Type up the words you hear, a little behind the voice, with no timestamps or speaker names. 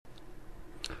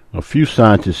A few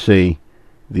scientists say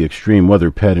the extreme weather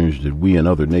patterns that we and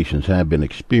other nations have been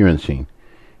experiencing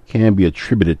can be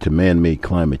attributed to man-made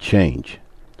climate change.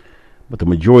 But the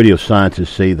majority of scientists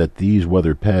say that these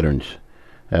weather patterns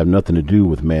have nothing to do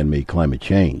with man-made climate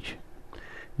change.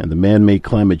 And the man-made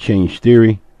climate change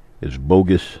theory is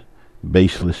bogus,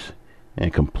 baseless,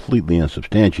 and completely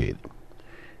unsubstantiated.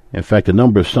 In fact, a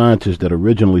number of scientists that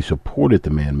originally supported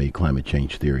the man-made climate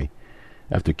change theory,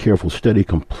 after careful study,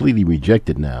 completely reject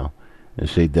it now and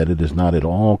say that it is not at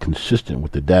all consistent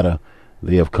with the data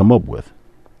they have come up with.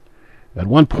 At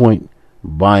one point,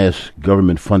 biased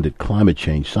government-funded climate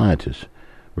change scientists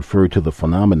referred to the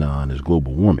phenomenon as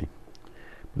global warming.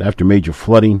 But after major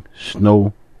flooding,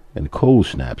 snow, and cold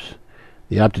snaps,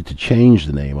 they opted to change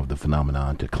the name of the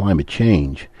phenomenon to climate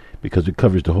change because it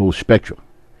covers the whole spectrum,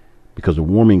 because a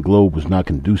warming globe was not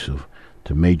conducive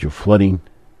to major flooding,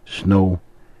 snow,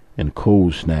 and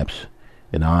cold snaps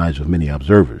in the eyes of many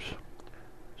observers.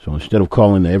 So instead of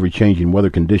calling the ever-changing weather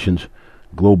conditions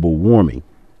global warming,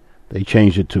 they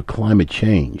changed it to climate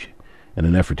change in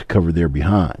an effort to cover their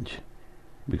behinds,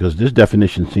 because this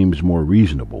definition seems more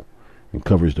reasonable and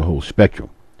covers the whole spectrum.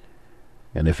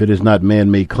 And if it is not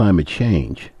man-made climate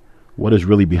change, what is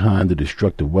really behind the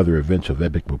destructive weather events of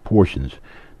epic proportions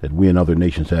that we and other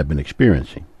nations have been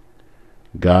experiencing?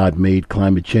 God-made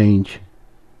climate change?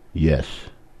 Yes.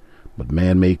 But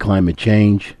man-made climate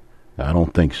change? I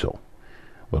don't think so.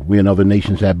 What we and other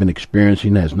nations have been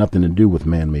experiencing has nothing to do with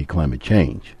man-made climate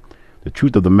change. The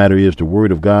truth of the matter is the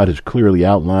Word of God has clearly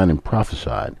outlined and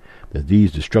prophesied that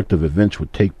these destructive events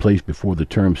would take place before the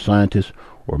term scientist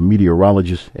or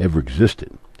meteorologist ever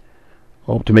existed.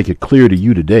 I hope to make it clear to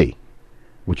you today,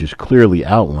 which is clearly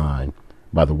outlined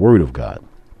by the Word of God,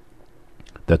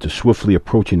 that the swiftly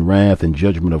approaching wrath and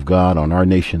judgment of God on our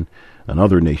nation and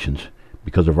other nations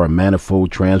because of our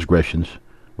manifold transgressions,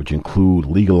 which include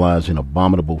legalizing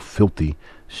abominable, filthy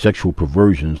sexual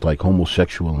perversions like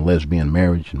homosexual and lesbian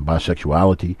marriage and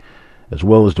bisexuality, as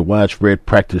well as the widespread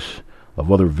practice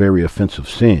of other very offensive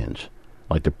sins,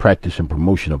 like the practice and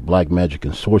promotion of black magic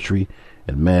and sorcery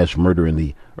and mass murder in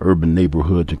the urban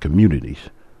neighborhoods and communities,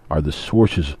 are the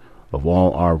sources of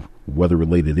all our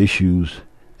weather-related issues,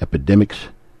 epidemics,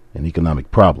 and economic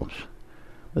problems.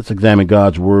 Let's examine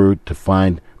God's Word to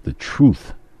find the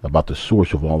truth about the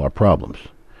source of all our problems.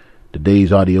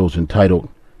 Today's audio is entitled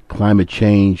Climate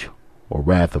Change or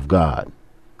Wrath of God.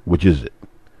 Which is it?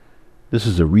 This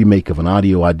is a remake of an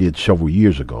audio I did several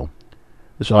years ago.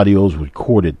 This audio was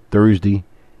recorded Thursday,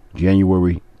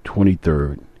 January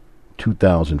 23rd,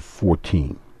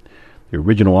 2014. The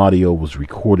original audio was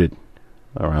recorded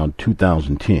around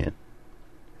 2010.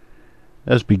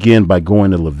 Let's begin by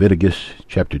going to Leviticus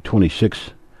chapter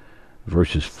 26,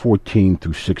 verses 14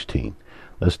 through 16.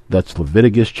 That's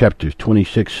Leviticus chapter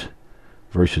 26,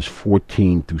 verses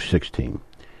 14 through 16.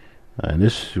 And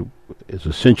this is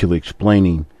essentially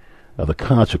explaining the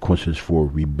consequences for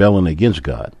rebelling against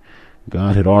God.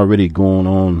 God had already gone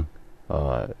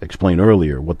on, explained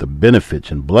earlier, what the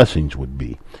benefits and blessings would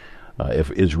be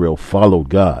if Israel followed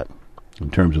God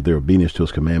in terms of their obedience to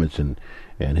his commandments and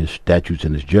his statutes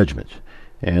and his judgments.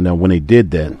 And when they did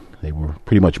that, they were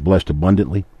pretty much blessed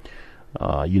abundantly.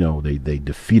 They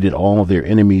defeated all of their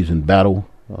enemies in battle.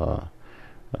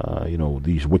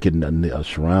 These wicked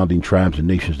surrounding tribes and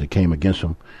nations that came against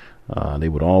them, they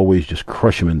would always just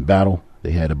crush them in battle.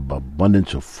 They had an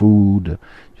abundance of food,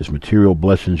 just material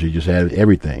blessings. They just had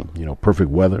everything,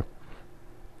 perfect weather.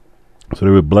 So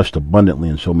they were blessed abundantly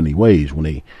in so many ways when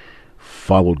they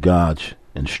followed God's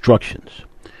instructions.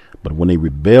 But when they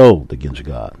rebelled against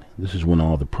God, this is when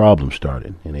all the problems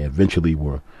started, and they eventually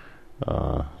were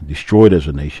destroyed as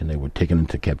a nation. They were taken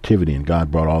into captivity, and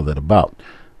God brought all that about.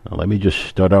 Now, let me just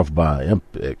start off by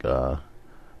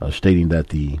stating that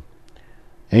the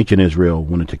ancient Israel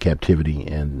went into captivity,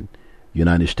 and the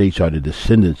United States are the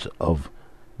descendants of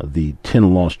the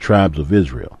 10 lost tribes of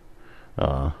Israel.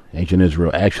 Ancient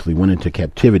Israel actually went into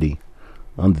captivity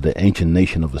under the ancient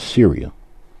nation of Assyria.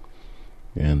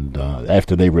 And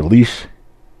after they were released,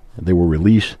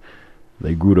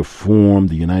 they grew to form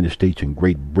the United States and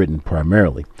Great Britain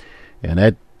primarily. And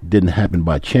that didn't happen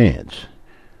by chance.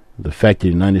 The fact that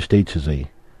the United States is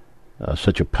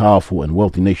such a powerful and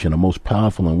wealthy nation, the most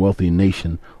powerful and wealthy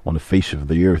nation on the face of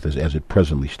the earth as it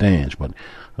presently stands. But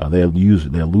they're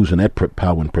losing that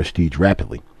power and prestige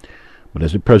rapidly. But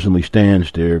as it presently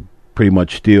stands, they're pretty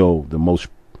much still the most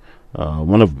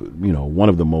one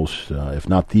of the most, if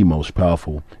not the most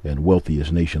powerful and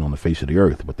wealthiest nation on the face of the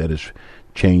earth. But that is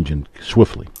changing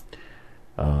swiftly.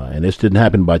 And this didn't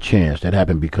happen by chance. That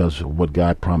happened because of what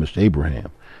God promised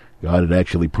Abraham. God had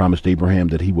actually promised Abraham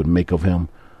that he would make of him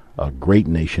a great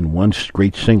nation, one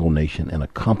great single nation, and a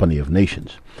company of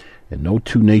nations. And no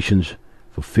two nations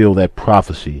fulfill that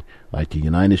prophecy like the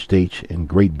United States and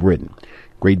Great Britain.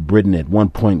 Great Britain at one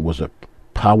point was a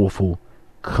powerful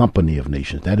company of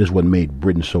nations. That is what made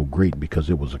Britain so great, because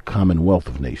it was a commonwealth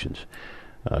of nations,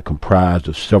 comprised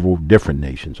of several different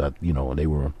nations. They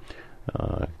were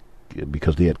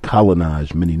because they had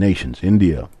colonized many nations,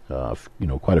 India,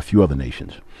 quite a few other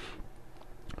nations.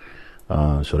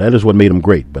 So that is what made them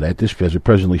great. But as it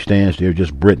presently stands, they're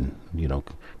just Britain,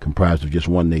 comprised of just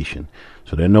one nation.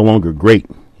 So they're no longer great.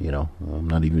 I'm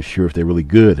not even sure if they're really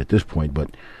good at this point.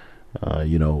 But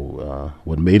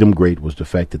what made them great was the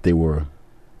fact that they were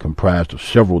comprised of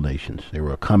several nations. They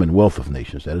were a commonwealth of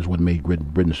nations. That is what made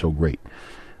Britain so great.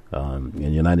 And the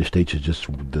United States is just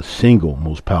the single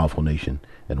most powerful nation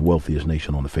and wealthiest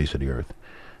nation on the face of the earth.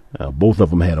 Both of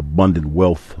them had abundant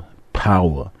wealth,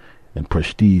 power, and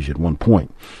prestige at one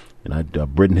point.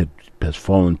 And Britain has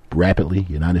fallen rapidly.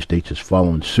 The United States has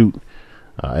followed suit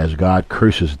as God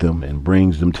curses them and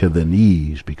brings them to their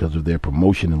knees because of their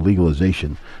promotion and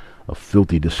legalization of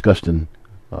filthy, disgusting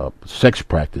sex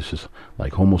practices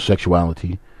like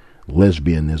homosexuality,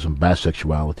 lesbianism,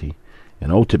 bisexuality,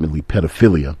 and ultimately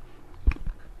pedophilia.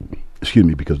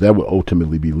 Because that will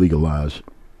ultimately be legalized.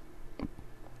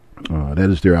 That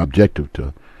is their objective,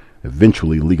 to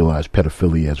eventually legalize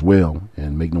pedophilia as well.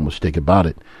 And make no mistake about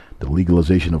it, the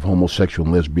legalization of homosexual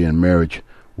and lesbian marriage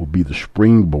will be the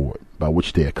springboard by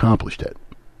which they accomplish that.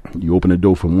 You open the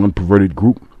door for one perverted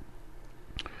group,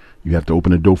 you have to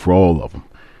open the door for all of them,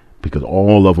 because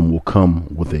all of them will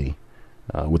come with the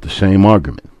same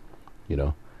argument.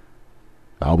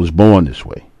 I was born this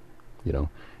way,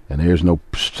 and there's no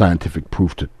scientific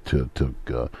proof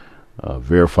to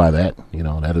verify that.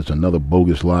 That is another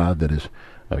bogus lie that is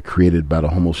created by the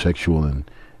homosexual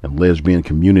and lesbian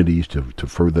communities to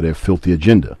further their filthy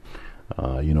agenda.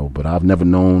 But I've never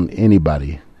known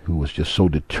anybody who was just so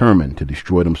determined to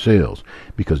destroy themselves,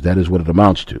 because that is what it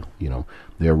amounts to.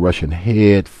 They're rushing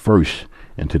head first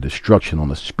into destruction on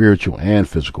a spiritual and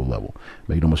physical level.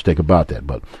 Make no mistake about that.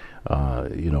 But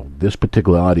this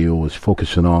particular audio is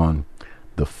focusing on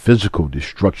the physical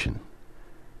destruction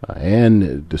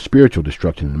and the spiritual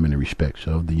destruction in many respects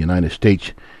of the United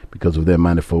States because of their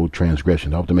manifold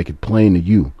transgressions. I hope to make it plain to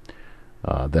you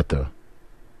that the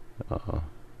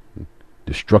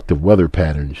destructive weather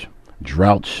patterns,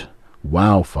 droughts,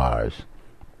 wildfires,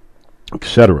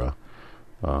 etc.,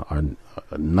 are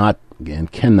not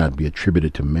and cannot be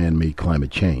attributed to man-made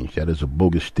climate change. That is a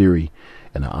bogus theory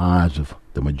in the eyes of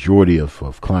the majority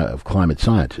of climate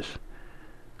scientists.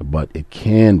 But it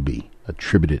can be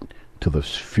attributed to the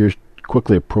fierce,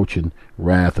 quickly approaching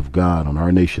wrath of God on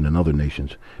our nation and other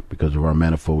nations because of our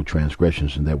manifold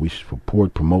transgressions, and that we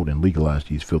support, promote, and legalize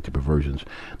these filthy perversions,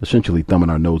 essentially thumbing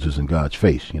our noses in God's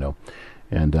face.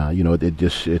 And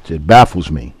it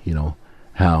baffles me,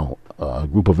 how a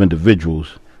group of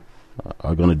individuals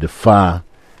are going to defy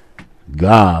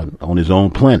God on His own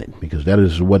planet, because that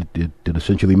is what it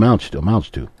essentially amounts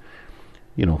to.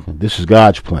 This is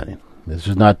God's planet. This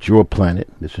is not your planet.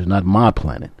 This is not my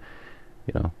planet.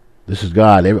 This is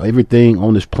God. Everything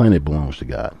on this planet belongs to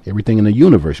God. Everything in the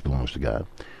universe belongs to God.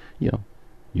 You're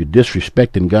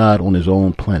disrespecting God on His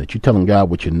own planet. You're telling God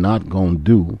what you're not going to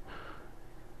do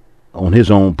on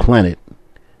His own planet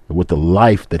with the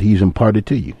life that He's imparted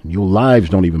to you. Your lives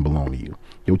don't even belong to you.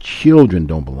 Your children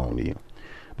don't belong to you.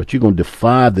 But you're going to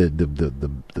defy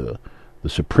the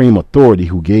supreme authority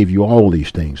who gave you all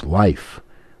these things: life,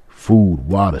 food,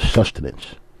 water,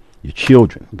 sustenance, your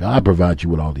children. God provides you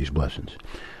with all these blessings.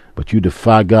 But you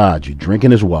defy God. You're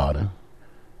drinking His water.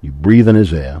 You breathing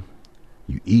His air.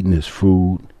 You eating His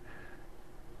food.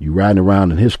 You riding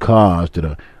around in His cars that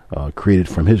are created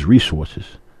from His resources.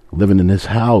 Living in His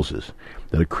houses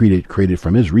that are created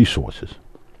from His resources.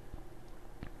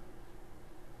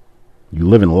 You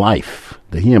live in life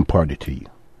that He imparted to you.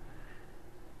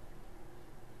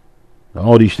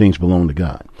 All these things belong to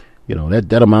God.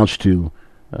 That amounts to,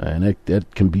 and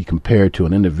that can be compared to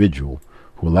an individual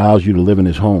who allows you to live in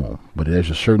his home, but there's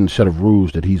a certain set of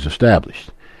rules that he's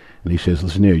established. And he says,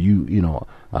 listen here,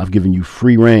 I've given you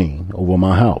free reign over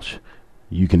my house.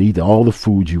 You can eat all the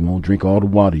food you want, drink all the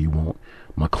water you want.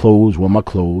 My clothes, wear my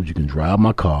clothes. You can drive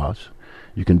my cars.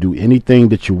 You can do anything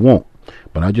that you want.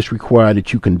 But I just require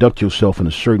that you conduct yourself in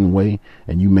a certain way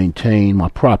and you maintain my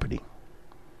property.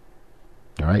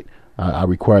 All right? I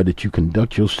require that you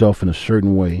conduct yourself in a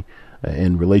certain way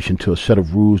in relation to a set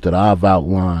of rules that I've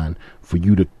outlined for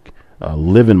you to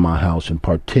live in my house and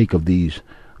partake of these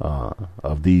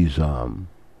things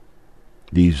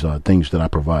that I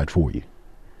provide for you.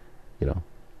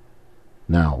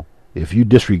 Now, if you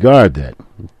disregard that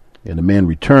and the man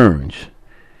returns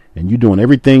and you're doing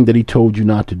everything that he told you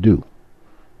not to do,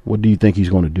 what do you think he's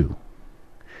going to do?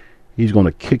 He's going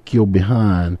to kick your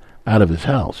behind out of his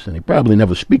house, and he probably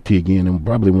never speak to you again, and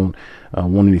probably won't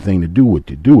want anything to do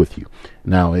with you.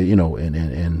 Now,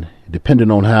 and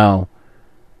depending on how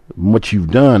much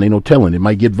you've done, ain't no telling. It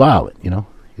might get violent.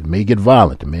 It may get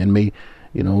violent. The man may,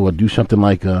 do something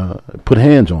like put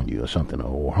hands on you or something,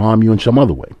 or harm you in some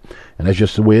other way, and that's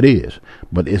just the way it is.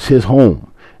 But it's his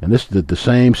home, and the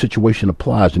same situation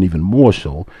applies, and even more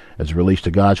so as it relates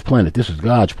to God's planet. This is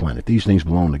God's planet. These things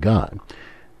belong to God.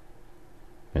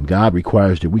 And God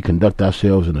requires that we conduct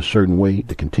ourselves in a certain way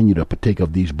to continue to partake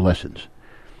of these blessings.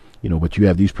 But you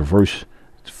have these perverse,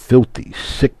 filthy,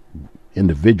 sick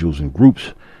individuals and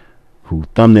groups who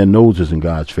thumb their noses in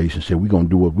God's face and say, we're going to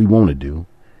do what we want to do.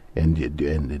 And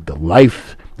the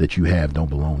life that you have don't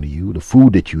belong to you. The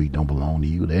food that you eat don't belong to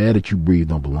you. The air that you breathe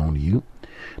don't belong to you.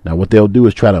 Now, what they'll do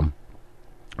is try to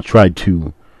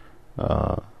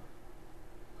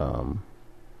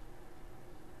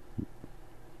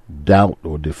doubt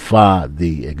or defy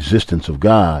the existence of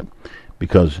God,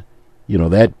 because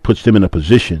that puts them in a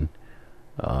position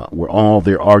where all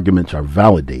their arguments are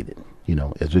validated,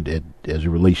 as it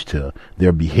relates to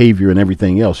their behavior and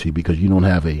everything else. Because you don't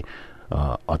have a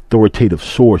authoritative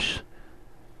source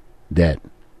that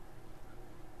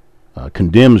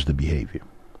condemns the behavior,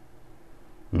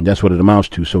 and that's what it amounts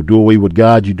to. So do away with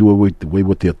God, you do away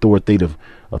with the authoritative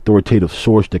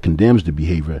source that condemns the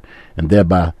behavior, and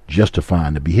thereby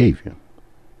justifying the behavior.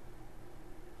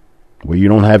 Where you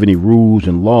don't have any rules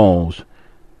and laws,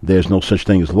 there's no such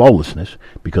thing as lawlessness,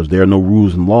 because there are no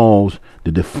rules and laws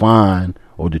to define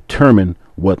or determine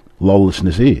what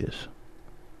lawlessness is,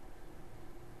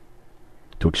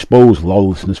 to expose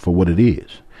lawlessness for what it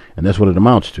is. And that's what it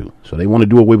amounts to. So they want to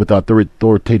do away with the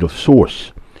authoritative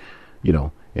source,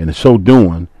 and in so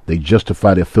doing, they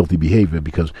justify their filthy behavior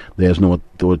because there's no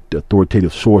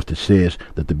authoritative source that says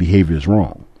that the behavior is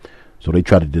wrong. So they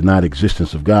try to deny the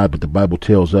existence of God, but the Bible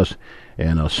tells us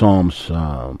in Psalms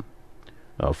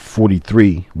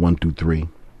 43, 1-3,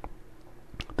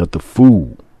 that the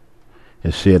fool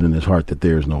has said in his heart that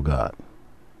there is no God.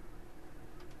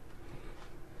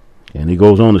 And he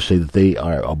goes on to say that they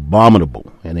are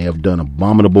abominable, and they have done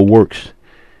abominable works.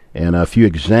 And if you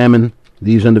examine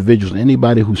these individuals,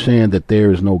 anybody who's saying that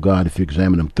there is no God, if you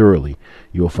examine them thoroughly,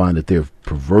 you'll find that they're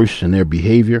perverse in their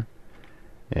behavior,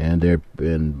 and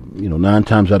 9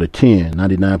 times out of 10,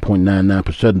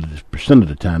 99.99% of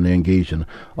the time, they're engaged in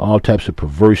all types of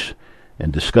perverse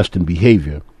and disgusting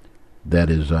behavior that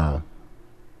is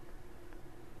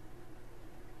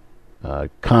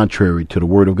contrary to the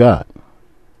Word of God.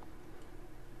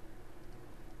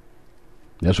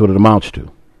 That's what it amounts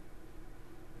to.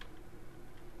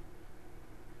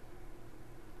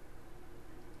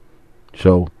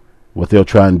 So what they'll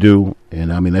try and do, and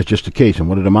that's just the case, and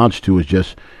what it amounts to is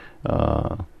just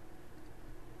them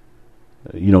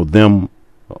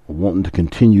wanting to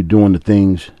continue doing the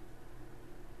things,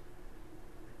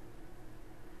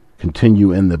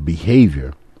 continue in the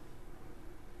behavior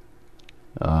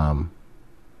that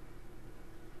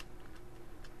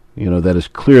is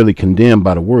clearly condemned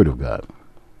by the Word of God.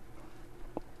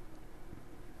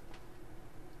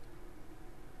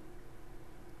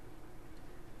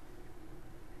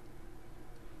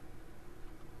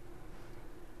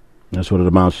 That's what it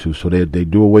amounts to. So they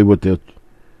do away with the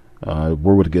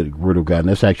word of God, and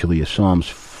that's actually Psalms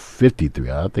 53.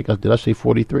 Did I say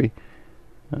 43?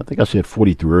 I think I said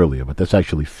 43 earlier, but that's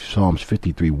actually Psalms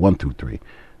 53, 1-3.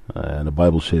 And the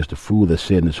Bible says, the fool that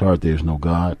said in his heart there is no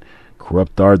God,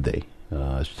 corrupt are they,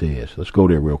 it says. Let's go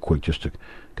there real quick just to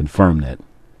confirm that.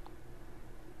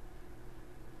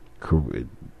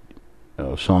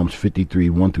 Psalms 53,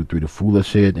 1-3. The fool that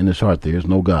said in his heart there is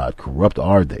no God, corrupt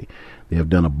are they. They have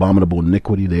done abominable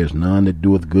iniquity. There is none that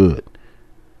doeth good.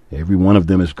 Every one of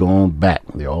them is gone back.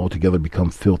 They all together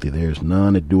become filthy. There is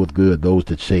none that doeth good. Those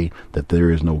that say that there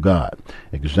is no God.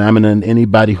 Examining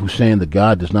anybody who's saying that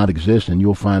God does not exist, and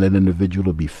you'll find that individual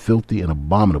to be filthy and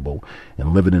abominable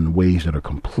and living in ways that are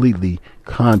completely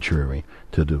contrary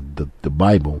to the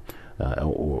Bible,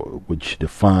 or which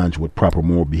defines what proper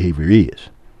moral behavior is.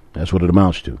 That's what it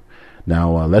amounts to.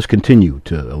 Now, let's continue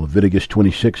to Leviticus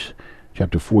 26,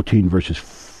 chapter 14, verses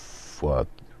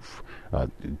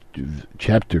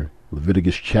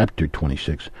Leviticus chapter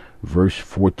 26, verse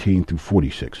 14 through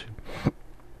 46.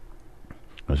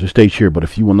 As it states here, but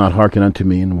if you will not hearken unto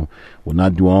me, and will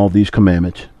not do all these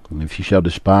commandments, and if ye shall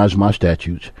despise my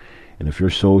statutes, and if your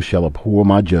soul shall abhor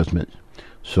my judgments,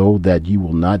 so that ye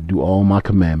will not do all my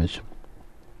commandments,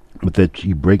 but that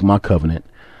ye break my covenant,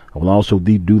 I will also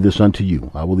do this unto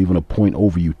you. I will even appoint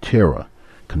over you terror,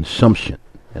 consumption,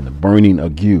 and the burning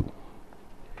ague,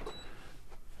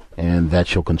 and that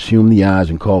shall consume the eyes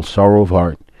and cause sorrow of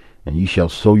heart. And ye shall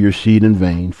sow your seed in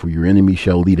vain, for your enemy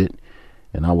shall eat it.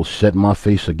 And I will set my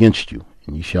face against you,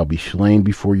 and ye shall be slain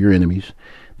before your enemies.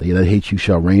 They that hate you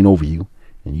shall reign over you,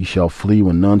 and ye shall flee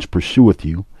when none pursueth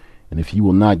you. And if ye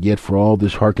will not yet for all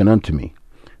this hearken unto me,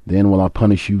 then will I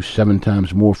punish you 7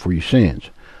 times more for your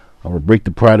sins. I will break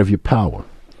the pride of your power.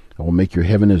 I will make your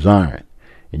heaven as iron,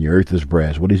 and your earth as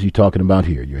brass. What is he talking about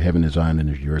here? Your heaven is iron,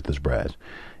 and your earth is brass.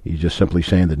 He's just simply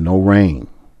saying that no rain.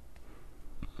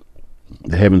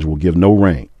 The heavens will give no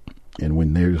rain. And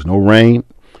when there's no rain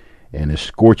and it's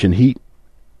scorching heat,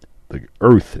 the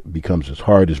earth becomes as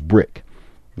hard as brick.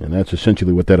 And that's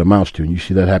essentially what that amounts to. And you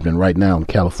see that happening right now in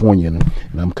California. And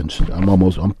I'm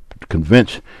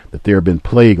convinced that there have been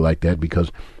plague like that,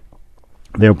 because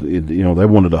they're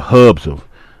one of the hubs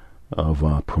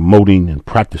of promoting and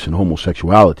practicing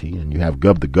homosexuality. And you have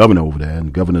the governor over there,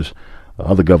 and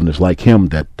other governors like him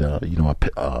that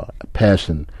are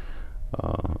passing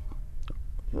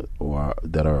or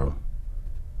that are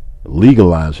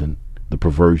legalizing the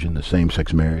perversion, the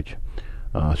same-sex marriage.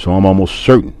 So I'm almost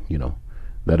certain,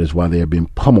 that is why they are being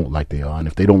pummeled like they are. And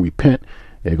if they don't repent,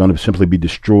 they're going to simply be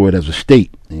destroyed as a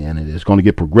state, and it's going to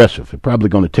get progressive. It's probably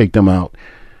going to take them out,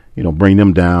 bring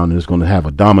them down, and it's going to have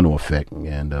a domino effect,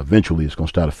 and eventually it's going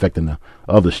to start affecting the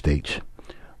other states,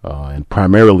 and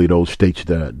primarily those states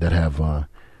that have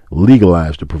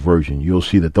legalized the perversion. You'll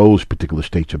see that those particular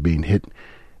states are being hit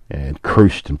and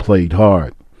cursed and plagued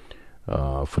hard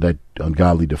for that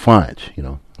ungodly defiance.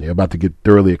 They're about to get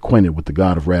thoroughly acquainted with the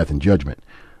God of wrath and judgment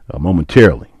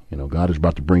momentarily. God is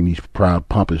about to bring these proud,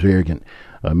 pompous, arrogant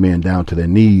men down to their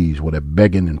knees where they're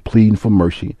begging and pleading for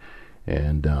mercy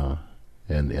and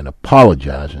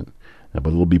apologizing. But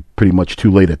it'll be pretty much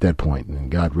too late at that point. And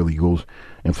God really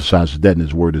emphasizes that in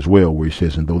his word as well, where he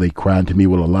says, and though they cry unto me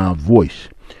with a loud voice,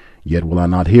 yet will I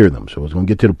not hear them. So it's going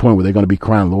to get to the point where they're going to be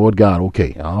crying, Lord God,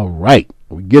 okay, all right,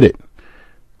 we get it.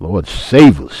 Lord,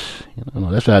 save us.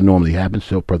 That's how it normally happens,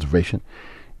 self-preservation.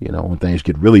 When things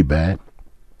get really bad.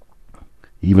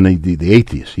 Even the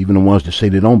atheists, even the ones that say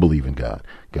they don't believe in God.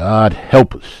 God,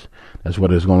 help us. That's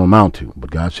what it's going to amount to.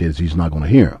 But God says he's not going to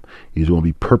hear them. He's going to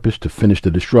be purposed to finish the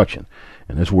destruction.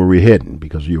 And that's where we're heading,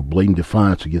 because of your blatant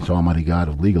defiance against Almighty God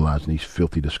of legalizing these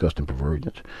filthy, disgusting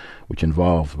perversions, which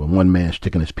involve one man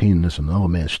sticking his penis and another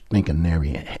man stinking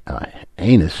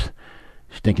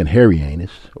hairy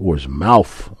anus, or his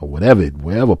mouth, or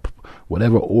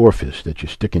whatever orifice that you're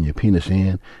sticking your penis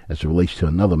in as it relates to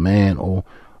another man.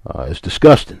 It's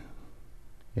disgusting.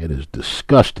 It is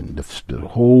disgusting. The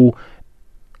whole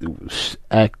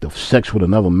act of sex with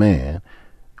another man,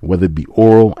 whether it be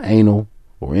oral, anal,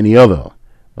 or any other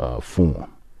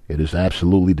form, it is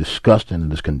absolutely disgusting,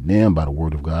 and is condemned by the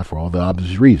Word of God for all the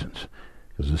obvious reasons,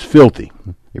 because it's filthy.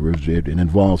 It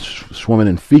involves swimming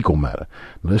in fecal matter.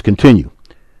 Now, let's continue.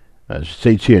 As it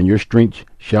states here, and your strength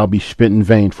shall be spent in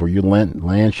vain, for your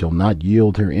land shall not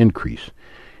yield her increase,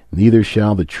 neither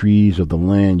shall the trees of the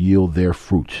land yield their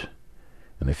fruits.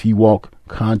 And if ye walk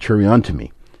contrary unto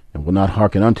me, and will not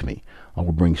hearken unto me, I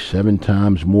will bring 7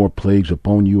 times more plagues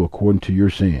upon you according to your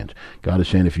sins. God is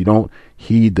saying, if you don't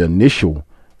heed the initial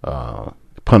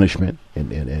punishment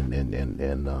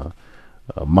and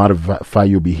modify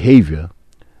your behavior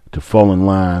to fall in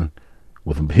line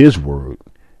with his word,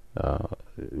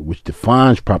 which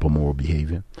defines proper moral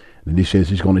behavior, then he says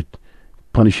he's going to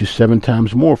punish you 7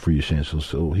 times more for your sins.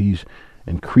 So he's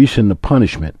increasing the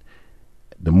punishment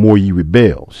the more you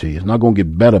rebel. See, it's not going to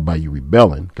get better by you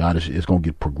rebelling. God is going to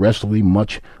get progressively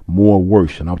much more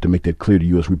worse. And I have to make that clear to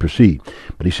you as we proceed.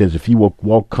 But he says, if you will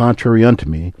walk contrary unto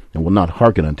me and will not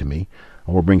hearken unto me,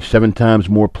 I will bring 7 times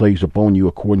more plagues upon you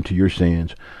according to your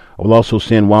sins. I will also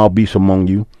send wild beasts among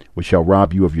you, which shall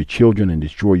rob you of your children and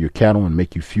destroy your cattle and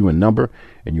make you few in number,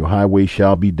 and your highways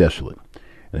shall be desolate.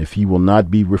 And if ye will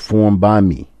not be reformed by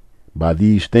me, by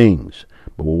these things,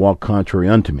 but will walk contrary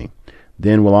unto me,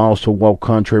 then will I also walk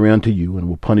contrary unto you, and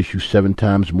will punish you 7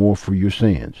 times more for your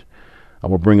sins. I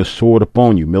will bring a sword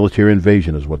upon you. Military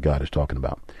invasion is what God is talking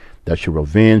about. That shall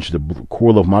revenge the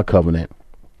quarrel of my covenant.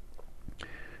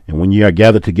 And when ye are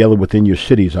gathered together within your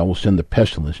cities, I will send the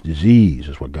pestilence, disease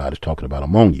is what God is talking about,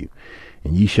 among you.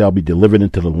 And ye shall be delivered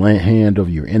into the hand of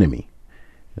your enemy.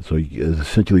 And so it's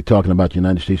essentially talking about the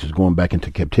United States is going back into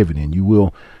captivity, and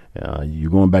you're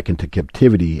going back into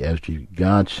captivity as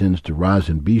God sends the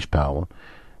rising beast power,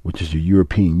 which is the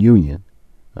European Union,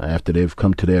 after they've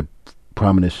come to their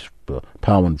prominence,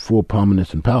 full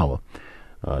prominence and power,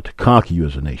 to conquer you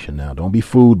as a nation. Now, don't be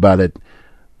fooled by that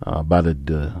by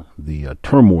the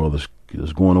turmoil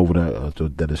that's going over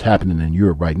that is happening in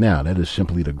Europe right now. That is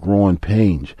simply the growing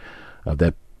pains of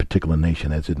that particular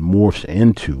nation as it morphs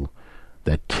into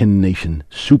that 10-nation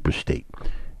superstate,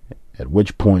 at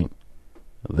which point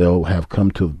they'll have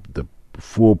come to the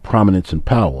full prominence and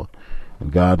power,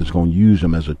 and God is going to use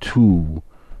them as a tool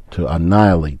to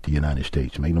annihilate the United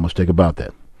States. Make no mistake about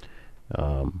that.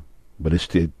 But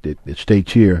it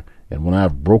states here, and when I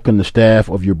have broken the staff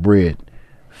of your bread,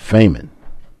 famine,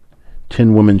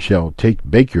 10 women shall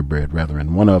bake your bread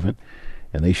in one oven,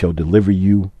 and they shall deliver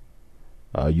you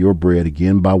your bread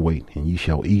again by weight, and ye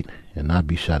shall eat and not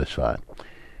be satisfied.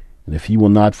 And if ye will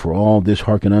not for all this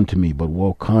hearken unto me, but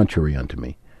walk contrary unto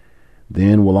me,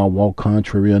 then will I walk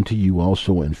contrary unto you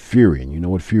also in fury. And you know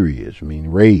what fury is? I mean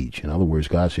rage. In other words,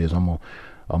 God says, I'm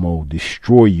gonna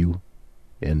destroy you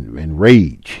in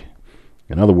rage.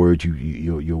 In other words,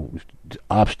 your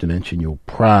obstinance and your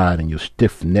pride and your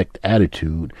stiff-necked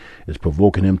attitude is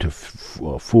provoking him to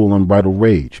full unbridled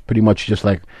rage. Pretty much just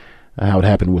like how it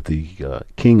happened with the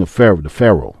king of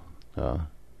Pharaoh, the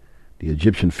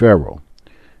Egyptian Pharaoh,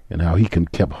 and how he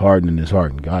kept hardening his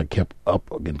heart, and God kept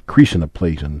increasing the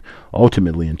plagues, and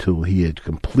ultimately until he had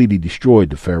completely destroyed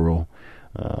the Pharaoh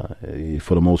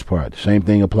for the most part. The same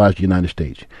thing applies to the United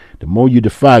States. The more you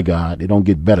defy God, it don't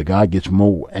get better. God gets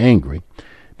more angry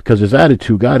because his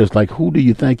attitude, God is like, who do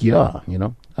you think you are? You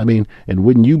know, I mean, and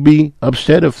wouldn't you be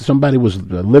upset if somebody was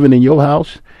living in your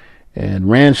house and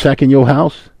ransacking your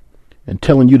house and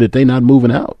telling you that they're not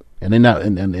moving out, and they're not,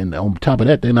 and on top of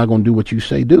that, they're not going to do what you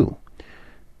say do?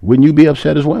 Wouldn't you be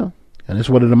upset as well? And that's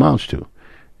what it amounts to.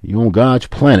 You're on God's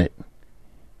planet,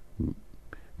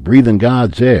 breathing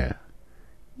God's air,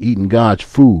 eating God's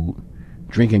food,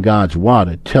 drinking God's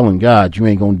water, telling God you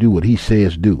ain't going to do what he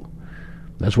says do.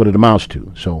 That's what it amounts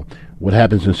to. So what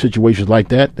happens in situations like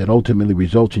that ultimately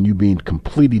results in you being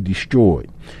completely destroyed.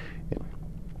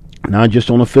 Not just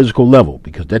on a physical level,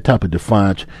 because that type of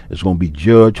defiance is going to be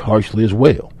judged harshly as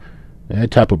well.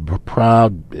 That type of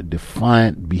proud,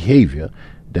 defiant behavior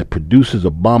that produces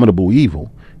abominable evil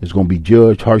is going to be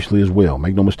judged harshly as well.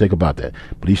 Make no mistake about that.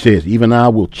 But he says, even I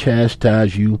will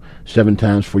chastise you 7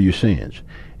 times for your sins,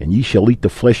 and ye shall eat the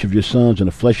flesh of your sons, and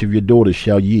the flesh of your daughters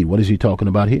shall ye eat. What is he talking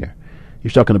about here?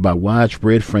 He's talking about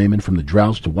widespread famine, from the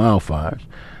droughts to wildfires.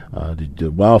 The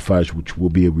wildfires, which will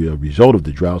be a result of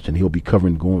the droughts, and he'll be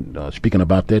speaking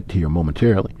about that here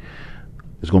momentarily.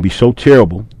 It's going to be so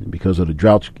terrible because of the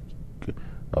droughts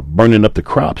burning up the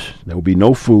crops. There will be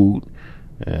no food.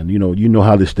 And you know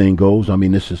how this thing goes. I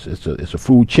mean, it's a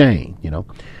food chain. The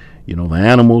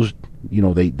animals.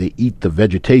 They eat the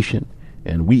vegetation,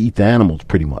 and we eat the animals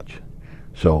pretty much.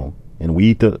 So, and we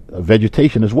eat the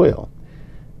vegetation as well.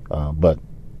 But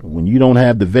when you don't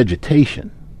have the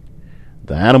vegetation,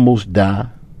 the animals die,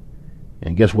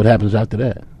 and guess what happens after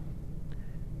that?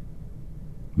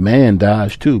 Man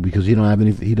dies too, because he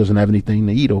doesn't have anything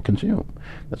to eat or consume.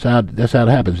 That's how it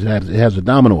happens. It has a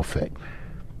domino effect.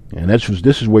 And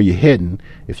this is where you're heading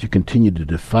if you continue to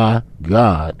defy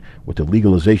God with the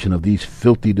legalization of these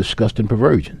filthy, disgusting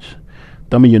perversions.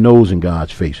 Thumbing your nose in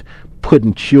God's face,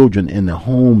 putting children in the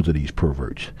homes of these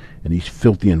perverts in these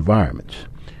filthy environments.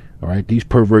 All right, these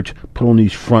perverts put on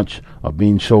these fronts of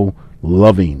being so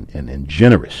loving and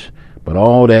generous, but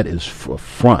all that is a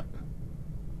front.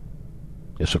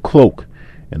 It's a cloak,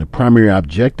 and the primary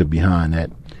objective behind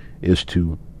that is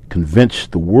to convince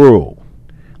the world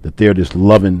that they're this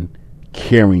loving,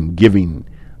 caring, giving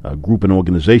group and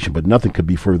organization, but nothing could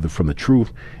be further from the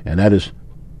truth, and that is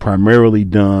primarily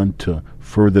done to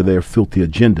further their filthy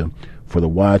agenda for the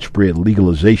widespread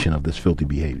legalization of this filthy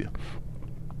behavior.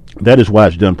 That is why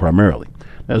it's done primarily.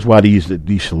 That's why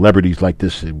these celebrities like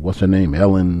this, what's her name,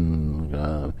 Ellen,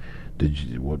 I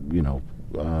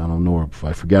don't know if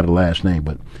I forgot her last name,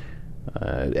 but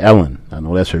Ellen, I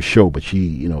know that's her show, but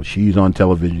she's on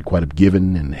television quite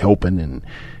giving and helping and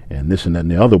this and that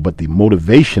and the other, but the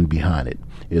motivation behind it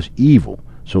is evil.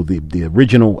 So the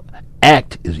original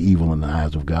act is evil in the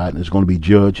eyes of God, and it's going to be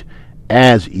judged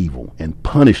as evil and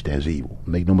punished as evil.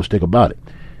 Make no mistake about it,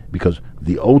 because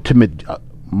the ultimate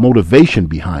motivation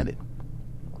behind it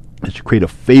is to create a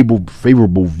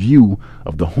favorable view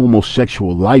of the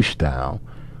homosexual lifestyle,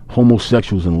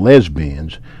 homosexuals and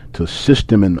lesbians, to assist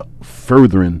them in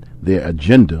furthering their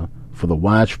agenda for the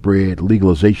widespread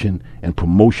legalization and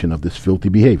promotion of this filthy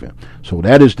behavior. So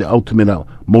that is the ultimate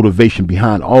motivation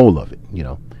behind all of it,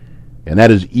 and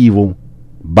that is evil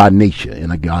by nature in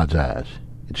God's eyes.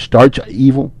 It starts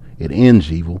evil, it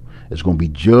ends evil. It's going to be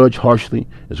judged harshly.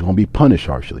 It's going to be punished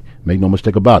harshly. Make no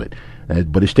mistake about it.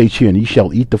 But it states here, and ye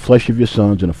shall eat the flesh of your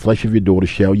sons, and the flesh of your daughters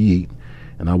shall ye eat,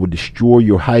 and I will destroy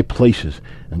your high places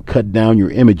and cut down your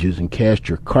images and cast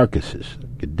your carcasses,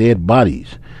 your dead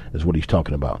bodies, is what he's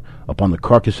talking about, upon the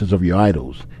carcasses of your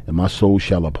idols, and my soul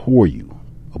shall abhor you.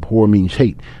 Abhor means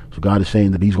hate. So God is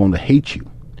saying that he's going to hate you.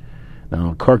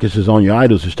 Now, carcasses on your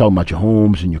idols is talking about your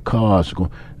homes and your cars.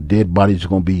 Dead bodies are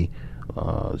going to be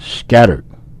scattered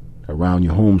around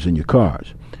your homes and your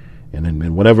cars,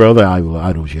 and whatever other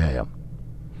idols you have.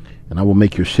 And I will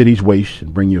make your cities waste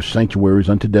and bring your sanctuaries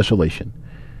unto desolation.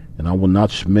 And I will not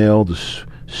smell the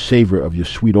savor of your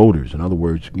sweet odors. In other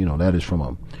words, that is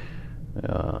from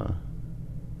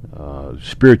a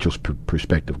spiritual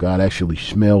perspective. God actually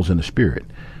smells in the spirit.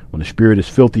 When the spirit is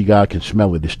filthy, God can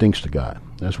smell it. It stinks to God.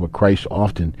 That's what Christ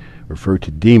often referred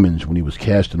to demons when he was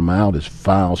casting them out as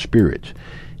foul spirits.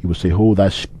 He would say, hold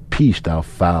thy peace, thou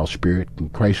foul spirit.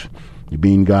 And Christ,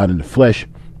 being God in the flesh,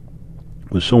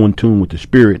 was so in tune with the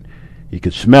spirit, he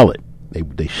could smell it.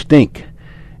 They stink.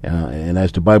 And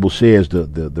as the Bible says,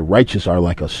 the righteous are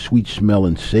like a sweet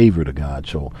smelling savor to God.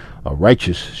 So a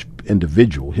righteous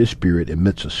individual, his spirit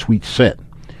emits a sweet scent,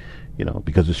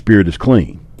 because the spirit is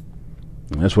clean.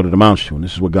 And that's what it amounts to. And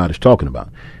this is what God is talking about.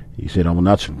 He said, I will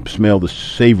not smell the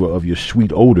savor of your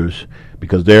sweet odors,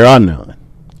 because there are none.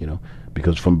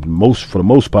 Because for the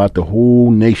most part, the whole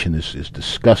nation is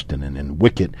disgusting and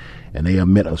wicked, and they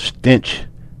emit a stench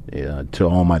to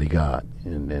Almighty God.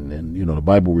 And the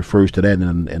Bible refers to that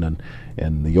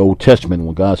in the Old Testament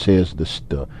when God says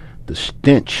the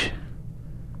stench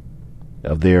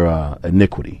of their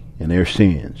iniquity and their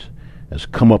sins has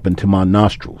come up into my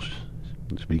nostrils.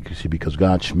 Because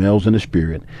God smells in the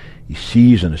spirit, he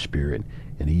sees in the spirit,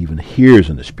 and he even hears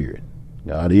in the spirit.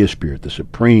 God is spirit, the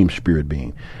supreme spirit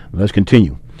being. Let's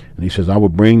continue. And he says, I will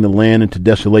bring the land into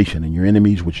desolation, and your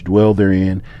enemies which dwell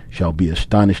therein shall be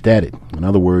astonished at it. In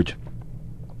other words,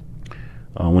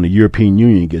 when the European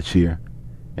Union gets here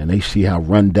and they see how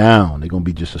run down, they're going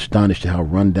to be just astonished at how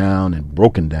run down and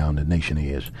broken down the nation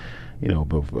is.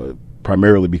 But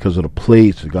primarily because of the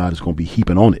plagues that God is going to be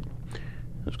heaping on it.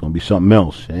 It's going to be something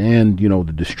else. And,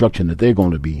 the destruction that they're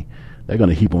going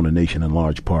to heap on the nation in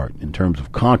large part in terms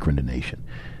of conquering the nation.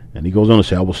 And he goes on to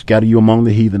say, I will scatter you among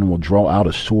the heathen and will draw out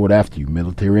a sword after you,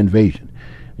 military invasion.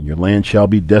 And your land shall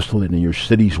be desolate and your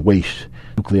cities waste.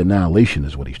 Nuclear annihilation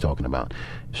is what he's talking about.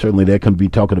 Certainly that can be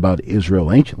talking about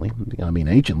Israel anciently.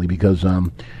 Anciently because,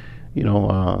 that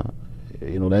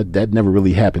never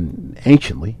really happened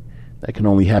anciently. That can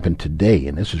only happen today,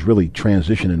 and this is really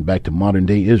transitioning back to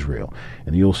modern-day Israel.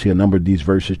 And you'll see a number of these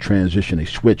verses transition, a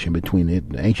switch in between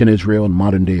ancient Israel and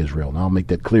modern-day Israel. And I'll make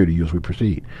that clear to you as we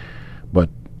proceed. But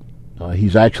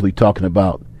he's actually talking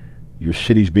about your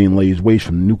cities being laid waste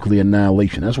from nuclear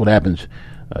annihilation. That's what happens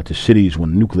to cities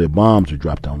when nuclear bombs are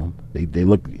dropped on them. They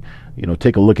look,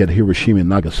 take a look at Hiroshima and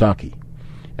Nagasaki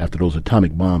after those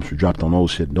atomic bombs were dropped on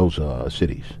those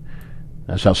cities.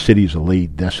 That's how cities are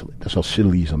laid desolate. That's how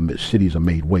cities are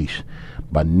made waste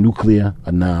by nuclear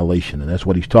annihilation. And that's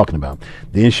what he's talking about.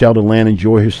 Then shall the land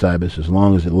enjoy her Sabbaths as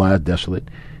long as it lies desolate,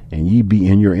 and ye be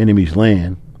in your enemy's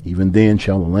land. Even then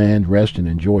shall the land rest and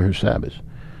enjoy her Sabbaths.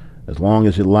 As long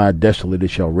as it lie desolate,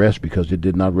 it shall rest, because it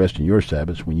did not rest in your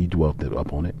Sabbaths when ye dwelt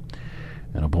upon it.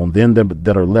 And upon them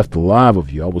that are left alive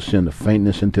of you, I will send a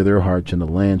faintness into their hearts in the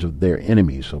lands of their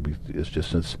enemies. So it's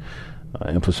just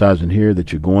emphasizing here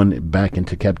that you're going back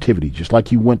into captivity, just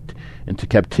like you went into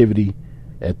captivity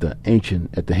at the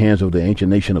hands of the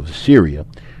ancient nation of Assyria.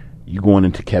 You're going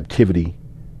into captivity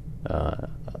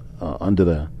under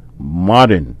the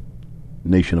modern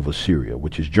nation of Assyria,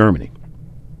 which is Germany.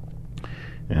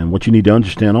 And what you need to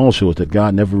understand also is that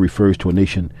God never refers to a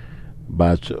nation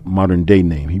by its modern day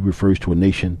name. He refers to a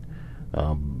nation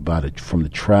from the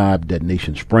tribe that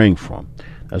nation sprang from.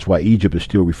 That's why Egypt is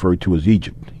still referred to as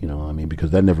Egypt,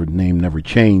 because that name never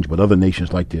changed. But other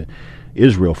nations like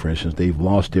Israel, for instance, they've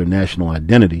lost their national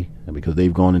identity because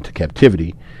they've gone into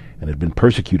captivity and have been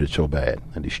persecuted so bad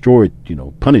and destroyed,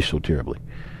 punished so terribly.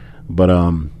 But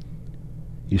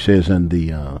he says, and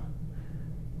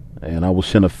I will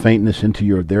send a faintness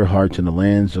into their hearts in the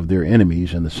lands of their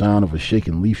enemies, and the sound of a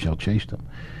shaken leaf shall chase them.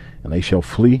 And they shall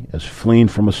flee as fleeing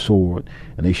from a sword,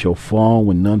 and they shall fall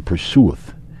when none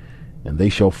pursueth. And they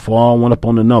shall fall one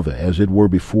upon another, as it were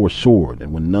before sword,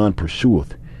 and when none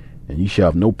pursueth. And ye shall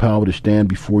have no power to stand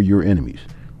before your enemies.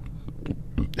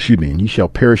 And ye shall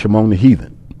perish among the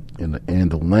heathen, and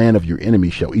the land of your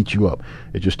enemies shall eat you up.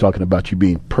 It's just talking about you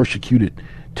being persecuted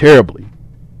terribly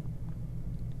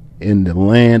in the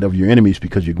land of your enemies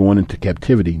because you're going into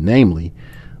captivity, namely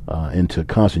into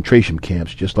concentration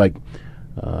camps, just like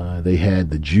they had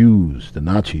the Jews, the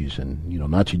Nazis, and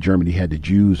Nazi Germany had the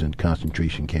Jews in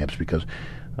concentration camps because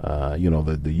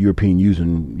The European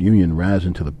Union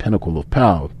rising to the pinnacle of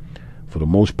power, for the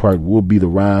most part, will be the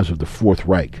rise of the Fourth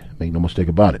Reich. Make no mistake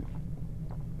about it.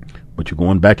 But you're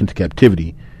going back into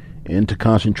captivity, into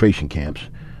concentration camps.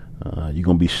 You're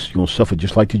gonna suffer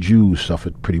just like the Jews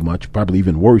suffered, pretty much, probably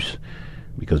even worse,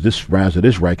 because this rise of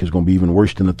this Reich is going to be even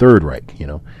worse than the Third Reich.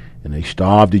 And they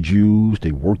starved the Jews,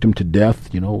 they worked them to death,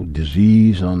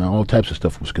 disease and all types of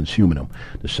stuff was consuming them.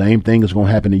 The same thing is going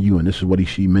to happen to you, and this is what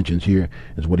he mentions here,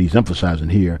 is what he's emphasizing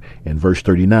here in verse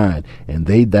 39. And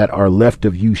they that are left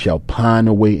of you shall pine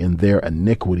away in their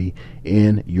iniquity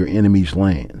in your enemies'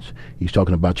 lands. He's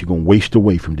talking about you're going to waste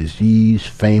away from disease,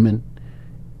 famine,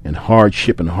 and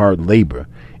hardship and hard labor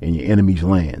in your enemies'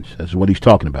 lands. That's what he's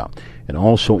talking about. And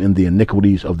also in the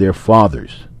iniquities of their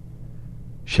fathers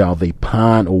shall they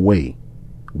pine away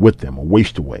with them, or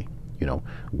waste away,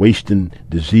 wasting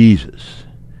diseases,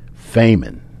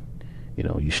 famine,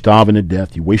 you're starving to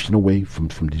death, you're wasting away from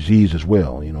disease as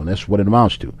well, and that's what it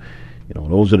amounts to.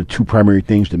 Those are the two primary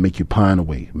things that make you pine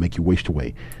away, make you waste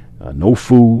away. No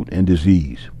food and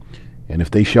disease. And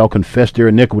if they shall confess their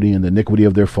iniquity and the iniquity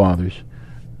of their fathers,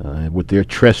 with their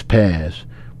trespass,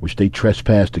 which they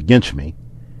trespassed against me,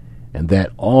 and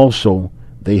that also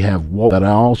I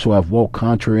also have walked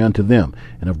contrary unto them,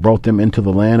 and have brought them into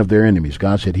the land of their enemies.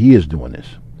 God said he is doing this.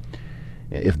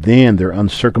 If then their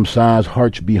uncircumcised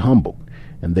hearts be humbled,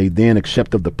 and they then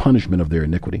accept of the punishment of their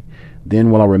iniquity, then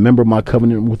will I remember my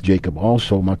covenant with Jacob,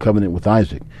 also my covenant with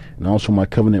Isaac, and also my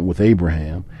covenant with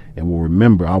Abraham, and will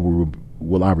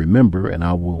I remember, and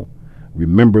I will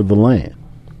remember the land.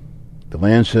 The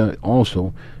land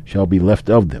also shall be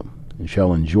left of them, and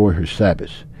shall enjoy her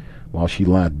Sabbaths, while she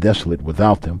lieth desolate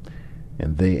without them,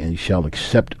 and shall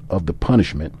accept of the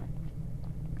punishment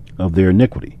of their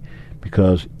iniquity,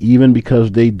 because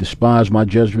they despise my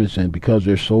judgments, and because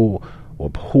their soul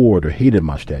abhorred or hated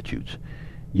my statutes.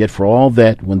 Yet for all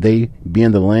that, when they be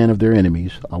in the land of their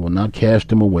enemies, I will not cast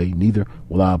them away, neither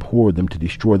will I abhor them to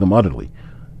destroy them utterly,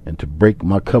 and to break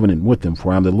my covenant with them,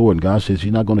 for I am the Lord. And God says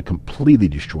he's not going to completely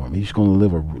destroy them. He's going to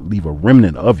leave a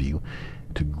remnant of you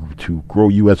to grow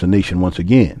you as a nation once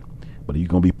again. But you're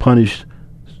going to be punished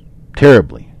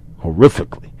terribly,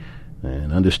 horrifically.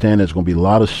 And understand there's going to be a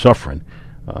lot of suffering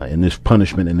in this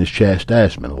punishment and this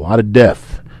chastisement. A lot of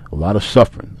death, a lot of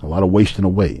suffering, a lot of wasting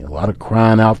away, a lot of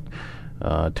crying out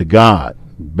to God,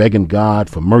 begging God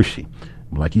for mercy.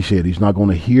 Like he said, he's not going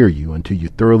to hear you until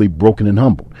you're thoroughly broken and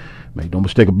humbled. Make no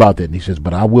mistake about that. And he says,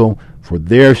 but I will, for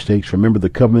their sakes, remember the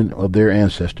covenant of their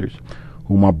ancestors,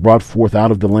 whom I brought forth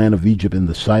out of the land of Egypt in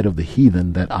the sight of the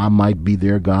heathen, that I might be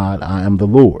their God. I am the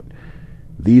Lord.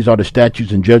 These are the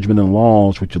statutes and judgment and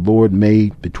laws which the Lord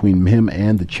made between him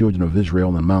and the children of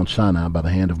Israel on Mount Sinai by the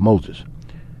hand of Moses.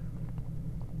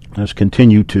 Let's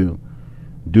continue to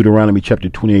Deuteronomy chapter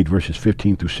 28, verses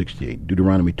 15 through 68.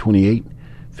 Deuteronomy 28,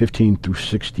 15 through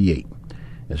 68.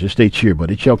 As it states here,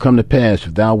 but it shall come to pass,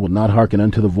 if thou wilt not hearken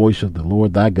unto the voice of the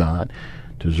Lord thy God,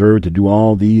 to observe to do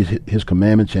all these his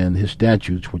commandments and his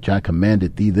statutes, which I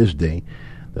commanded thee this day,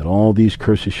 that all these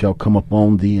curses shall come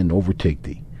upon thee and overtake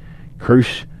thee.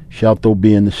 Cursed shalt thou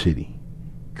be in the city,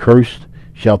 cursed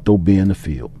shalt thou be in the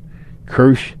field.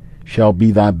 Cursed shall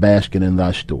be thy basket and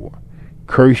thy store.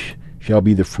 Cursed shall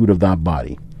be the fruit of thy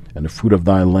body, and the fruit of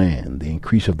thy land, the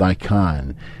increase of thy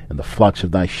kind, and the flocks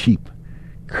of thy sheep.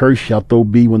 Cursed shalt thou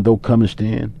be when thou comest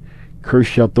in,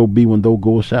 cursed shalt thou be when thou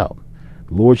goest out.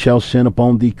 The Lord shall send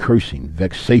upon thee cursing,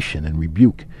 vexation, and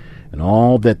rebuke, and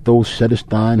all that thou settest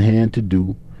thine hand to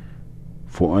do,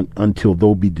 until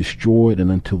thou be destroyed, and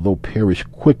until thou perish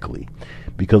quickly,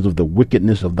 because of the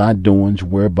wickedness of thy doings,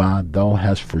 whereby thou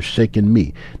hast forsaken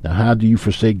me. Now, how do you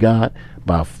forsake God?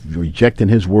 By rejecting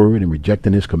his word and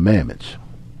rejecting his commandments.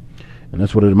 And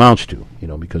that's what it amounts to,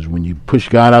 because when you push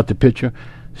God out the picture,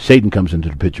 Satan comes into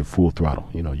the picture full throttle.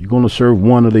 You're going to serve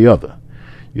one or the other.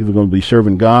 You're either going to be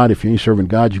serving God. If you ain't serving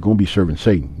God, you're going to be serving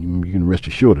Satan. You can rest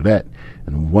assured of that.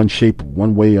 In one shape,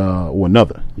 one way or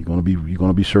another, you're going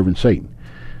to be serving Satan.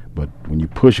 But when you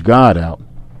push God out,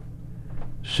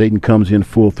 Satan comes in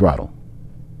full throttle.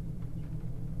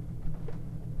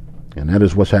 And that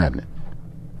is what's happening.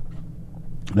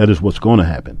 That is what's going to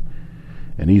happen.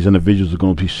 And these individuals are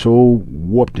going to be so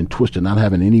warped and twisted, not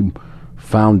having any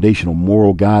foundational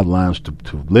moral guidelines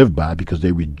to live by, because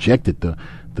they rejected the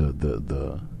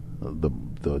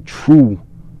true,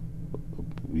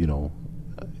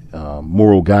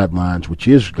 moral guidelines, which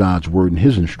is God's word and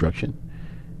his instruction.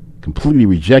 Completely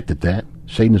rejected that.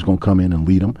 Satan is going to come in and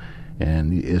lead them,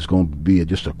 and it's going to be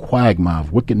just a quagmire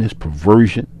of wickedness,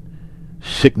 perversion,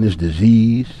 sickness,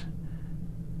 disease,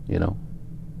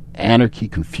 anarchy,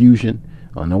 confusion,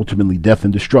 and ultimately death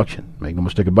and destruction. Make no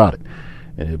mistake about it.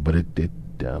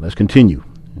 Let's continue.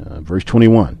 Verse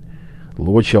 21. The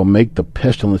Lord shall make the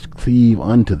pestilence cleave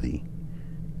unto thee.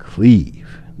 Cleave.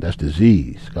 That's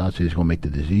disease. God says he's going to make the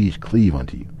disease cleave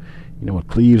unto you. You know what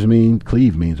cleaves mean?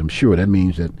 Cleave means, I'm sure, that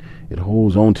means that it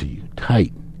holds on to you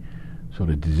tight. So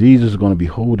the diseases are going to be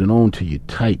holding on to you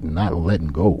tight and not letting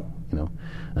go,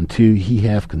 until he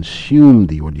have consumed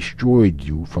thee or destroyed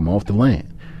you from off the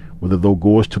land, whether thou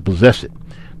goest to possess it.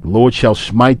 The Lord shall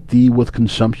smite thee with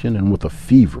consumption and with a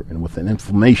fever and with an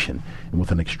inflammation and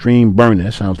with an extreme burning.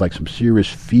 That sounds like some serious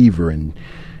fever and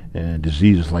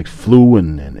diseases like flu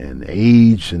and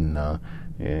AIDS and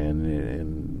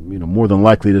more than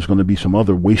likely there's going to be some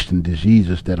other wasting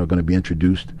diseases that are going to be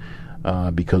introduced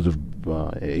because of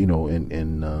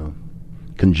in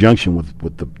conjunction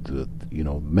with the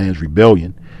man's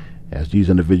rebellion, as these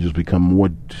individuals become more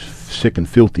sick and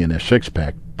filthy in their sex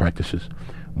practices,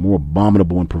 more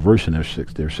abominable and perverse in their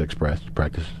sex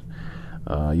practices,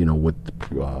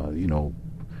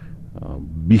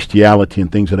 bestiality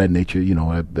and things of that nature.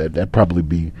 That probably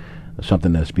be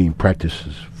something that's being practiced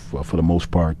for the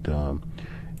most part, and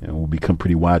will become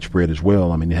pretty widespread as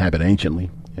well. I mean, it happened anciently.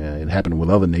 It happened with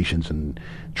other nations and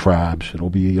tribes.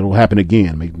 It'll happen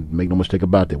again. Make no mistake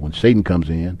about that. When Satan comes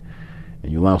in,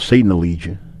 and you allow Satan to lead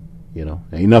you,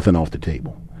 ain't nothing off the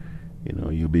table.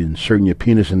 You'll be inserting your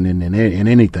penis in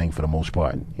anything for the most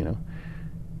part.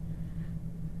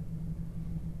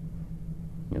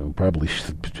 Probably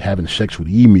having sex with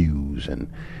emus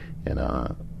and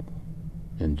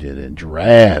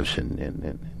giraffes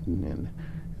and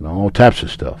all types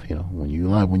of stuff. When you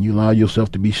allow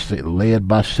yourself to be led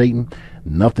by Satan,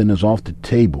 nothing is off the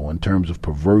table in terms of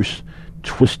perverse,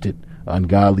 twisted,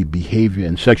 ungodly behavior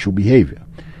and sexual behavior.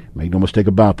 Make no mistake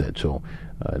about that. So,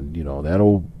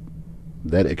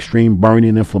 that extreme burning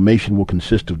and inflammation will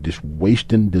consist of just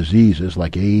wasting diseases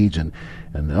like AIDS and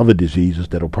other diseases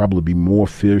that will probably be more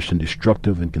fierce and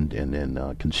destructive and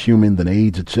consuming than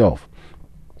AIDS itself.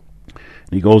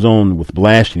 And he goes on with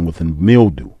blasting, with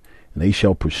mildew, and they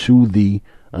shall pursue thee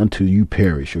until you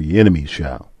perish, or your enemies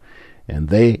shall. And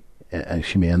thy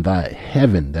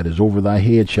heaven that is over thy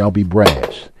head shall be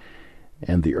brass,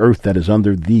 and the earth that is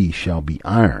under thee shall be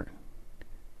iron.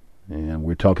 And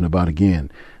we're talking about,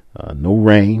 again, no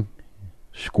rain,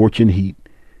 scorching heat,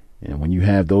 and when you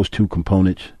have those two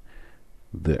components,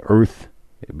 the earth,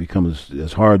 it becomes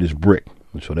as hard as brick.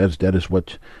 And so that is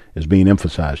what is being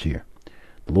emphasized here.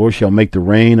 The Lord shall make the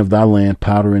rain of thy land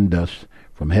powder and dust.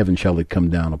 From heaven shall it come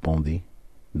down upon thee.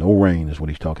 No rain is what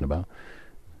he's talking about.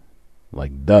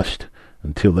 Like dust,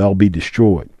 until thou be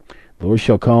destroyed. The Lord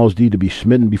shall cause thee to be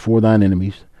smitten before thine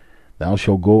enemies. Thou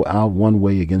shalt go out one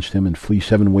way against them, and flee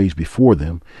 7 ways before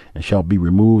them, and shalt be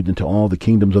removed into all the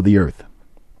kingdoms of the earth.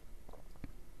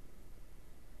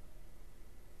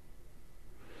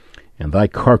 And thy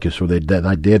carcass, or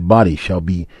thy dead body, shall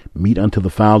be meat unto the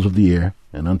fowls of the air,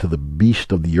 and unto the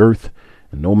beasts of the earth,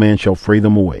 and no man shall fray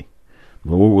them away.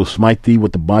 The Lord will smite thee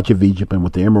with the botch of Egypt, and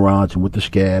with the emerods, and with the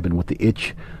scab, and with the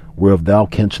itch, whereof thou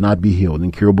canst not be healed,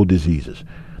 incurable diseases.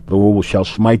 The Lord shall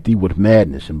smite thee with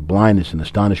madness and blindness and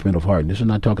astonishment of heart. And this is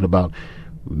not talking about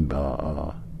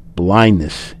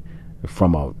blindness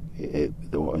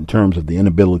in terms of the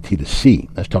inability to see.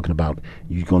 That's talking about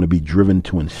you're going to be driven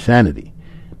to insanity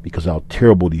because how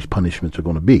terrible these punishments are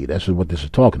going to be. That's what this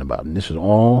is talking about. And this is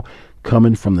all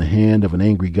coming from the hand of an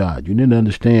angry God. You need to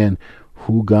understand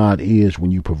who God is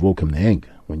when you provoke him to anger.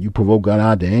 When you provoke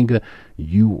God to anger,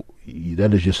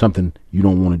 that is just something you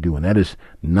don't want to do, and that is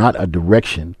not a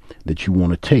direction that you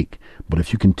want to take. But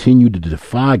if you continue to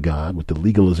defy God with the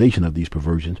legalization of these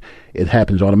perversions, it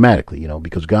happens automatically,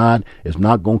 because God is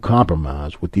not going to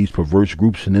compromise with these perverse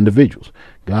groups and individuals.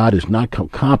 God is not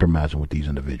compromising with these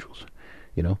individuals.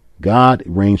 God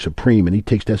reigns supreme, and he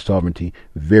takes that sovereignty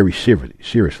very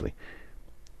seriously.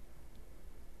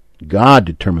 God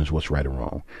determines what's right or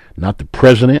wrong, not the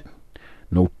president,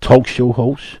 no talk show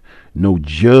host, no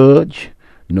judge,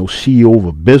 no CEO of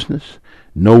a business,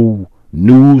 no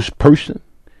news person.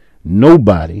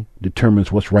 Nobody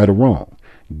determines what's right or wrong.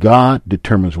 God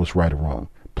determines what's right or wrong.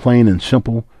 Plain and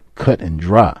simple, cut and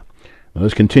dry. Now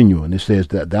let's continue. And it says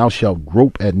that thou shalt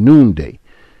grope at noonday,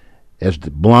 as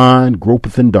the blind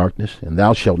gropeth in darkness, and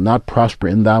thou shalt not prosper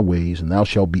in thy ways, and thou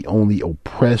shalt be only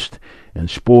oppressed and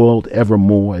spoiled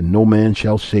evermore, and no man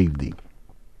shall save thee.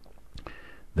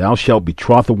 Thou shalt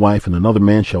betroth a wife, and another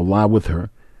man shall lie with her.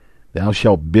 Thou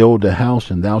shalt build a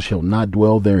house, and thou shalt not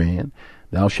dwell therein.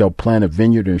 Thou shalt plant a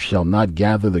vineyard, and shalt not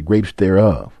gather the grapes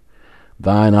thereof.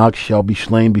 Thine ox shall be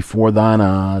slain before thine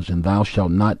eyes, and thou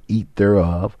shalt not eat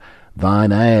thereof.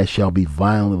 thine ass shall be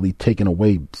violently taken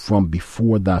away from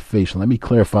before thy face. And let me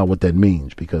clarify what that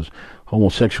means, because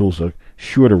homosexuals are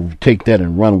sure to take that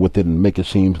and run with it and make it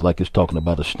seem like it's talking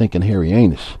about a stinking hairy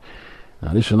anus.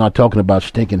 Now, this is not talking about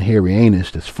stinking hairy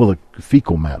anus that's full of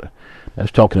fecal matter.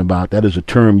 That is a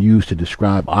term used to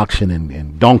describe oxen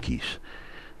and donkeys,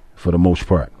 for the most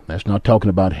part. That's not talking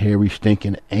about hairy,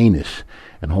 stinking anus.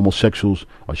 And homosexuals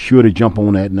are sure to jump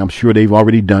on that, and I'm sure they've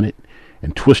already done it,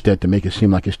 and twist that to make it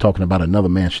seem like it's talking about another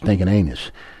man's stinking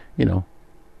anus.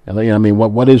 I mean,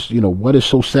 what is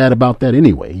so sad about that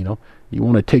anyway? You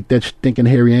want to take that stinking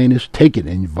hairy anus, take it,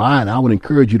 and I would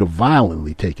encourage you to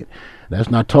violently take it.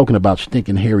 That's not talking about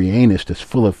stinking hairy anus that's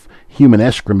full of human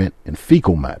excrement and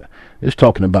fecal matter. It's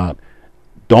talking about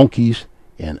donkeys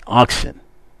and oxen.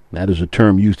 That is a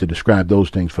term used to describe those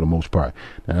things for the most part.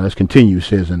 Now let's continue. It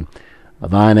says, and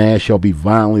thine ass shall be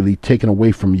violently taken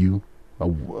away from you,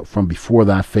 from before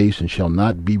thy face, and shall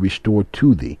not be restored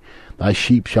to thee. Thy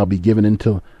sheep shall be given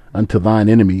unto thine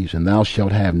enemies, and thou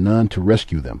shalt have none to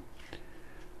rescue them.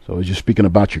 So it's just speaking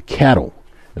about your cattle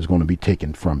is going to be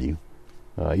taken from you.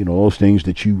 Those things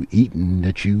that you eat and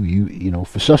that you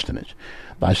for sustenance.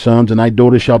 Thy sons and thy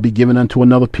daughters shall be given unto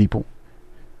another people,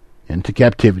 into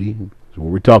captivity. That's what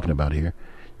we're talking about here.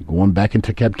 You're going back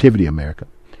into captivity, America.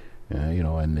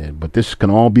 But this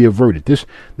can all be averted. This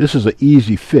is an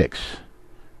easy fix.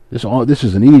 This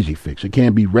is an easy fix. It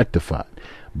can't be rectified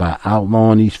by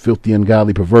outlawing these filthy,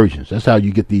 ungodly perversions. That's how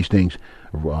you get these things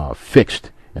fixed,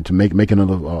 and to making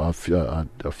a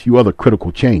few other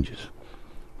critical changes.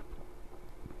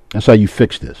 That's how you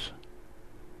fix this.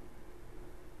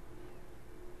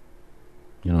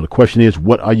 The question is,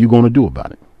 what are you going to do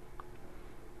about it?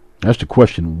 That's the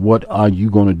question. What are you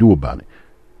going to do about it?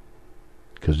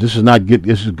 Because this is not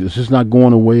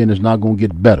going away, and it's not going to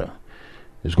get better.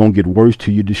 It's going to get worse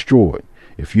till you're destroyed.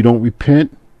 If you don't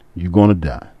repent, you're going to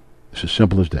die. It's as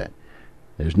simple as that.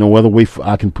 There's no other way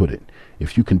I can put it.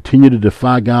 If you continue to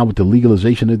defy God with the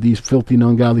legalization of these filthy and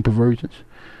ungodly perversions,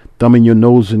 thumbing your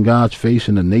nose in God's face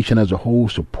and the nation as a whole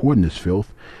supporting this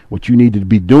filth, what you need to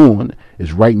be doing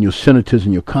is writing your senators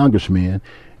and your congressmen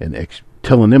and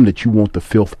telling them that you want the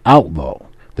filth outlawed.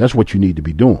 That's what you need to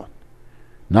be doing.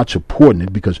 Not supporting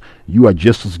it, because you are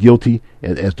just as guilty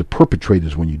as the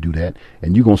perpetrators when you do that,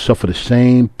 and you're going to suffer the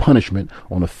same punishment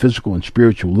on a physical and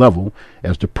spiritual level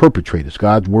as the perpetrators.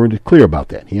 God's word is clear about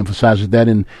that. He emphasizes that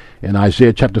in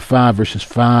Isaiah chapter 5, verses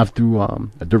 5 through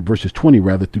verses 20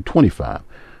 through 25.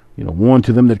 Warn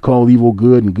to them that call evil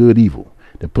good and good evil,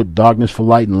 that put darkness for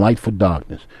light and light for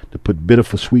darkness, that put bitter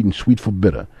for sweet and sweet for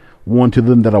bitter. Warn to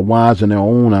them that are wise in their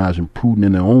own eyes and prudent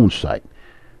in their own sight.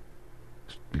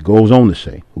 It goes on to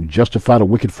say, who justify the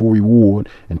wicked for reward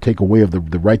and take away of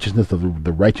the righteousness of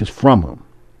the righteous from him.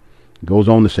 It goes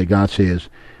on to say, God says,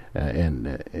 he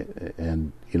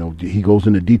goes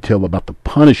into detail about the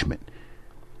punishment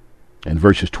in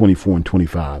verses 24 and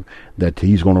 25 that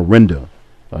he's going to render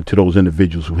to those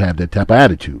individuals who have that type of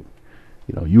attitude.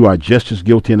 You are just as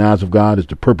guilty in the eyes of God as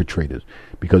the perpetrators,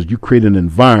 because you create an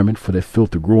environment for that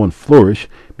filth to grow and flourish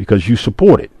because you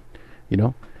support it.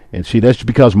 And see, that's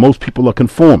because most people are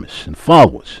conformists and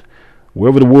followers.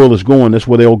 Wherever the world is going, that's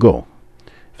where they'll go.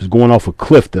 If it's going off a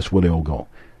cliff, that's where they'll go.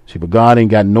 See, but God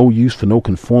ain't got no use for no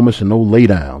conformists and no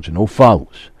laydowns and no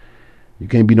followers. You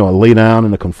can't be no lay down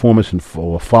and a conformist and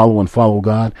follow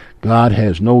God. God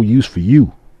has no use for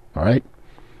you. All right?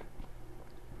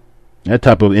 That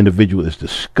type of individual is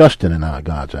disgusting in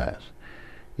God's eyes.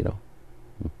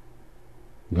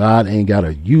 God ain't got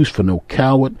a use for no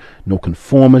coward, no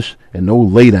conformist, and no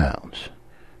laydowns.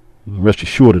 Rest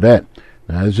assured of that.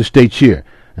 Now, as it states here,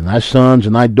 and thy sons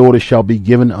and thy daughters shall be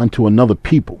given unto another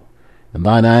people, and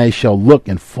thine eyes shall look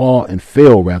and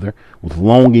fail with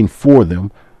longing for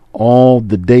them all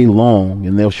the day long,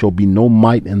 and there shall be no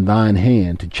might in thine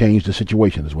hand to change the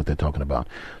situation, is what they're talking about.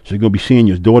 So you're going to be seeing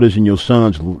your daughters and your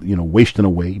sons, wasting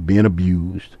away, being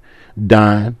abused,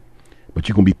 dying, but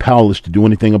you're going to be powerless to do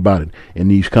anything about it in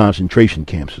these concentration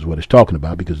camps, is what it's talking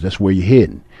about, because that's where you're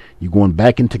heading. You're going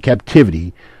back into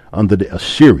captivity under the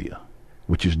Assyria,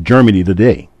 which is Germany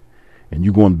today. And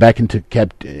you're going back into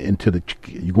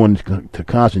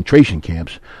concentration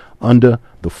camps under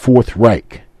the Fourth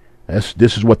Reich.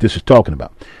 This is what this is talking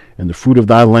about. And the fruit of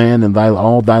thy land and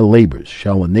all thy labors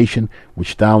shall a nation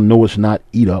which thou knowest not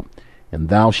eat up, and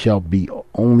thou shalt be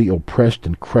only oppressed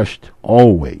and crushed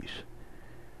always,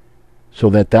 so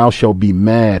that thou shalt be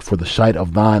mad for the sight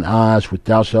of thine eyes which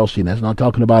thou shalt see. And that's not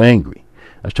talking about angry.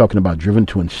 That's talking about driven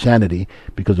to insanity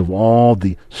because of all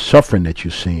the suffering that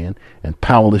you're seeing and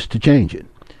powerless to change it.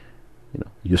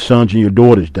 Your sons and your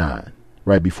daughters dying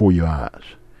right before your eyes.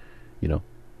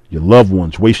 your loved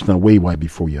ones wasting away right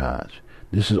before your eyes.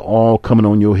 This is all coming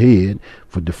on your head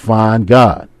for defying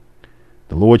God.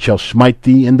 The Lord shall smite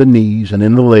thee in the knees and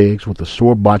in the legs with a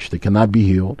sore botch that cannot be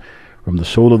healed, from the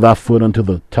sole of thy foot unto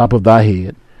the top of thy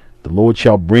head. The Lord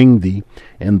shall bring thee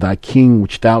and thy king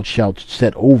which thou shalt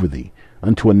set over thee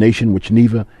unto a nation which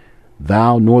neither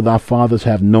thou nor thy fathers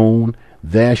have known.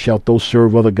 There shalt thou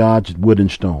serve other gods, wood and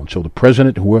stone. So the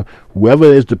president, whoever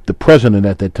is the president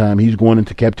at that time, he's going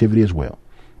into captivity as well.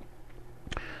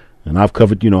 And I've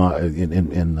covered, in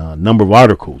a number of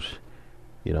articles,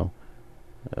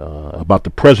 about the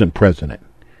present president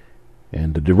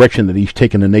and the direction that he's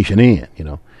taking the nation in,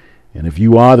 And if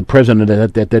you are the president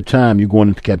at that time, you're going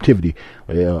into captivity.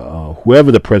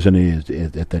 Whoever the president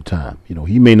is at that time,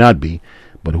 he may not be,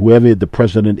 but whoever the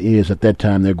president is at that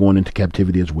time, they're going into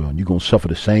captivity as well. And you're going to suffer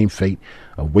the same fate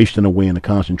of wasting away in the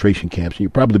concentration camps. And you'll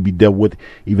probably be dealt with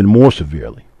even more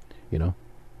severely,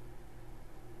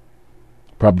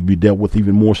 Probably be dealt with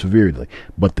even more severely.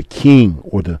 But the king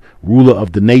or the ruler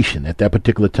of the nation at that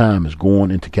particular time is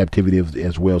going into captivity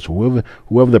as well. So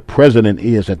whoever the president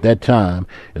is at that time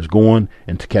is going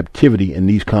into captivity in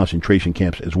these concentration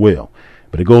camps as well.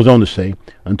 But it goes on to say,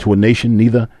 unto a nation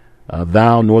neither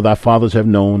thou nor thy fathers have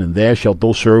known, and there shalt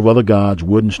thou serve other gods,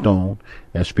 wood and stone.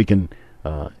 That's speaking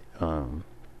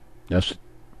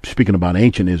about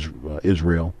ancient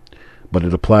Israel, but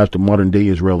it applies to modern day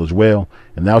Israel as well.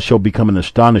 And thou shalt become an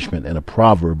astonishment and a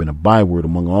proverb and a byword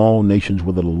among all nations,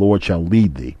 whither the Lord shall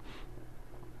lead thee.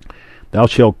 Thou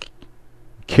shalt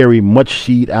carry much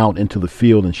seed out into the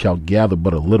field, and shalt gather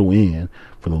but a little in,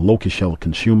 for the locust shall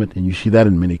consume it. And you see that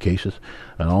in many cases,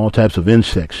 and all types of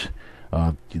insects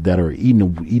that are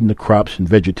eating the crops and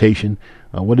vegetation.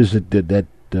 What is it that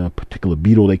particular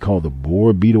beetle they call the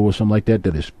boar beetle or something like that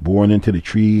is boring into the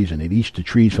trees, and it eats the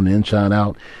trees from the inside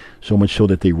out, so much so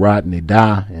that they rot and they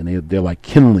die, and they're like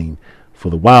kindling for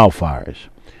the wildfires.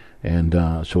 And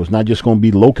so it's not just going to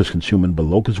be locusts consuming, but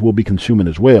locusts will be consuming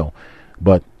as well.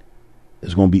 But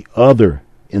there's going to be other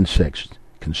insects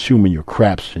consuming your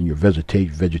crops and your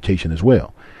vegetation as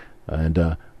well.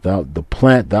 And thou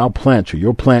plant, or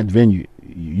your plant vineyard,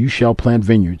 you shall plant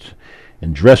vineyards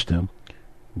and dress them,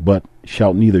 but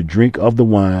shalt neither drink of the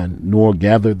wine nor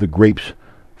gather the grapes,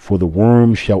 for the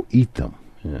worms shall eat them.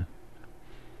 Yeah.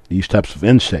 These types of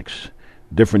insects,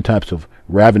 different types of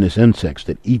ravenous insects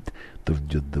that eat the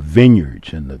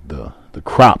vineyards and the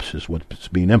crops is what's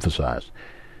being emphasized.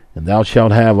 And thou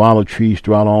shalt have olive trees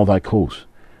throughout all thy coasts,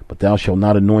 but thou shalt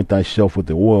not anoint thyself with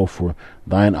the oil, for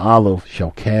thine olive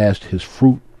shall cast his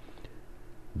fruit.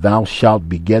 Thou shalt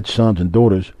beget sons and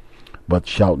daughters, but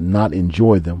shalt not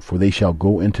enjoy them, for they shall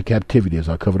go into captivity, as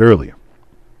I covered earlier.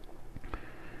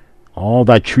 All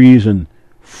thy trees and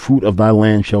fruit of thy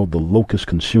land shall the locust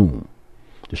consume.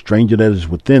 The stranger that is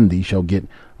within thee shall get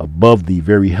above thee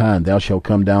very high, and thou shalt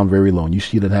come down very low. And you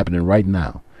see that happening right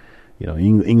now.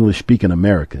 English-speaking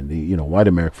America, white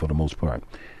America for the most part,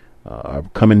 are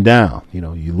coming down.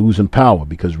 You're losing power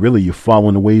because really you're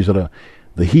following the ways of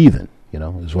the heathen.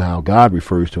 Is how God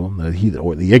refers to them, the heathen,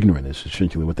 or the ignorant is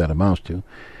essentially what that amounts to.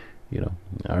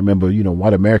 I remember,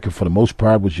 white America for the most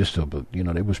part was just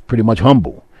they was pretty much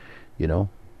humble. They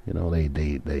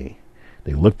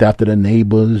looked after their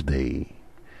neighbors. They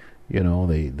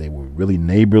were really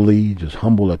neighborly, just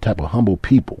humble, a type of humble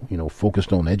people.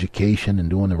 Focused on education and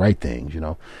doing the right things.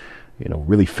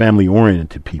 Really family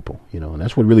oriented people. And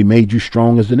that's what really made you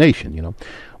strong as a nation.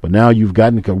 But now you've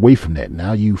gotten away from that.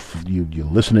 Now you're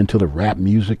listening to the rap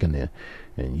music and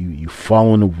you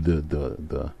following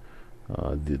the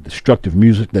destructive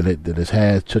music that has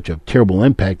had such a terrible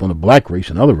impact on the black race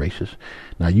and other races.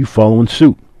 Now you following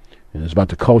suit, and it's about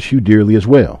to cost you dearly as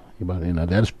well.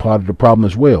 That's part of the problem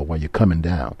as well. While you're coming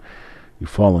down, you're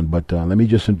falling. But let me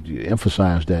just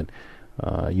emphasize that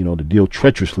to deal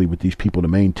treacherously with these people to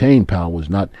maintain power is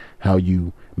not how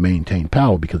you maintain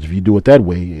power, because if you do it that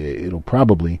way, it'll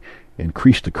probably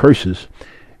increase the curses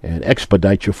and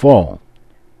expedite your fall.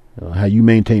 How you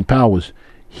maintain power is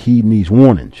heeding these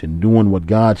warnings and doing what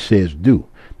God says do.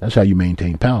 That's how you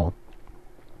maintain power.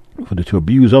 To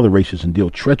abuse other races and deal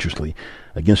treacherously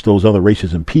against those other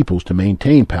races and peoples to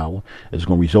maintain power is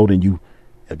going to result in you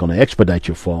going to expedite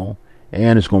your fall,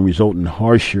 and it's going to result in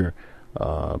harsher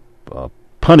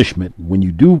punishment when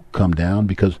you do come down,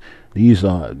 because these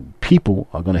people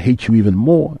are going to hate you even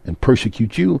more and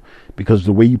persecute you because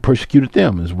the way you persecuted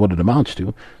them is what it amounts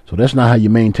to. So that's not how you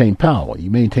maintain power.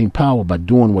 You maintain power by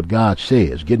doing what God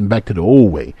says, getting back to the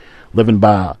old way, living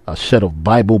by a set of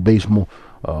Bible-based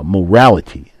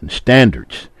morality and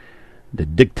standards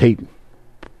that dictate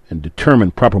and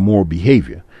determine proper moral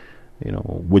behavior,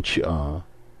 which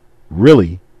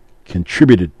really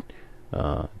contributed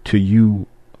to you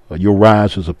your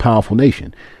rise as a powerful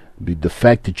nation. The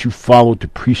fact that you followed the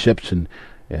precepts and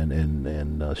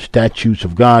statutes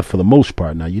of God for the most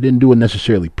part. Now, you didn't do it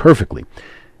necessarily perfectly,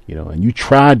 and you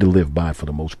tried to live by it for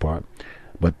the most part.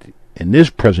 But in this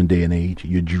present day and age,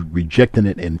 you're rejecting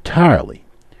it entirely.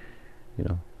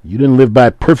 You didn't live by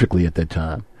it perfectly at that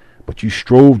time, but you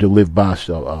strove to live by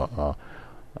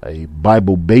a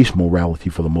Bible-based morality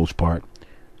for the most part.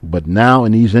 But now,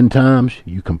 in these end times,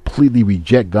 you completely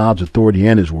reject God's authority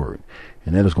and His word,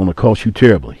 and that is going to cost you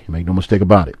terribly. Make no mistake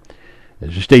about it.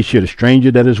 As it states here, the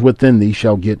stranger that is within thee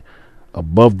shall get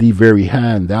above thee very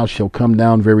high, and thou shalt come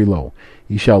down very low.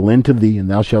 He shall lend to thee,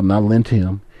 and thou shalt not lend to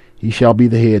him. He shall be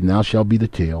the head, and thou shalt be the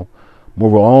tail.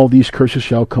 Moreover, all these curses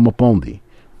shall come upon thee,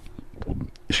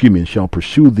 and shall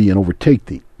pursue thee and overtake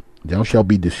thee. Thou shalt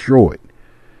be destroyed,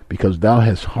 because thou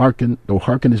hast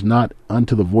hearkenest not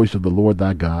unto the voice of the Lord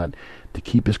thy God, to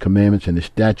keep his commandments and his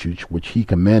statutes which he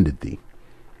commanded thee.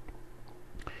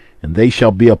 And they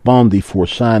shall be upon thee for a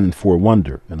sign and for a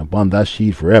wonder, and upon thy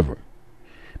seed forever.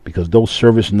 Because thou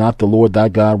servest not the Lord thy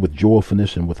God with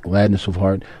joyfulness and with gladness of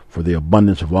heart for the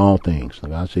abundance of all things. Now,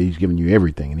 God says He's given you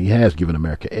everything, and He has given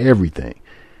America everything.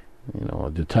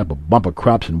 The type of bumper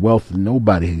crops and wealth, no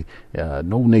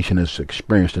nation has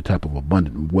experienced the type of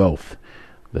abundant wealth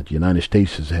that the United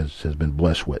States has been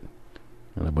blessed with.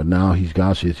 But now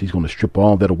God says He's going to strip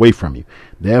all that away from you.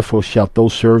 Therefore shalt thou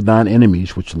serve thine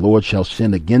enemies, which the Lord shall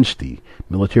send against thee,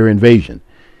 military invasion,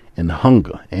 in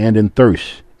hunger, and in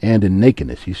thirst, and in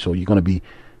nakedness. So you're going to be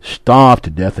starved to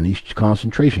death in these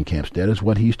concentration camps. That is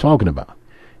what He's talking about.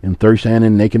 In thirst, and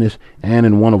in nakedness, and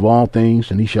in want of all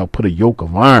things, and He shall put a yoke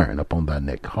of iron upon thy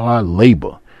neck. Hard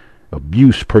labor,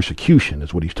 abuse, persecution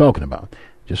is what He's talking about.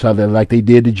 Just like they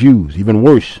did the Jews, even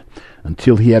worse,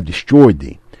 until He have destroyed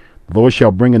thee. The Lord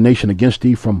shall bring a nation against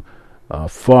thee from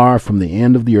far from the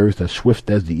end of the earth, as swift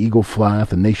as the eagle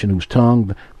flieth, a nation whose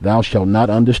tongue thou shalt not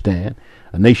understand,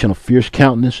 a nation of fierce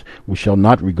countenance, which shall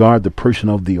not regard the person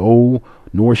of the old,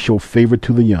 nor show favor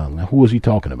to the young. Now, who is he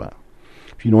talking about?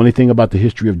 If you know anything about the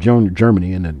history of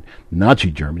Germany and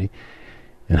Nazi Germany,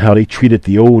 and how they treated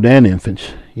the old and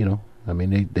infants, they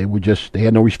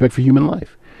had no respect for human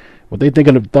life. What they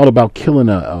thought about killing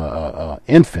a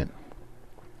infant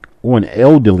or an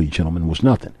elderly gentleman was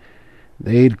nothing.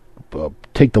 They'd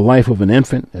take the life of an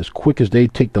infant as quick as they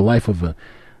take the life of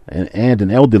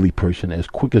an elderly person, as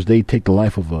quick as they take the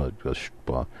life of a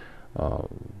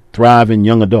thriving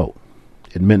young adult.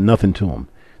 It meant nothing to them.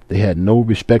 They had no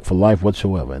respect for life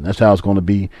whatsoever, and that's how it's going to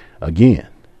be again.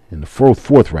 In the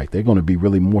fourth Reich, they're going to be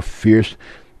really more fierce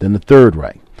than the Third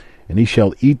Reich. And he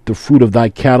shall eat the fruit of thy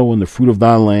cattle and the fruit of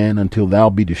thy land until thou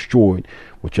be destroyed,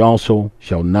 which also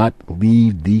shall not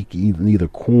leave thee neither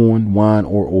corn, wine,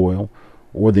 or oil,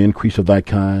 or the increase of thy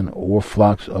kind, or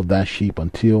flocks of thy sheep,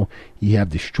 until he have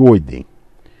destroyed thee.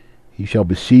 He shall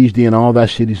besiege thee in all thy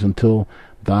cities until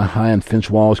thy high and fenced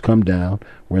walls come down,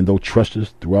 wherein thou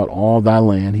trustest throughout all thy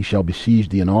land. He shall besiege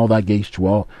thee in all thy gates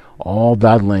throughout all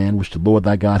thy land, which the Lord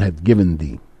thy God hath given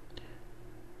thee.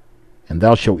 And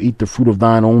thou shalt eat the fruit of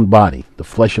thine own body, the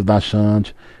flesh of thy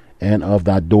sons and of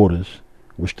thy daughters,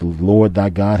 which the Lord thy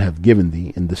God hath given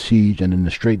thee, in the siege and in the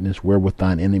straitness wherewith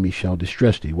thine enemy shall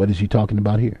distress thee. What is he talking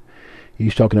about here?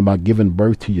 He's talking about giving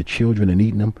birth to your children and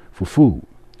eating them for food.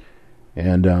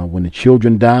 And when the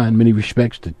children die, in many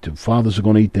respects, the fathers are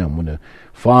going to eat them. When the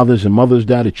fathers and mothers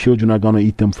die, the children are going to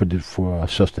eat them for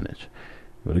sustenance.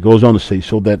 But it goes on to say,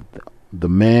 so that the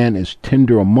man is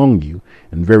tender among you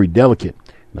and very delicate.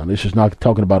 Now, this is not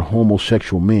talking about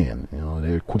homosexual men.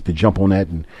 They're quick to jump on that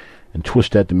and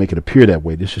twist that to make it appear that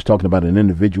way. This is talking about an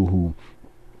individual who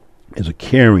is a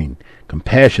caring,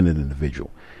 compassionate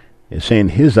individual. It's saying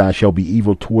his eye shall be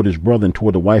evil toward his brother and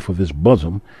toward the wife of his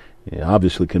bosom.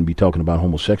 Obviously couldn't be talking about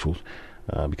homosexuals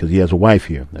because he has a wife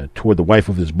here. Toward the wife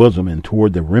of his bosom and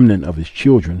toward the remnant of his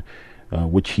children,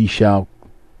 which he shall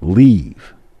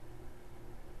leave.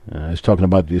 It's talking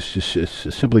about this.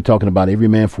 It's simply talking about every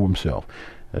man for himself.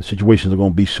 Situations are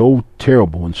going to be so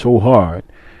terrible and so hard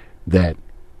that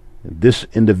this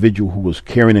individual who was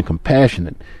caring and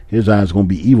compassionate, his eye is going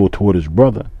to be evil toward his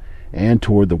brother and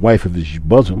toward the wife of his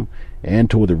bosom and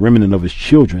toward the remnant of his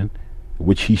children,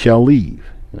 which he shall leave.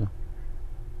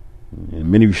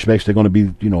 In many respects, they're going to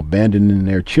be, abandoning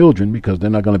their children because they're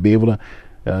not going to be able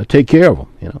to take care of them.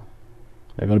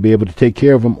 They're going to be able to take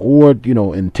care of them or,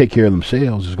 and take care of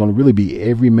themselves. It's going to really be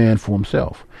every man for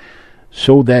himself,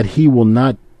 so that he will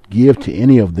not give to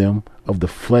any of them of the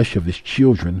flesh of his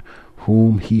children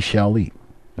whom he shall eat.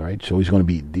 All right, so they're going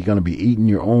to be eating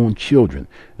your own children,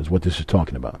 is what this is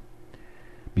talking about.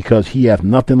 because he hath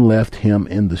nothing left him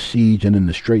in the siege and in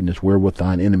the straitness wherewith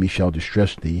thine enemy shall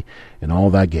distress thee in all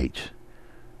thy gates.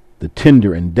 The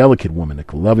tender and delicate woman,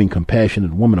 the loving,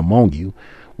 compassionate woman among you,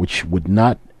 which would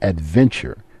not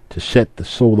adventure to set the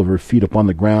sole of her feet upon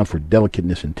the ground for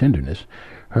delicateness and tenderness,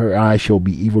 her eye shall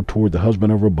be evil toward the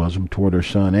husband of her bosom, toward her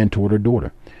son, and toward her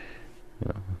daughter.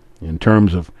 In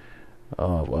terms of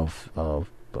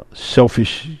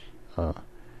selfish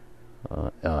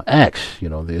acts,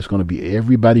 there's going to be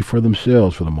everybody for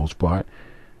themselves for the most part.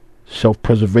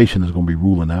 Self-preservation is going to be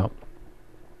ruling out.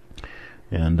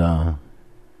 And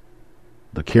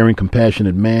the caring,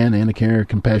 compassionate man and the caring,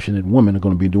 compassionate woman are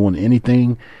going to be doing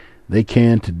anything they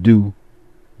can to do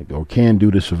or can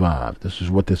do to survive. This is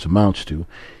what this amounts to,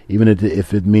 even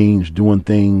if it means doing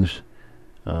things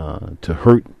to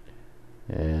hurt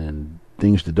and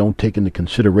things that don't take into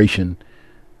consideration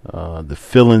the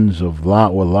feelings of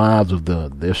lives of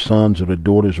their sons or their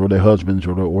daughters or their husbands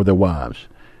or their wives.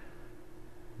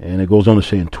 And it goes on to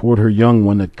say, and toward her young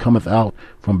one that cometh out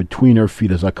from between her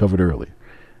feet, as I covered earlier.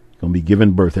 Going to be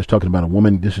given birth. That's talking about a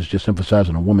woman. This is just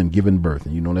emphasizing a woman giving birth.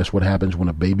 And that's what happens when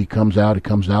a baby comes out. It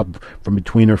comes out from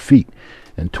between her feet.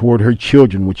 And toward her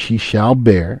children, which she shall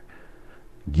bear,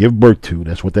 give birth to.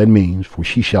 That's what that means. For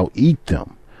she shall eat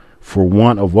them for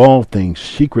want of all things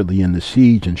secretly in the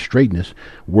siege and straitness,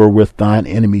 wherewith thine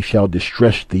enemy shall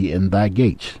distress thee in thy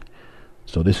gates.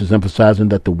 So this is emphasizing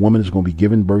that the woman is going to be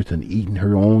giving birth and eating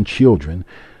her own children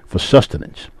for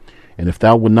sustenance. And if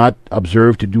thou would not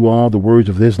observe to do all the words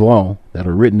of this law that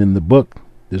are written in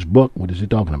this book, what is he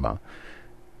talking about?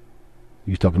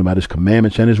 He's talking about his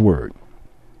commandments and his word.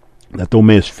 That thou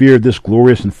mayest fear this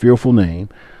glorious and fearful name,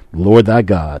 the Lord thy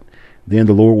God, then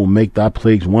the Lord will make thy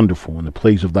plagues wonderful, and the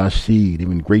plagues of thy seed,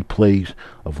 even great plagues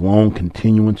of long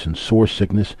continuance and sore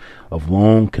sickness of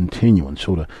long continuance.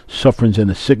 So the sufferings and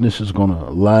the sickness is going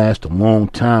to last a long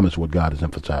time, is what God is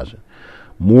emphasizing.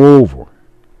 Moreover,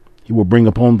 he will bring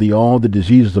upon thee all the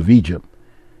diseases of Egypt,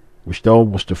 which thou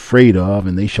wast afraid of,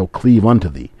 and they shall cleave unto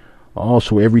thee.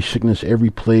 Also every sickness,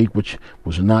 every plague which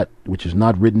is not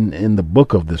written in the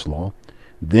book of this law,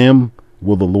 them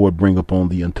will the Lord bring upon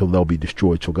thee until they'll be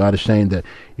destroyed. So God is saying that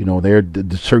there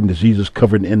are certain diseases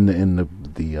covered in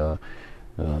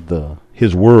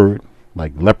His word,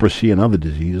 like leprosy and other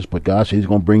diseases. But God says He's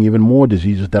going to bring even more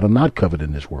diseases that are not covered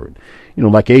in His word.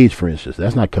 Like AIDS, for instance,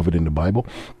 that's not covered in the Bible.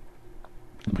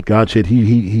 But God said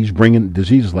He's bringing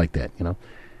diseases like that.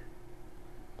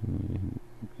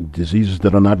 Diseases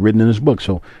that are not written in His book.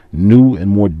 So new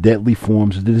and more deadly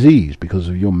forms of disease because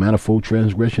of your manifold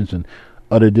transgressions and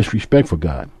utter disrespect for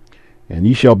God. And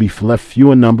ye shall be left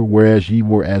few in number, whereas ye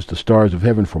were as the stars of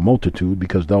heaven for multitude,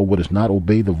 because thou wouldest not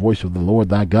obey the voice of the Lord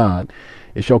thy God.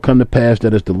 It shall come to pass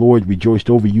that as the Lord rejoiced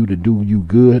over you to do you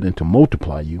good and to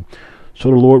multiply you, so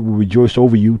the Lord will rejoice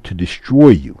over you to destroy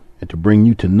you and to bring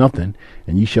you to nothing,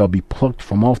 and ye shall be plucked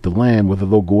from off the land whither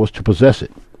thou goest to possess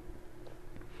it.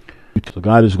 So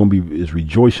God is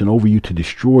rejoicing over you to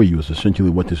destroy you, is essentially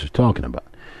what this is talking about.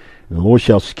 And the Lord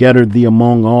shall scatter thee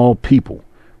among all people,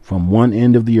 from one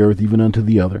end of the earth even unto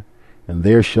the other, and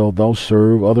there shalt thou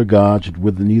serve other gods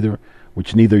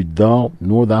which neither thou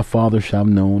nor thy father shall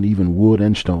have known, even wood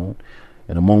and stone.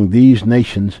 And among these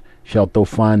nations shalt thou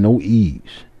find no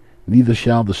ease, neither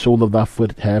shall the sole of thy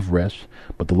foot have rest,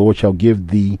 but the Lord shall give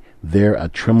thee there a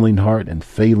trembling heart and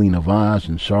failing of eyes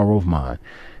and sorrow of mind.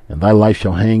 And thy life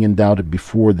shall hang in doubt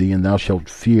before thee, and thou shalt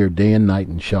fear day and night,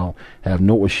 and shall have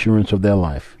no assurance of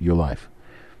your life.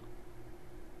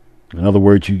 In other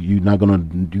words, you're not gonna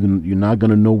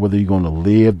know whether you're gonna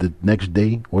live the next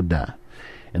day or die.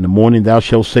 In the morning thou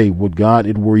shalt say, would God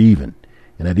it were even,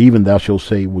 and at even thou shalt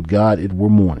say, would God it were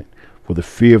morning. For the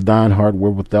fear of thine heart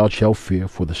wherewith thou shalt fear,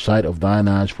 for the sight of thine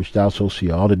eyes which thou shalt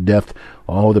see, all the death,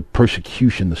 all the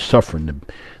persecution, the suffering,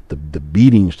 the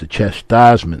beatings, the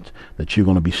chastisement that you're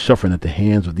going to be suffering at the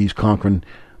hands of these conquering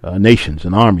nations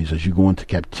and armies as you go into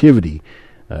captivity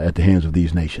at the hands of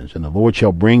these nations. And the Lord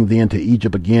shall bring thee into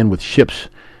Egypt again with ships,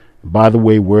 by the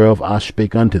way whereof I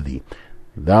spake unto thee.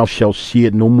 Thou shalt see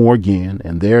it no more again,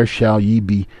 and there shall ye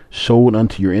be sold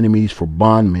unto your enemies for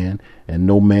bondmen, and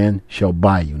no man shall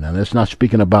buy you. Now that's not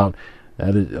speaking about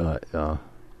that is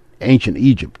ancient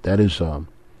Egypt. That is a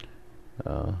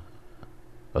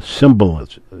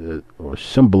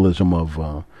symbolism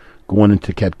of going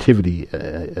into captivity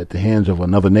at the hands of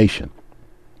another nation.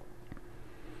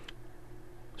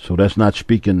 So that's not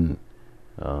speaking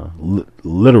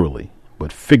literally,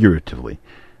 but figuratively.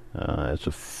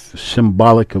 It's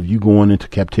symbolic of you going into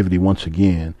captivity once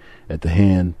again at the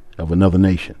hand of another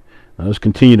nation. Now let's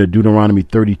continue to Deuteronomy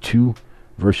 32,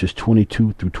 verses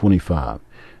 22 through 25.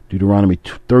 Deuteronomy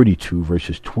 32,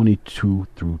 verses 22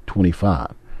 through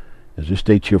 25. As it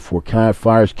states here, for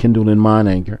fires kindled in mine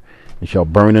anger, and shall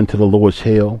burn into the lowest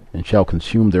hell, and shall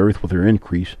consume the earth with her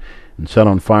increase, and set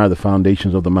on fire the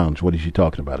foundations of the mountains. What is he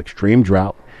talking about? Extreme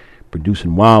drought,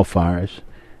 producing wildfires,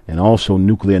 and also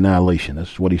nuclear annihilation.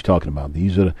 That's what he's talking about.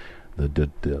 These are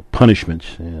the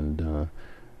punishments, and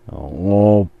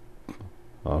all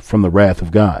from the wrath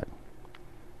of God.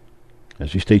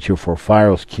 As he states here, for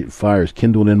fires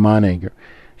kindled in mine anger,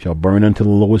 shall burn unto the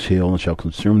lowest hill, and shall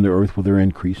consume the earth with their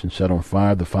increase, and set on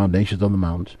fire the foundations of the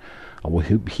mountains. I will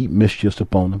heap mischiefs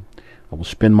upon them. I will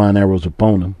spin mine arrows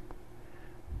upon them.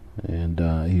 And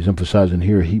he's emphasizing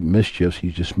here heap mischiefs.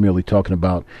 He's just merely talking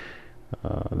about,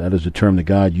 that is the term that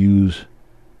God used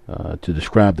to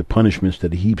describe the punishments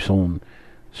that he heaps on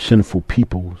sinful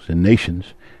peoples and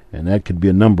nations. And that could be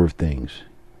a number of things.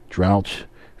 Droughts,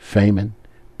 famine,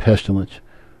 pestilence,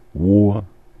 war,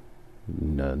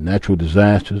 natural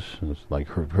disasters like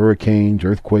hurricanes,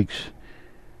 earthquakes,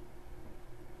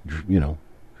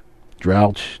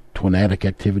 droughts, tornadic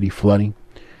activity, flooding.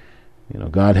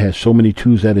 God has so many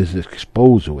tools at his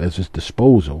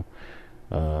disposal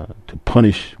to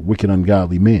punish wicked,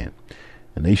 ungodly men.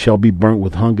 And they shall be burnt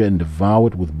with hunger and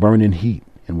devoured with burning heat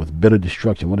and with bitter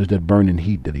destruction. What is that burning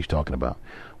heat that he's talking about?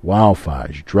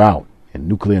 Wildfires, drought, and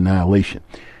nuclear annihilation.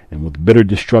 And with bitter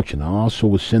destruction. I also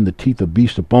will send the teeth of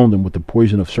beasts upon them with the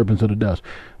poison of serpents of the dust.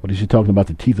 What is he talking about,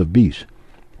 the teeth of beasts?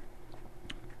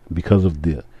 Because of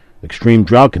the extreme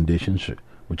drought conditions,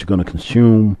 which are going to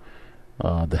consume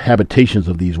the habitations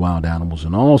of these wild animals,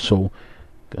 and also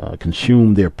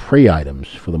consume their prey items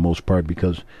for the most part,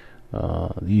 because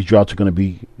these droughts are going to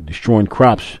be destroying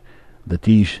crops that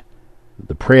the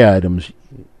prey items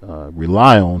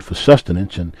rely on for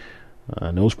sustenance, and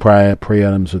those prey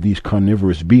items of these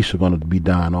carnivorous beasts are going to be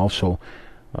dying off. So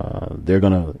they're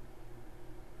going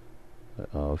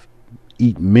to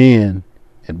eat men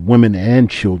and women and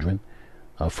children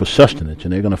for sustenance,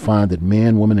 and they're going to find that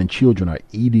men, women, and children are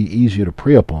easier to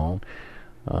prey upon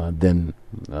than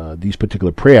these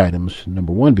particular prey items.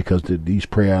 Number one, because these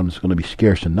prey items are going to be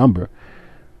scarce in number.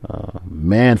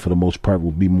 Man, for the most part,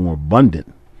 will be more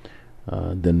abundant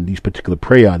than these particular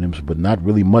prey items, but not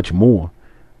really much more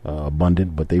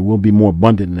abundant. But they will be more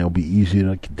abundant, and they'll be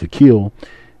easier to kill,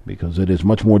 because it is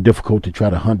much more difficult to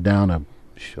try to hunt down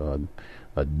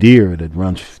a deer that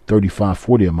runs 35,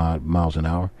 40 miles an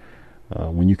hour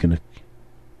when you can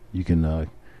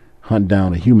hunt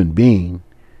down a human being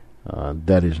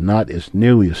that is not as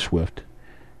nearly as swift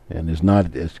and is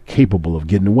not as capable of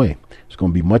getting away. It's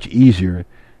going to be much easier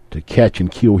to catch and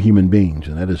kill human beings,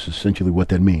 and that is essentially what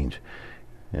that means.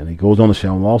 And he goes on to say,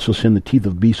 I will also send the teeth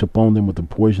of beasts upon them with the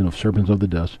poison of serpents of the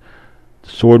dust. The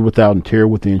sword without and terror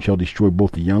within shall destroy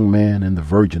both the young man and the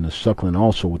virgin, the suckling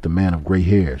also with the man of gray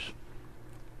hairs.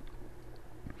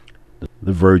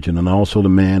 The virgin and also the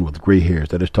man with gray hairs.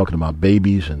 That is talking about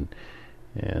babies and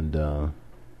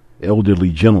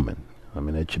elderly gentlemen. I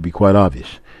mean, that should be quite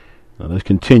obvious. Now let's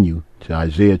continue to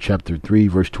Isaiah chapter 3,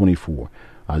 verse 24.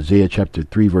 Isaiah chapter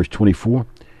 3, verse 24.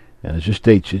 And as it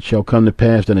states, it shall come to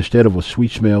pass that instead of a sweet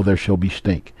smell there shall be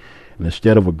stink, and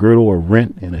instead of a girdle or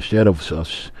rent, and instead of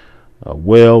a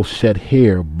well-set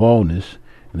hair baldness,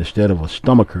 and instead of a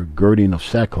stomacher girding of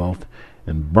sackcloth,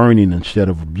 and burning instead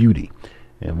of beauty.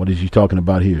 And what is he talking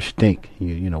about here? Stink.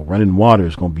 Running water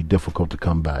is going to be difficult to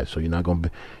come by, so you're not going to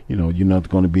be, you're not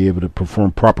going to be able to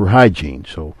perform proper hygiene.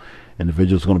 So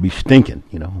individuals are going to be stinking.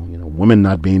 Women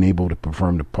not being able to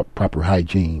perform the proper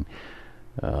hygiene.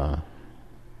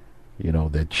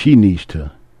 That she needs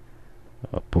to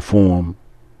perform,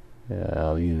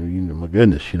 my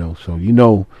goodness, so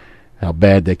how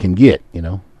bad that can get,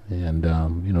 and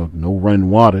no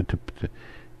running water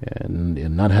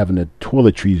and not having the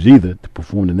toiletries either to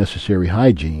perform the necessary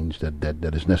hygienes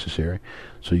that is necessary.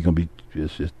 So you're going to be,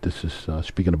 this is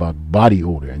speaking about body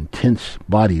odor, intense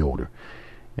body odor.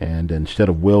 And instead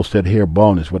of well-set hair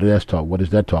baldness, what is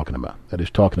that talking about? That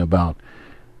is talking about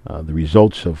the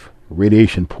results of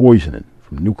radiation poisoning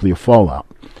from nuclear fallout.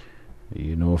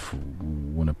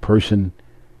 When a person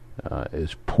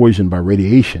is poisoned by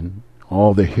radiation,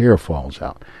 all their hair falls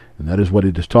out, and that is what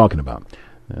it is talking about.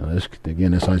 Now, that's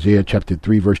Isaiah chapter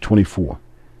 3, verse 24.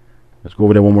 Let's go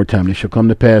over that one more time. It shall come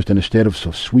to pass that instead of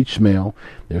a sweet smell,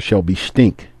 there shall be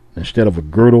stink. Instead of a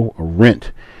girdle, a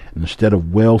rent. And instead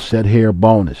of well-set hair,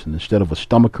 baldness. And instead of a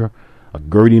stomacher, a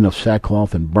girding of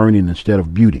sackcloth, and burning instead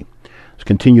of beauty. Let's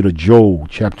continue to Joel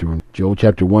chapter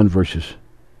 1, verses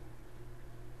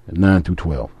 9 through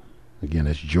 12. Again,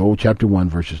 that's Joel chapter 1,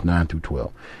 verses 9 through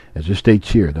 12. As it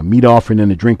states here, the meat offering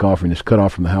and the drink offering is cut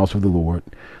off from the house of the Lord.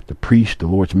 The priest, the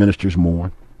Lord's ministers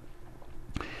mourn.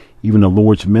 Even the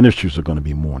Lord's ministers are going to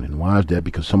be mourning. Why is that?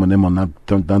 Because some of them are not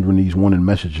thundering these warning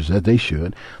messages as they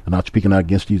should. They're not speaking out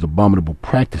against these abominable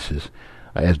practices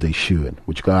as they should,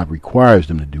 which God requires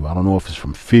them to do. I don't know if it's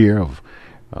from fear of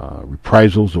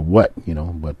reprisals or what,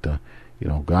 but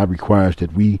God requires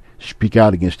that we speak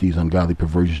out against these ungodly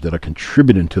perversions that are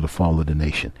contributing to the fall of the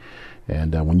nation.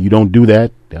 And when you don't do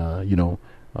that,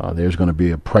 there's going to be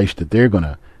a price that there's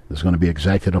going to be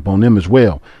exacted upon them as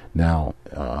well. Now,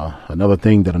 another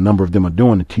thing that a number of them are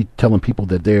doing is telling people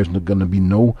that there's going to be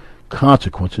no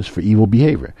consequences for evil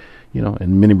behavior.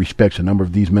 In many respects, a number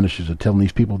of these ministers are telling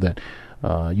these people that,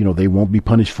 they won't be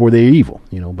punished for their evil.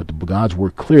 But God's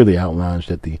word clearly outlines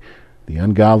that the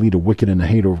ungodly, the wicked, and the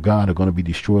hater of God are going to be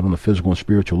destroyed on the physical and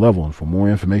spiritual level. And for more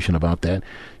information about that,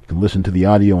 you can listen to the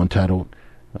audio entitled,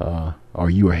 Are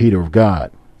You a Hater of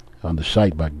God? On the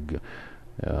site by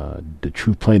The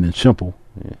Truth Plain and Simple.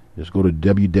 Just go to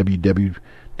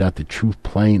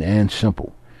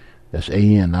www.thetruthplainandsimple. That's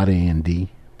A-N, not A-N-D.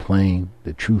 Plain,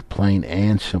 The Truth Plain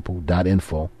and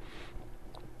Simple.info.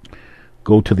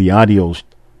 Go to the audios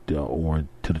or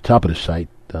to the top of the site,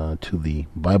 to the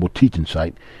Bible teaching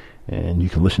site, and you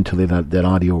can listen to that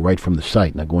audio right from the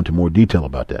site. And I go into more detail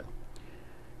about that.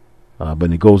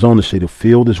 But it goes on to say, the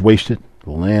field is wasted,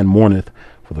 the land mourneth,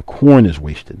 for the corn is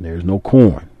wasted. There is no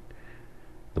corn.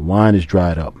 The wine is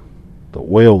dried up, the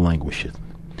oil languisheth.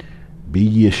 Be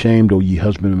ye ashamed, O ye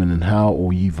husbandmen, and howl,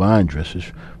 O ye vine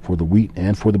dressers, for the wheat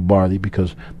and for the barley,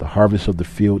 because the harvest of the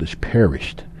field is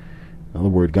perished. In other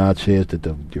words, God says that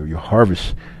your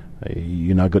harvest,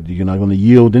 you're not going to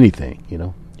yield anything.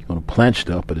 You're going to plant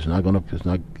stuff, but it's not going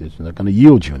to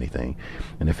yield you anything.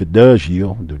 And if it does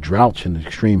yield, the droughts and the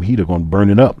extreme heat are going to burn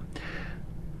it up.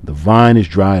 The vine is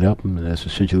dried up, and that's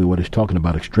essentially what it's talking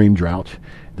about, extreme droughts.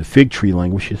 The fig tree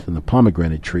languisheth, and the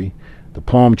pomegranate tree, the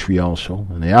palm tree also,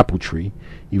 and the apple tree.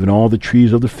 Even all the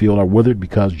trees of the field are withered,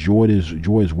 because joy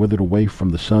is withered away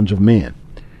from the sons of men.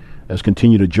 Let's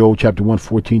continue to Joel chapter 1,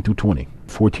 14 through 20.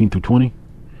 14 through 20.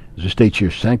 As it states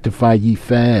here, sanctify ye a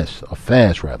fast.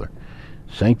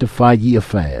 Sanctify ye a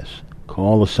fast.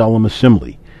 Call a solemn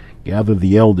assembly. Gather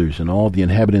the elders and all the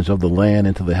inhabitants of the land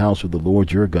into the house of the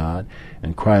Lord your God,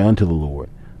 and cry unto the Lord.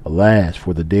 Alas,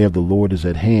 for the day of the Lord is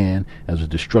at hand, as a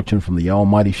destruction from the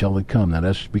Almighty shall it come. Now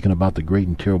that's speaking about the great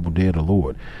and terrible day of the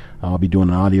Lord. I'll be doing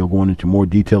an audio going into more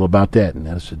detail about that, and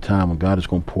that's the time when God is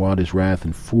going to pour out his wrath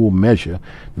in full measure,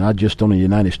 not just on the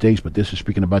United States, but this is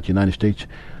speaking about the United States.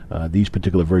 These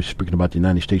particular verses speaking about the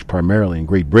United States primarily, and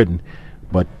Great Britain,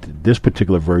 but this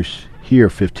particular verse here,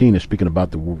 15, is speaking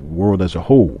about the world as a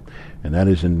whole, and that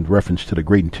is in reference to the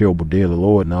great and terrible day of the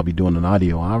Lord. And I'll be doing an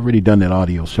audio. I've already done that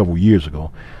audio several years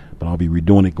ago, but I'll be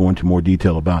redoing it, going into more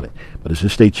detail about it. But as it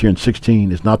states here in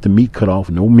 16, is not the meat cut off,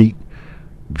 no meat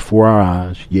before our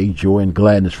eyes, yea, joy and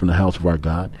gladness from the house of our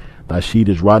God. Thy seed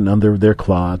is rotten under their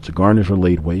clods, the garners are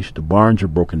laid waste, the barns are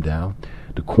broken down,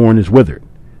 the corn is withered.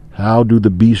 How do the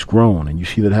beasts groan? And you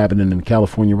see that happening in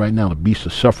California right now. The beasts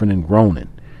are suffering and groaning.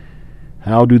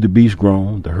 How do the beasts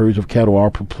groan? The herds of cattle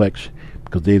are perplexed,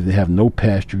 because they have no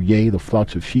pasture. Yea, the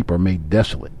flocks of sheep are made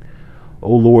desolate.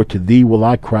 O Lord, to thee will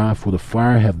I cry, for the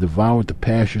fire hath devoured the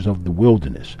pastures of the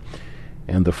wilderness,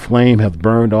 and the flame hath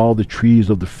burned all the trees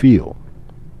of the field.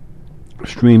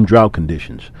 Extreme drought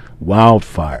conditions,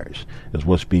 wildfires, is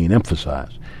what's being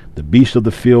emphasized. The beasts of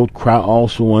the field cry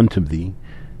also unto thee,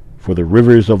 for the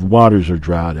rivers of waters are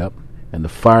dried up, and the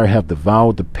fire hath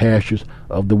devoured the pastures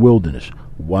of the wilderness.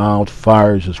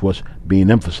 Wildfires is what's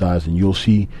being emphasized, and you'll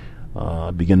see,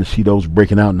 begin to see those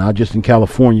breaking out, not just in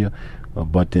California,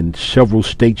 but in several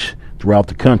states throughout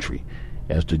the country,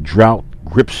 as the drought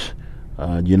grips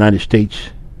the United States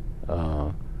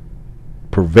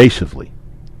pervasively.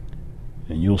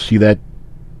 And you'll see that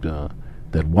that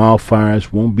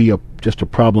wildfires won't be just a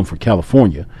problem for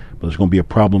California, but it's going to be a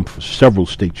problem for several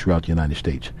states throughout the United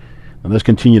States. Now let's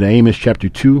continue to Amos chapter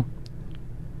 2,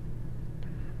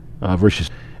 verses.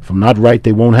 If I'm not right,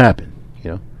 they won't happen.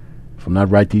 If I'm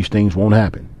not right, these things won't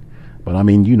happen. But I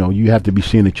mean, you have to be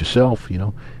seeing it yourself.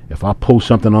 If I post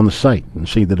something on the site and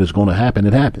see that it's going to happen,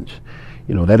 it happens.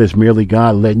 That is merely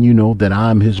God letting you know that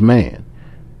I'm his man,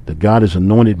 that God has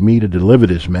anointed me to deliver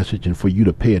this message, and for you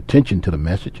to pay attention to the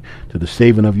message, to the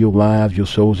saving of your lives, your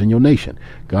souls, and your nation.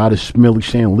 God is merely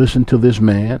saying, listen to this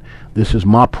man. This is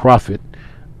my prophet.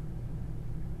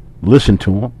 Listen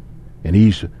to him. And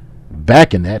he's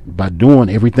backing that by doing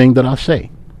everything that I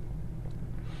say.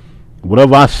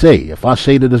 Whatever I say, if I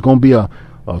say that there's going to be a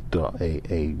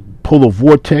polar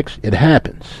vortex, it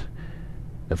happens.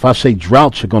 If I say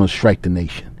droughts are going to strike the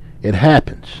nation, it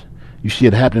happens. You see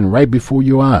it happening right before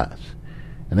your eyes.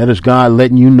 And that is God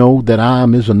letting you know that I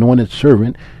am his anointed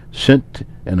servant, sent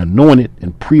and anointed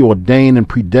and preordained and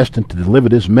predestined to deliver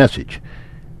this message,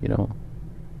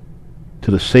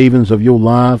 to the savings of your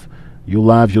lives,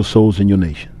 your souls, and your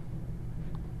nation.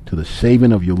 To the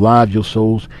saving of your lives, your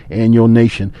souls, and your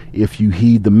nation, if you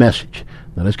heed the message.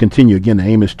 Now let's continue again to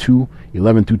Amos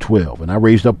 2:11-12. And I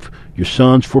raised up your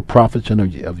sons for prophets, and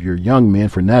of your young men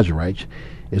for Nazarites.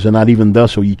 Is it not even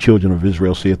thus, O ye children of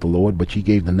Israel, saith the Lord? But ye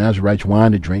gave the Nazarites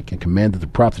wine to drink, and commanded the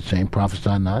prophets, saying,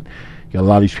 prophesy not. You got a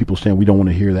lot of these people saying we don't want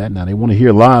to hear that. Now they want to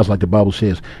hear lies, like the Bible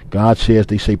says. God says,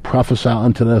 they say, prophesy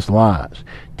unto us lies.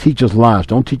 Teach us lies.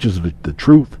 Don't teach us the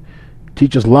truth.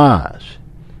 Teach us lies.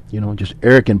 Just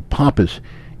arrogant, pompous,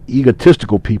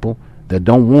 egotistical people that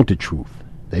don't want the truth.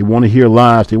 They want to hear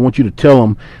lies. They want you to tell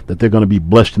them that they're going to be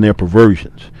blessed in their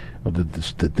perversions, of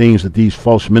the things that these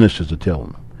false ministers are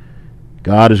telling them.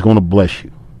 God is going to bless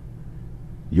you.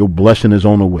 Your blessing is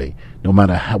on the way. No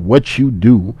matter what you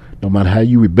do, no matter how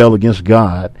you rebel against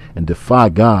God and defy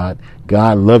God,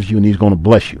 God loves you and he's going to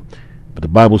bless you. But the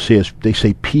Bible says, they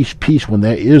say peace, peace, when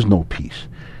there is no peace.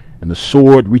 And the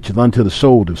sword reacheth unto the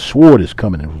soul. The sword is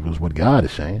coming, is what God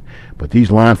is saying. But these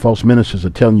lying false ministers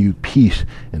are telling you peace,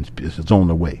 and it's on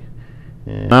the way.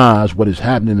 And what is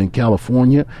happening in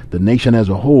California, the nation as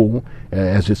a whole,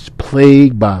 as it's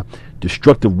plagued by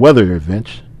destructive weather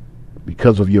events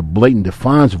because of your blatant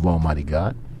defiance of Almighty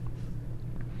God.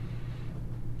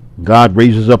 God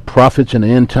raises up prophets in the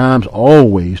end times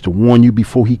always to warn you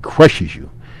before he crushes you.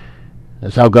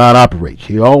 That's how God operates.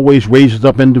 He always raises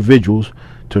up individuals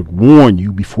to warn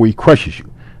you before he crushes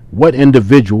you. What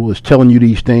individual is telling you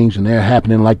these things and they're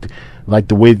happening like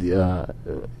the way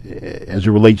as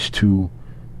it relates to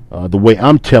the way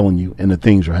I'm telling you and the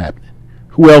things are happening?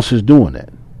 Who else is doing that?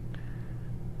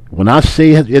 When I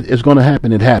say it's going to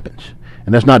happen, it happens.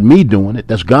 And that's not me doing it.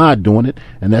 That's God doing it.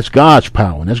 And that's God's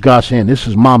power. And that's God saying, this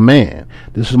is my man.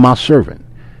 This is my servant.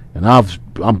 And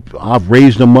I've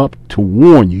raised them up to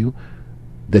warn you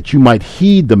that you might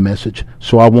heed the message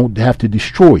so I won't have to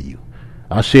destroy you.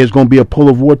 I say it's going to be a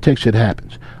polar vortex. It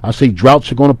happens. I say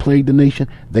droughts are going to plague the nation.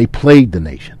 They plague the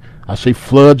nation. I say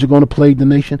floods are going to plague the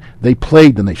nation. They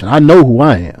plague the nation. I know who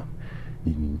I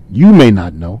am. You may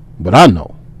not know, but I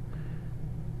know.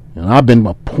 And I've been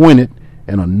appointed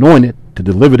and anointed to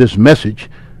deliver this message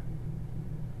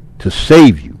to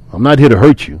save you. I'm not here to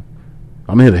hurt you.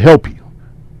 I'm here to help you,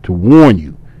 to warn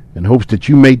you, in hopes that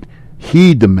you may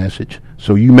heed the message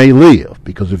so you may live.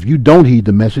 Because if you don't heed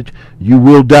the message, you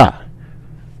will die.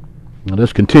 Now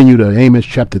let's continue to Amos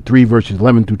chapter 3, verses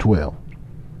 11-12.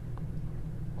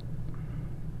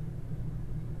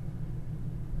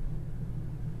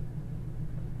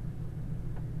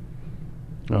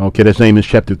 Okay, that's Amos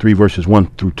chapter 3, verses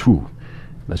 1-2.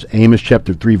 That's Amos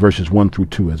chapter 3, verses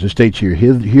 1-2. As it states here,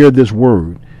 hear this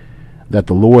word that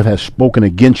the Lord has spoken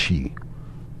against ye,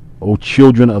 O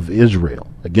children of Israel,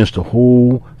 against the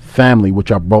whole family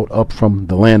which I brought up from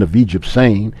the land of Egypt,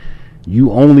 saying,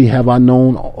 you only have I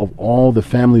known of all the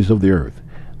families of the earth.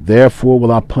 Therefore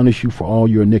will I punish you for all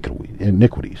your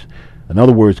iniquities. In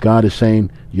other words, God is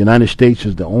saying the United States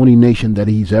is the only nation that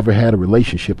he's ever had a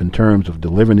relationship in terms of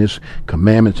delivering his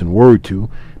commandments and word to.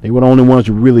 They were the only ones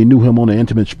who really knew him on an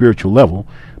intimate spiritual level,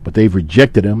 but they've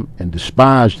rejected him and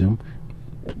despised him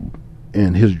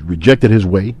and rejected his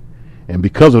way. And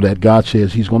because of that, God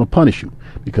says he's going to punish you,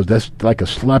 because that's like a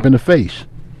slap in the face.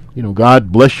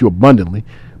 God bless you abundantly,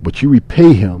 but you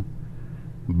repay him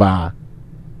by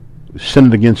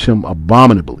sinning against him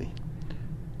abominably.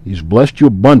 He's blessed you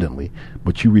abundantly,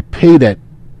 but you repay that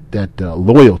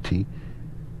loyalty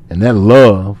and that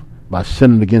love by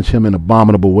sinning against him in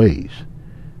abominable ways.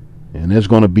 And there's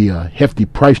going to be a hefty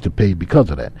price to pay because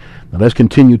of that. Now let's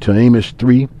continue to Amos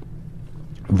 3,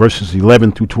 verses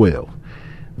 11-12.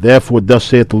 Therefore thus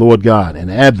saith the Lord God,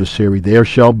 an adversary there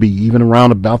shall be even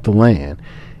around about the land,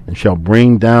 and shall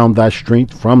bring down thy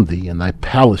strength from thee, and thy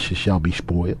palaces shall be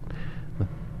spoiled.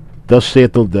 Thus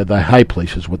saith thy high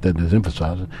places, what that is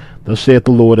emphasizing. Thus saith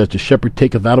the Lord, as the shepherd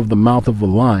taketh out of the mouth of a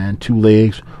lion 2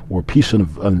 legs or a piece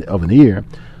of an ear,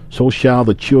 so shall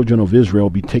the children of Israel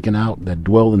be taken out that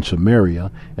dwell in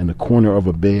Samaria, in the corner of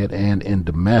a bed, and in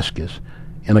Damascus,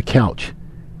 in a couch.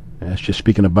 And that's just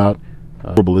speaking about how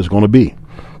horrible it's going to be.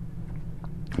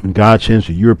 And God sends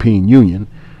the European Union,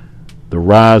 the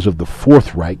rise of the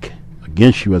Fourth Reich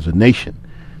against you as a nation,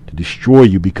 to destroy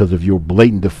you because of your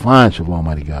blatant defiance of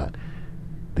Almighty God.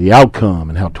 The outcome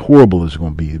and how horrible it's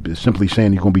going to be is simply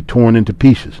saying you're going to be torn into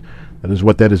pieces. That is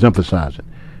what that is emphasizing.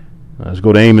 Let's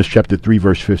go to Amos chapter 3,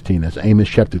 verse 15. That's Amos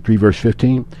chapter 3, verse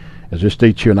 15. As it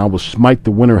states here, and I will smite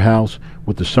the winter house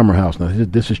with the summer house. Now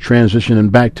this is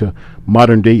transitioning back to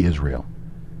modern day Israel.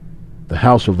 The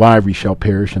house of ivory shall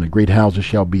perish, and the great houses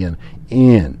shall be an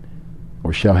end,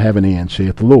 or shall have an end,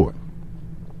 saith the Lord.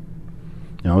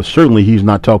 Now, certainly he's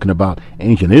not talking about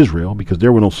ancient Israel, because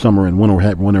there were no summer and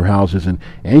winter houses in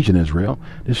ancient Israel.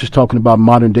 This is talking about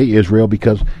modern day Israel,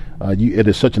 because it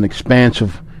is such an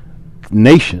expansive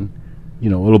nation.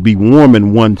 It'll be warm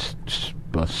in one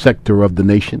sector of the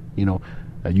nation.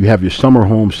 You have your summer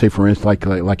homes, say for instance,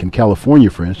 like in California,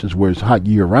 for instance, where it's hot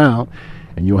year round,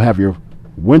 and you'll have your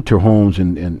winter homes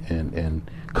in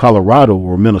Colorado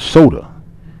or Minnesota.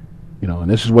 And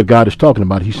this is what God is talking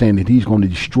about. He's saying that he's going to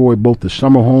destroy both the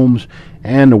summer homes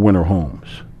and the winter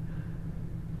homes,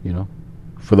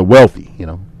 for the wealthy.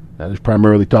 That is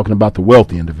primarily talking about the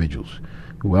wealthy individuals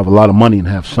who have a lot of money and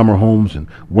have summer homes and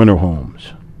winter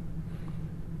homes.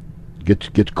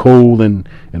 Gets cold in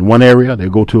one area, they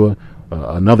go to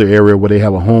another area where they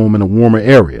have a home in a warmer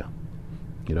area.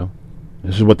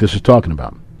 This is what this is talking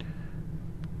about.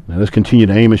 Now let's continue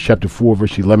to Amos chapter 4,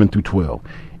 verse 11 through 12.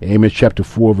 Amos chapter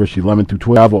 4, verse 11 through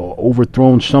 12. I have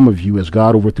overthrown some of you as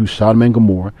God overthrew Sodom and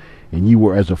Gomorrah, and you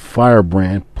were as a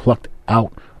firebrand plucked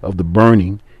out of the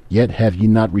burning. Yet have ye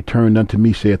not returned unto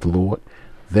me, saith the Lord.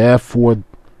 Therefore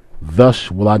thus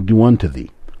will I do unto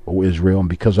thee, O Israel, and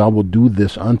because I will do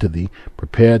this unto thee,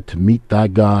 prepare to meet thy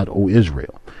God, O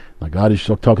Israel. Now God is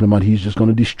talking about he's just going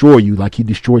to destroy you like he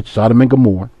destroyed Sodom and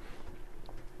Gomorrah,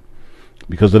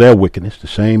 because of their wickedness, the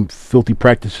same filthy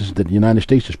practices that the United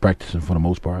States is practicing for the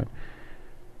most part.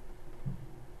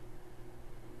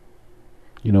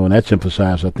 And that's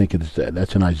emphasized, I think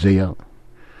that's in Isaiah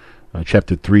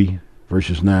chapter 3,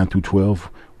 verses 9 through 12,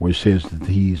 where it says that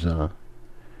he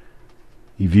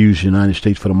views the United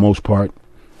States for the most part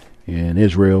and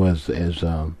Israel as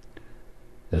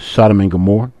Sodom and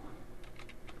Gomorrah,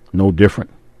 no different.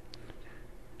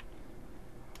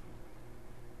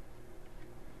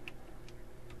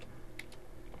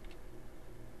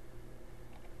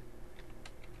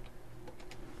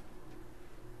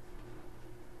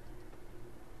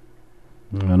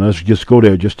 And let's just go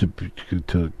there just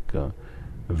to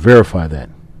verify that.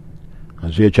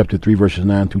 Isaiah chapter 3, verses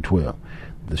 9 through 12.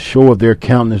 The show of their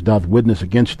countenance doth witness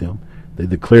against them. They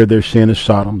declare their sin as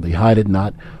Sodom. They hide it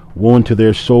not. Woe unto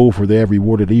their soul, for they have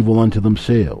rewarded evil unto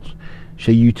themselves.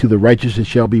 Say ye to the righteous, it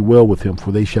shall be well with him,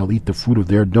 for they shall eat the fruit of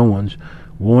their doings.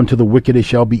 Woe unto the wicked, it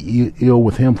shall be ill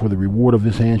with him, for the reward of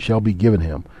his hand shall be given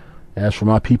him. As for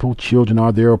my people, children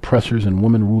are their oppressors, and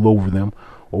women rule over them.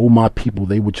 O my people,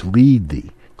 they which lead thee,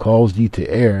 cause thee to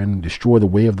err, and destroy the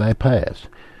way of thy paths.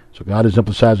 So God is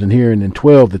emphasizing here in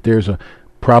 12 that there's a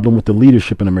problem with the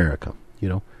leadership in America.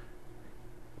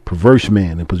 Perverse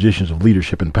men in positions of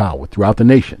leadership and power throughout the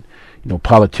nation.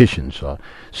 Politicians,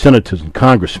 senators and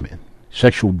congressmen,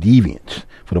 sexual deviants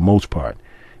for the most part.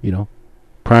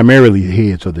 Primarily the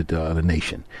heads of the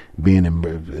nation being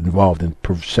involved in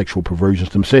sexual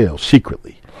perversions themselves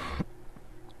secretly,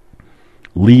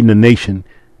 leading the nation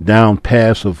down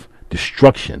paths of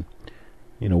destruction,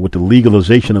 with the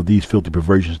legalization of these filthy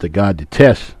perversions that God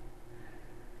detests.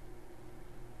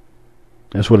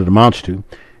 That's what it amounts to.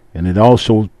 And it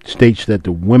also states that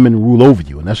the women rule over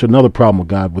you. And that's another problem with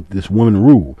God, with this women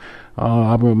rule.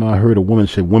 I remember I heard a woman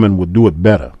say women will do it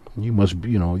better. You must,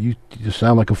 you just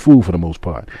sound like a fool for the most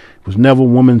part. It was never a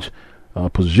woman's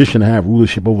position to have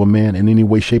rulership over a man in any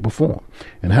way, shape, or form.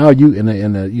 And how you,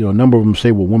 a number of them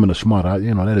say, well, women are smart.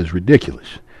 That is ridiculous.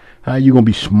 How are you going to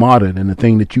be smarter than the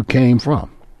thing that you came from?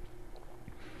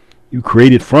 You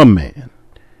created from man.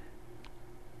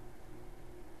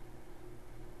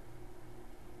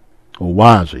 Or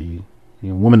wiser.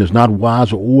 Woman is not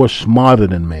wiser or smarter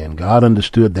than man. God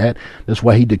understood that. That's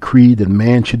why he decreed that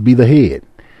man should be the head.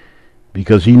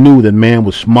 Because he knew that man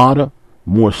was smarter,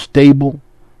 more stable,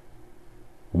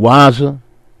 wiser,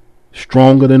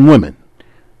 stronger than women.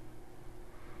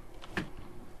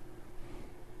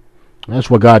 That's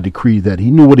why God decreed that.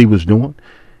 He knew what he was doing.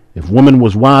 If woman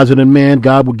was wiser than man,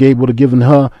 God would have given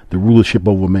her the rulership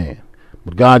over man.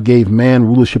 But God gave man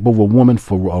rulership over woman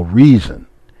for a reason.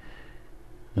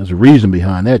 There's a reason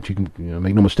behind that. You can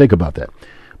make no mistake about that.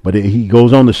 But he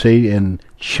goes on to say, and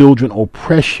children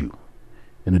oppress you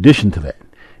in addition to that.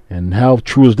 And how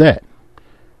true is that?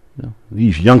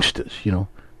 These youngsters,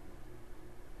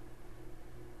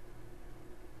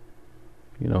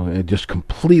 just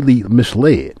completely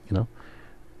misled,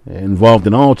 involved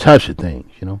in all types of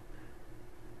things,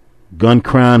 gun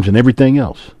crimes and everything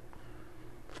else.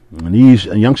 And these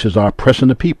youngsters are oppressing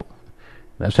the people.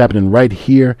 That's happening right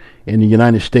here in the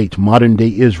United States, modern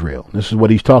day Israel. This is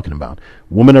what he's talking about.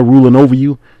 Women are ruling over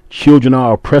you, children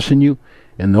are oppressing you,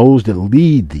 and those that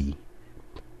lead thee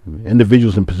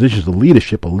Individuals in positions of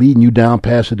leadership are leading you down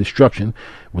paths of destruction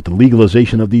with the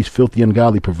legalization of these filthy,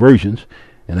 ungodly perversions.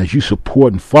 And as you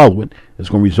support and follow it, it's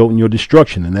going to result in your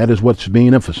destruction. And that is what's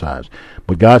being emphasized.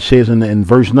 But God says in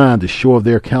verse 9, the shore of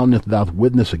their countenance without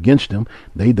witness against them,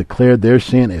 they declared their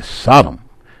sin as Sodom.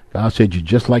 God said, you're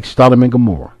just like Sodom and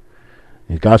Gomorrah.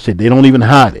 And God said, they don't even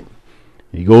hide it.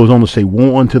 He goes on to say,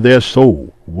 woe unto their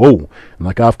soul. Woe. And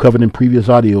like I've covered in previous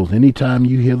audios, anytime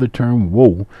you hear the term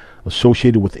woe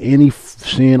associated with any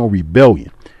sin or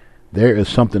rebellion, there is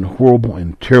something horrible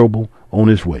and terrible on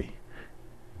its way.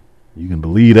 You can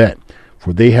believe that.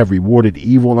 For they have rewarded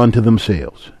evil unto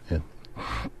themselves. And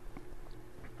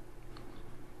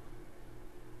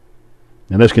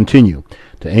let's continue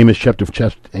to Amos chapter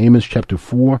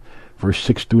 4, verse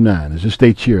 6 through 9. As it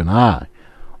states here, and I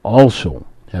also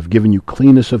have given you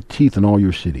cleanness of teeth in all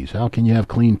your cities. How can you have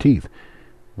clean teeth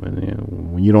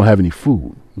when you don't have any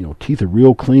food? Teeth are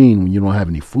real clean when you don't have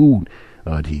any food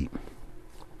to eat.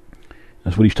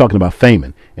 That's what he's talking about,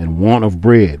 famine and want of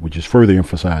bread, which is further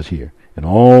emphasized here. In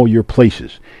all your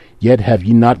places, yet have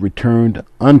ye not returned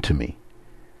unto me.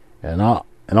 And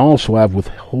also I have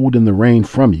withholden the rain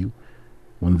from you,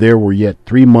 when there were yet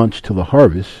 3 months till the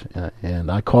harvest,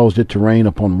 and I caused it to rain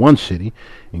upon one city,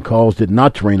 and caused it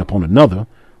not to rain upon another.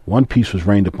 One piece was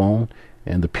rained upon,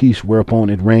 and the piece whereupon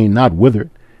it rained not withered.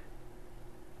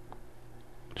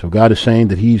 So God is saying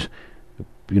that he's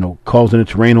causing it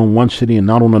to rain on one city and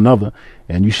not on another.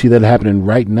 And you see that happening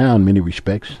right now in many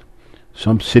respects.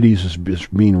 Some cities is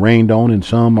being rained on and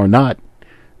some are not.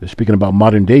 They're speaking about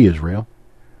modern day Israel.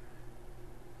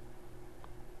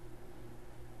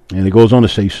 And it goes on to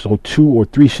say, so 2 or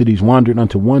 3 cities wandered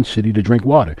unto one city to drink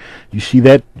water. You see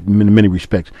that in many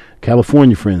respects.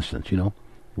 California, for instance,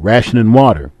 rationing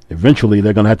water. Eventually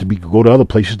they're going to have to go to other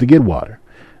places to get water.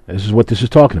 This is what this is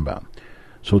talking about.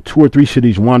 So 2 or 3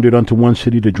 cities wandered unto one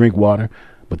city to drink water,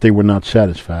 but they were not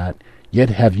satisfied. Yet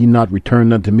have ye not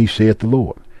returned unto me, saith the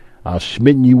Lord. I have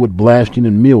smitten you with blasting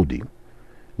and mildew.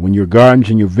 When your gardens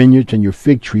and your vineyards and your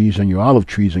fig trees and your olive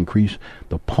trees increased,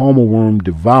 the palmer worm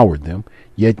devoured them.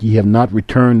 Yet ye have not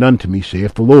returned unto me,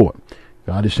 saith the Lord.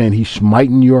 God is saying he's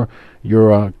smiting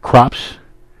your crops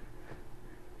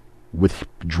with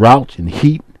drought and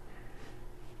heat,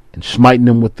 and smiting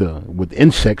them with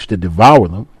insects that devour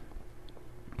them,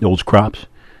 those crops.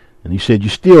 And he said, you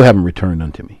still haven't returned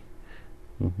unto me.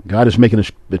 God is making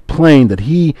it plain that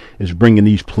he is bringing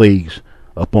these plagues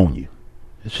upon you.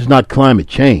 This is not climate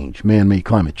change, man-made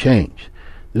climate change.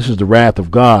 This is the wrath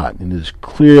of God, and it is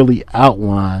clearly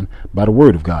outlined by the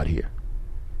word of God here.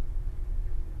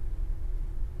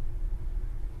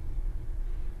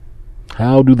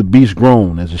 How do the beasts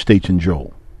groan, as it states in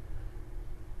Joel?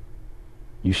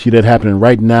 You see that happening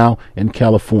right now in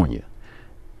California.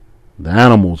 The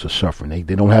animals are suffering.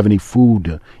 They don't have any food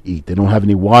to eat. They don't have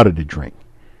any water to drink.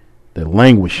 They're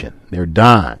languishing. They're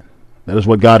dying. That is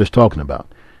what God is talking about.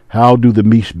 How do the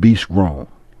beasts groan?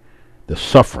 They're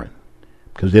suffering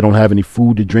because they don't have any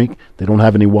food to drink. They don't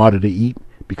have any water to eat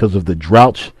because of the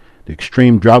droughts, the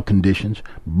extreme drought conditions,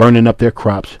 burning up their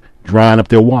crops, drying up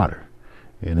their water.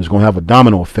 And it's going to have a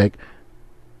domino effect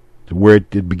to where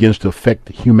it begins to affect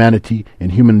humanity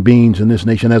and human beings in this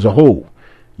nation as a whole.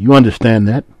 You understand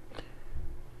that?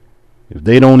 If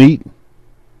they don't eat,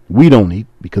 we don't eat,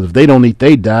 because if they don't eat,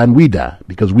 they die and we die,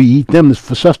 because we eat them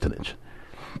for sustenance.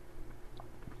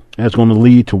 That's going to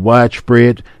lead to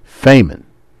widespread famine.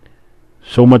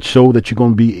 So much so that you're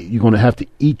going to have to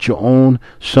eat your own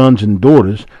sons and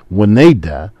daughters when they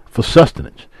die for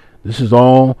sustenance. This is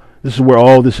where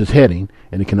all this is heading,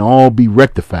 and it can all be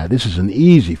rectified. This is an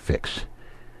easy fix.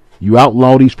 You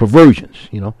outlaw these perversions,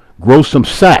 grow some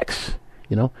sacks,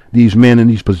 these men in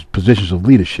these positions of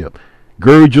leadership.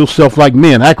 Gird yourself like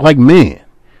men, act like men.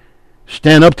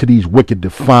 Stand up to these wicked,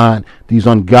 defiant, these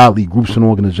ungodly groups and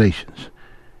organizations,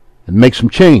 and make some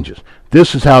changes.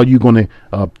 This is how you're going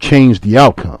to change the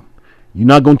outcome. You're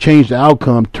not going to change the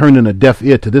outcome turning a deaf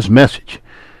ear to this message.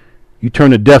 You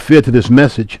turn a deaf ear to this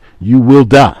message, you will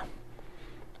die.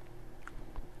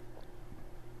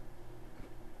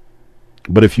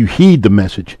 But if you heed the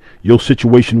message, your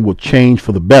situation will change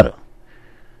for the better.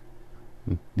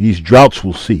 These droughts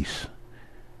will cease.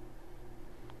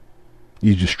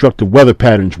 These destructive weather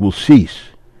patterns will cease.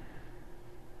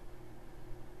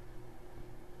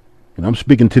 And I'm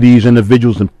speaking to these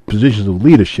individuals in positions of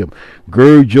leadership.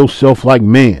 Gird yourself like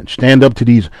men. Stand up to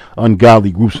these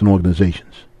ungodly groups and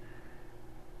organizations.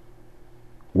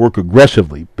 Work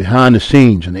aggressively behind the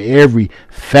scenes in every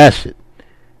facet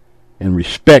and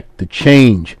respect the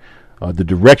change, the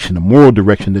direction, the moral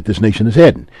direction that this nation is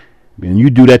heading. And you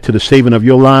do that to the saving of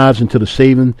your lives and to the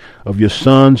saving of your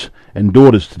sons and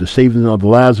daughters, to the saving of the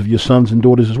lives of your sons and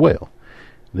daughters as well.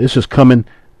 This is going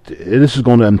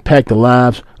to impact the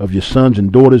lives of your sons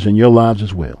and daughters and your lives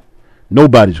as well.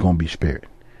 Nobody's going to be spared.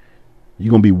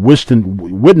 You're going to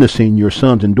be witnessing your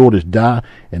sons and daughters die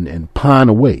and pine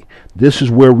away. This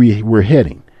is where we're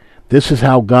heading. This is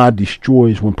how God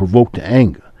destroys when provoked to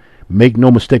anger. Make no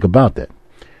mistake about that.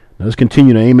 Now let's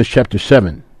continue to Amos chapter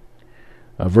 7,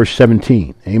 verse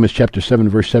 17. Amos chapter 7,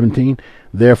 verse 17.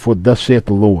 Therefore thus saith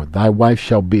the Lord, thy wife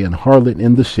shall be an harlot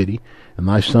in the city, and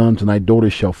thy sons and thy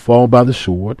daughters shall fall by the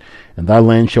sword, and thy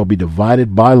land shall be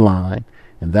divided by line,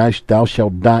 and thou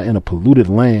shalt die in a polluted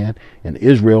land, and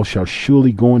Israel shall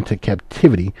surely go into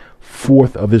captivity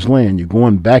forth of his land. You're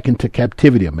going back into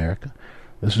captivity, America.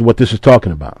 This is what this is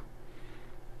talking about.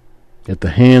 At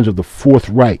the hands of the Fourth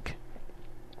Reich.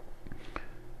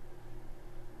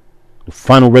 The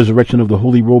final resurrection of the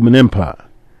Holy Roman Empire.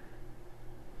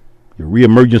 The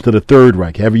reemergence of the Third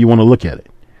Reich, however you want to look at it.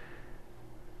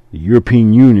 The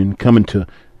European Union coming to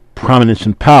prominence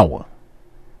and power,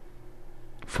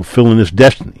 fulfilling its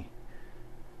destiny,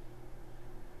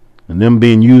 and them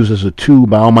being used as a tool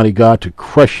by Almighty God to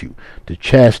crush you, to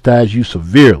chastise you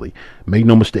severely. Make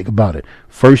no mistake about it.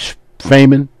 First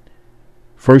famine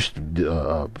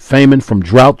from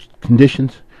drought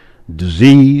conditions,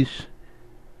 disease,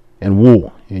 and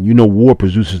war. And you know war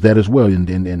produces that as well.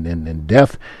 And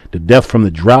death, the death from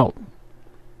the drought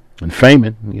and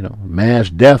famine, mass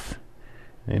death,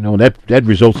 that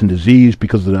results in disease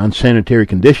because of the unsanitary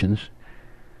conditions.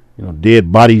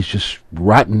 Dead bodies just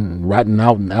rotting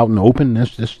out in the open.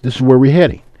 This is where we're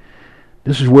heading.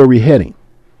 This is where we're heading.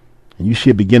 And you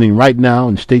see it beginning right now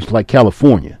in states like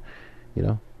California,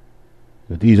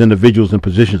 with these individuals in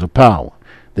positions of power.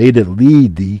 They that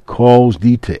lead thee cause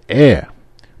thee to err,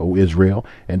 O Israel,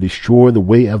 and destroy the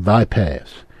way of thy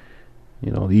paths.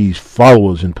 These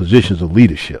followers in positions of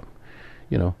leadership.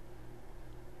 It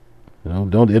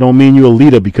don't mean you're a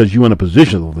leader because you're in a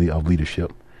position of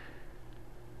leadership.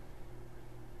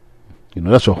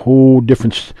 That's a whole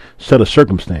different set of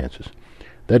circumstances.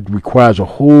 That requires a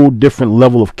whole different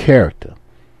level of character.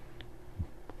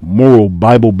 Moral,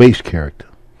 Bible-based character.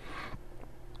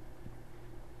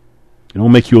 It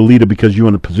don't make you a leader because you're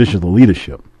in a position of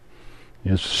leadership.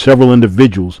 There's several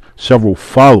individuals, several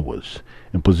followers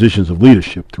in positions of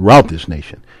leadership throughout this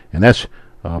nation. And that's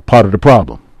part of the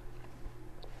problem.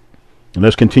 And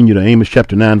let's continue to Amos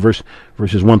chapter 9,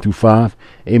 verses 1 through 5.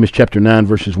 Amos chapter 9,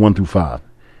 verses 1 through 5.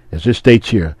 As it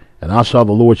states here, and I saw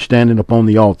the Lord standing upon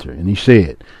the altar, and he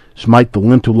said, smite the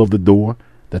lintel of the door,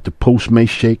 that the posts may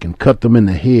shake, and cut them in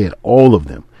the head, all of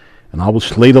them. And I will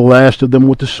slay the last of them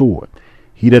with the sword.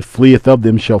 He that fleeth of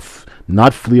them shall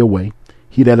not flee away.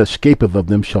 He that escapeth of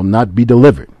them shall not be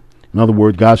delivered. In other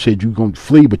words, God said you're going to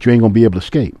flee, but you ain't going to be able to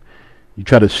escape. You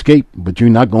try to escape, but you're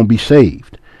not going to be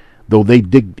saved. Though they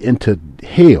dig into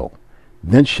hell,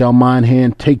 thence shall mine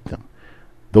hand take them.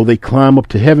 Though they climb up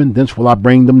to heaven, thence will I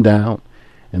bring them down.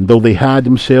 And though they hide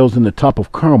themselves in the top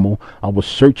of Carmel, I will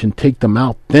search and take them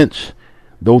out thence.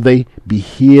 Though they be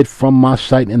hid from my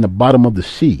sight in the bottom of the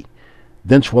sea,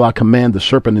 thence will I command the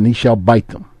serpent, and he shall bite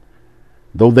them.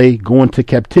 Though they go into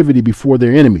captivity before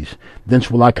their enemies, thence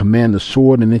will I command the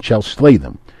sword, and it shall slay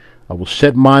them. I will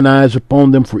set mine eyes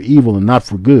upon them for evil and not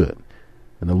for good.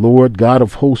 And the Lord God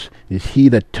of hosts is he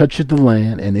that toucheth the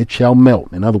land, and it shall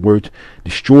melt. In other words,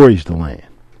 destroys the land.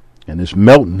 And it's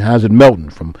melting. How's it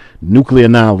melting? From nuclear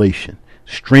annihilation,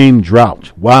 extreme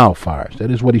droughts, wildfires.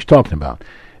 That is what he's talking about.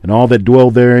 And all that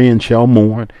dwell therein shall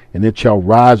mourn, and it shall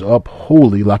rise up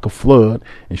wholly like a flood,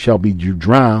 and shall be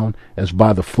drowned as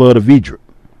by the flood of Egypt.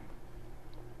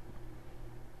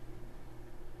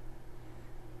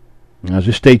 As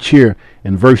it states here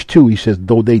in verse 2, he says,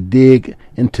 though they dig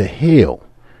into hell,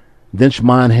 thence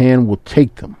mine hand will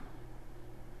take them.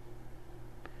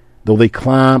 Though they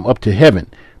climb up to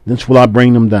heaven, thence will I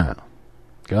bring them down.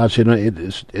 God said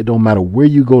it don't matter where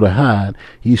you go to hide,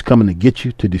 he's coming to get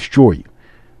you, to destroy you.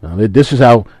 Now, this is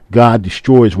how God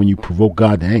destroys when you provoke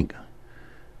God to anger.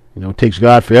 It takes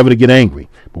God forever to get angry.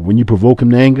 But when you provoke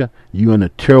him to anger, you're in a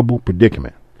terrible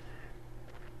predicament.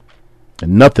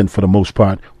 And nothing, for the most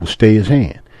part, will stay his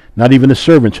hand. Not even the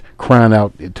servants crying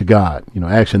out to God,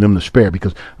 asking them to spare.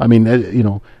 Because, God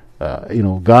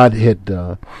had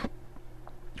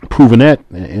proven that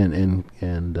in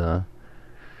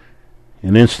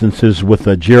instances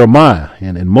with Jeremiah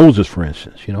and Moses, for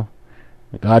instance,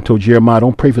 God told Jeremiah,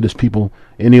 don't pray for this people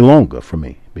any longer for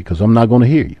me, because I'm not going to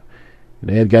hear you.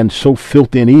 They had gotten so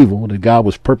filthy and evil that God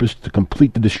was purposed to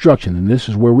complete the destruction, and this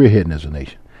is where we're heading as a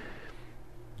nation.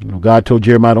 God told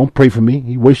Jeremiah, don't pray for me.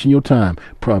 You're wasting your time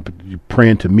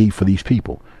praying to me for these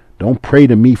people. Don't pray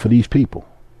to me for these people.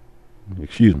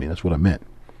 Excuse me, that's what I meant.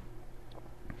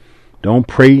 Don't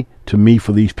pray to me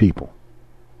for these people,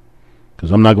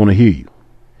 because I'm not going to hear you.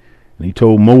 And he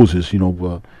told Moses,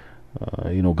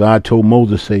 God told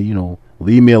Moses, say,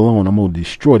 leave me alone. I'm going to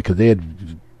destroy it, because they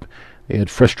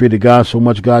had frustrated God so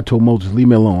much. God told Moses, leave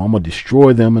me alone. I'm going to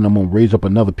destroy them, and I'm going to raise up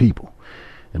another people.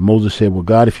 And Moses said, well,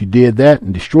 God, if you did that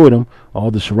and destroyed them,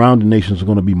 all the surrounding nations are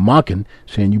going to be mocking,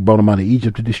 saying you brought them out of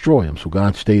Egypt to destroy them. So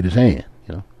God stayed his hand.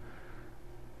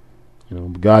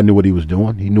 God knew what he was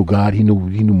doing. He knew God. He knew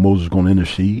Moses was going to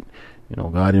intercede.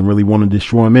 God didn't really want to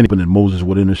destroy him anyway, but then Moses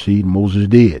would intercede, and Moses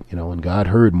did. And God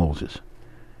heard Moses.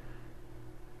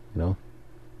 God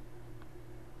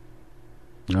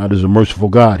is a merciful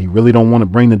God. He really don't want to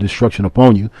bring the destruction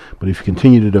upon you, but if you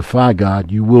continue to defy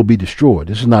God, you will be destroyed.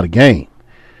 This is not a game.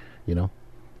 And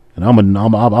I've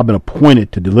been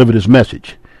appointed to deliver this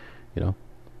message.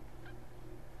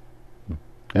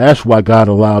 That's why God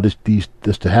allowed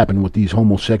this to happen with these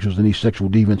homosexuals and these sexual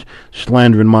deviants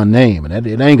slandering my name, and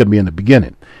it ain't gonna be in the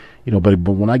beginning. But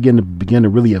when I begin to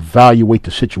really evaluate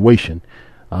the situation,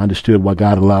 I understood why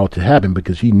God allowed it to happen,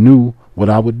 because He knew what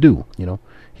I would do.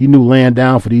 He knew laying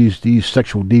down for these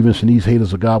sexual deviants and these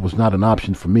haters of God was not an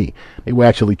option for me. They were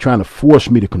actually trying to force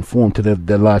me to conform to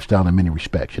their lifestyle in many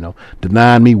respects,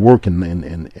 denying me work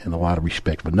in a lot of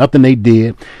respects. But nothing they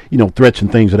did, threats and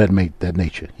things of that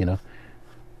nature,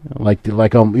 like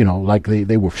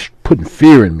they were putting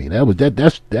fear in me.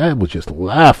 That was just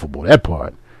laughable. That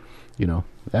part,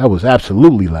 that was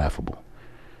absolutely laughable.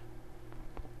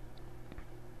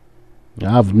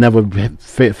 I've never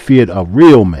feared a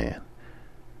real man.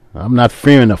 I'm not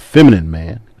fearing a feminine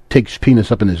man who takes penis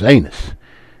up in his anus.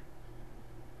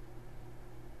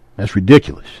 That's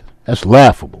ridiculous. That's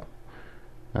laughable.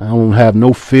 I don't have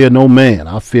no fear, no man.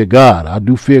 I fear God. I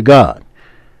do fear God.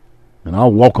 And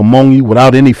I'll walk among you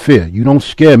without any fear. You don't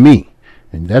scare me.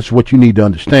 And that's what you need to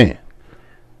understand.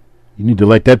 You need to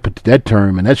let that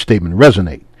term and that statement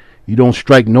resonate. You don't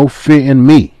strike no fear in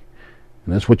me.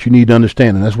 And that's what you need to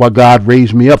understand. And that's why God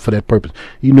raised me up for that purpose.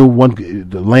 He knew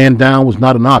the laying down was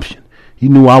not an option. He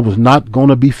knew I was not going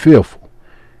to be fearful.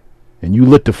 And you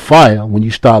lit the fire when you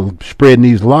start spreading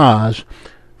these lies,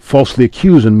 falsely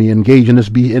accusing me, engaging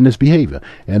in this behavior.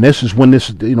 And this is when this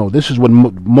is what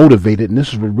motivated, and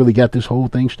this is what really got this whole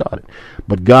thing started.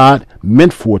 But God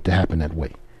meant for it to happen that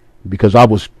way, because I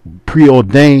was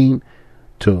preordained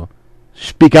to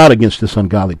speak out against this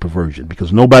ungodly perversion,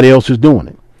 because nobody else is doing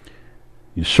it.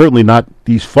 You're certainly not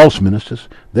these false ministers.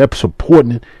 They're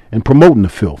supporting it and promoting the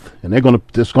filth, and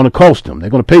it's going to cost them. They're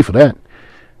going to pay for that.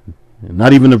 And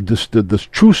not even the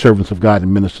true servants of God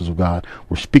and ministers of God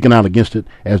were speaking out against it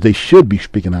as they should be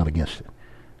speaking out against it.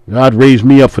 God raised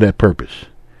me up for that purpose,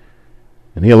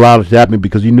 and He allowed it to happen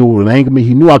because He knew it would anger me.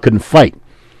 He knew I couldn't fight,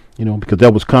 because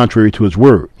that was contrary to His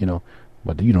word.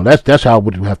 But that's how I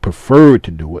would have preferred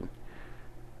to do it.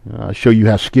 I'll show you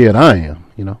how scared I am.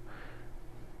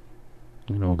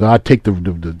 God take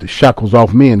the shackles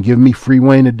off me and give me free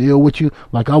rein to deal with you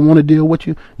like I want to deal with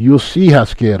you. You'll see how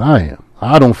scared I am.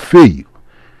 I don't fear you.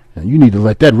 And you need to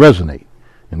let that resonate.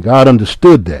 And God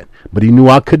understood that. But He knew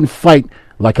I couldn't fight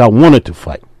like I wanted to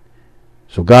fight.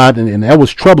 So God, and that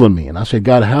was troubling me. And I said,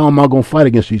 God, how am I going to fight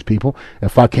against these people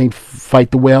if I can't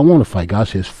fight the way I want to fight? God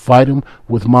says, fight them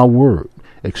with my word.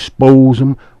 Expose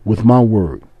them with my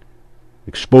word.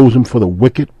 Expose them for the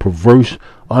wicked, perverse,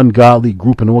 ungodly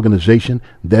group and organization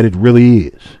that it really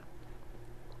is.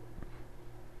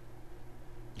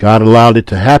 God allowed it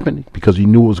to happen because He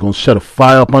knew it was going to set a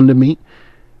fire up under me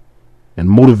and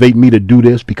motivate me to do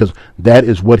this, because that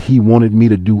is what He wanted me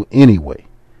to do anyway.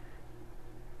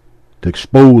 To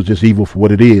expose this evil for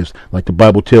what it is, like the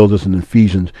Bible tells us in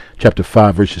Ephesians chapter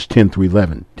 5, verses 10 through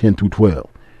 12.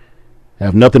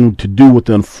 Have nothing to do with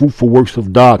the unfruitful works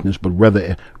of darkness, but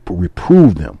rather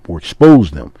reprove them or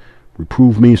expose them.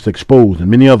 Reprove means to expose,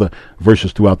 and many other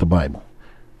verses throughout the Bible.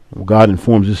 God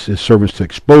informs His servants to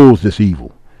expose this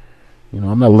evil.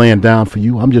 I'm not laying down for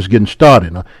you. I'm just getting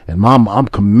started. And I'm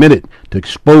committed to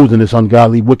exposing this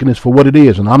ungodly wickedness for what it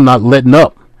is, and I'm not letting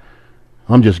up.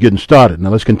 I'm just getting started. Now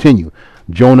let's continue.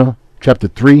 Jonah chapter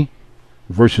 3,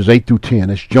 verses 8 through 10.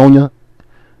 That's Jonah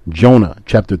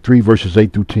chapter 3, verses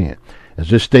 8 through 10. As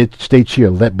this states here,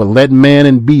 let man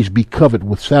and beast be covered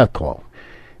with sackcloth,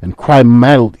 and cry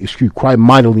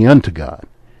mightily unto God.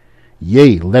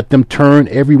 Yea, let them turn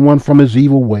every one from his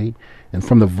evil way, and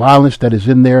from the violence that is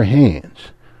in their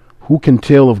hands. Who can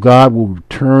tell if God will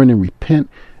return and repent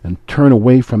and turn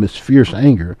away from His fierce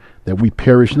anger, that we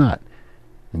perish not?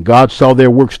 And God saw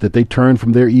their works, that they turned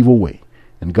from their evil way,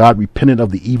 And God repented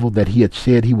of the evil that he had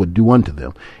said he would do unto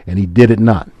them, and he did it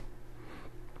not.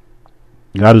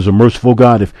 God is a merciful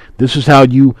God. If this is how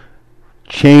you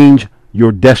change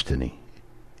your destiny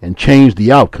and change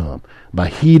the outcome, by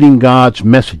heeding God's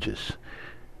messages,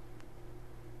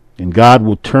 and God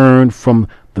will turn from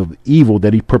the evil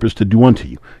that he purposed to do unto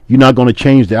you. You're not going to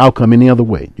change the outcome any other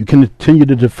way. You continue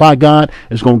to defy God,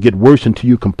 it's going to get worse until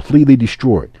you're completely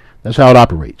destroyed. That's how it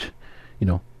operates.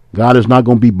 God is not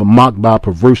going to be mocked by a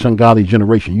perverse, ungodly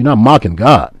generation. You're not mocking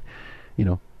God,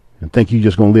 and think you're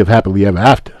just going to live happily ever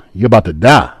after. You're about to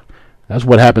die. That's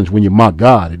what happens when you mock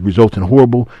God. It results in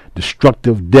horrible,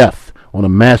 destructive death on a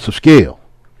massive scale.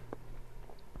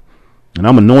 And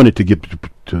I'm anointed to get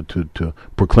to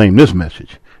proclaim this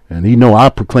message. And I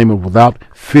proclaim it without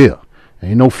fear. There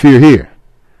ain't no fear here.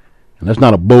 And that's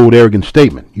not a bold, arrogant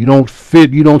statement. You don't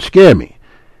scare me.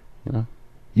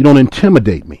 You don't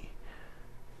intimidate me.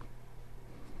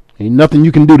 Ain't nothing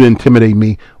you can do to intimidate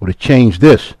me or to change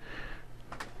this.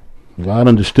 God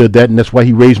understood that, and that's why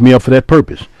he raised me up for that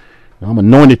purpose. I'm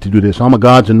anointed to do this. I'm a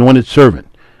God's anointed servant.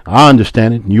 I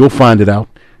understand it, and you'll find it out.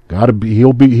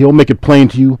 He'll make it plain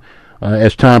to you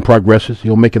as time progresses.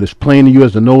 He'll make it as plain to you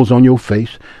as the nose on your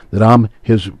face that I'm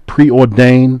his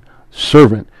preordained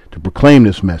servant to proclaim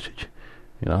this message.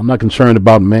 I'm not concerned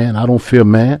about man. I don't fear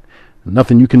man.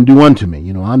 Nothing you can do unto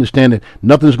me. I understand that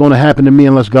nothing's going to happen to me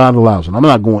unless God allows it. I'm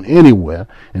not going anywhere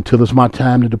until it's my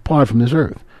time to depart from this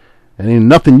earth. And ain't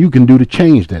nothing you can do to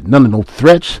change that. No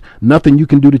threats, nothing you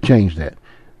can do to change that.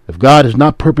 If God has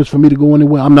not purposed for me to go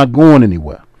anywhere, I'm not going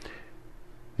anywhere.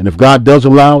 And if God does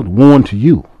allow it, warn to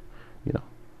you.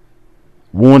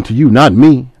 Warn to you, not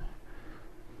me.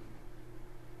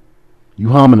 You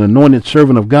harm an anointed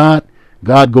servant of God,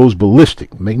 God goes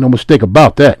ballistic. Make no mistake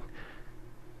about that.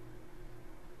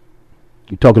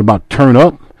 You're talking about turn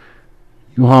up.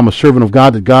 You harm a servant of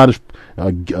God that God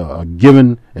has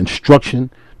given instruction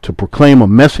to proclaim a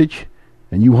message,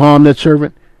 and you harm that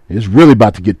servant, it's really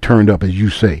about to get turned up, as you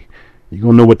say. You're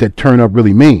going to know what that turn up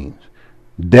really means.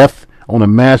 Death on a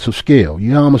massive scale.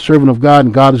 You harm a servant of God,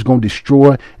 and God is going to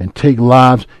destroy and take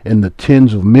lives in the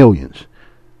tens of millions.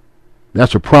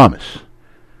 That's a promise.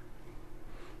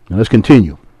 Now let's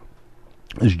continue.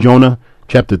 It's Jonah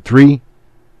chapter 3,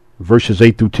 verses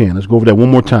 8 through 10. Let's go over that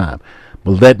one more time.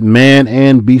 But let man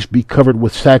and beast be covered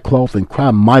with sackcloth and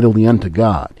cry mightily unto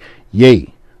God.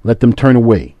 Yea, let them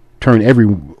turn every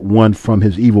one from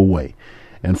his evil way,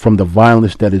 and from the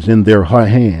violence that is in their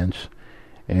hands.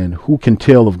 And who can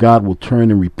tell if God will turn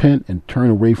and repent and turn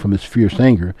away from his fierce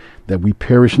anger, that we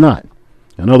perish not?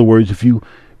 In other words, if you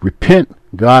repent,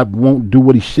 God won't do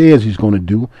what he says he's going to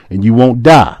do, and you won't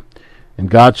die. And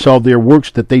God saw their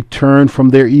works, that they turned from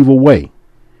their evil way.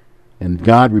 And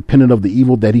God repented of the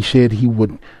evil that he said he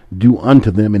would do unto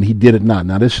them, and he did it not.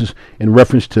 Now, this is in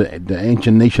reference to the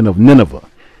ancient nation of Nineveh.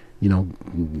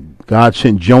 God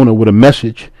sent Jonah with a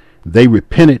message. They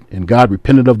repented, and God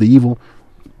repented of the evil,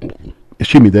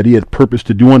 that he had purposed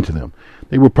to do unto them.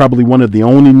 They were probably one of the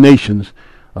only nations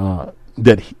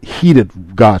that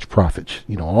heeded God's prophets.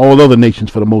 All other nations,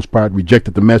 for the most part,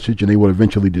 rejected the message, and they were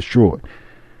eventually destroyed.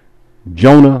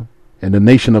 Jonah and the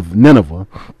nation of Nineveh,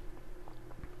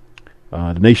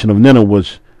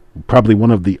 was probably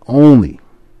one of the only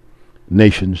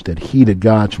nations that heeded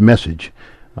God's message.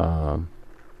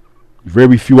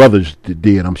 Very few others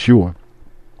did, I'm sure.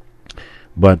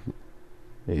 But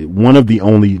one of the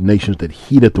only nations that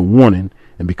heeded the warning,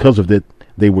 and because of that,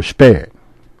 they were spared.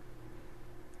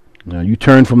 Now, you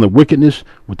turn from the wickedness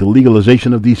with the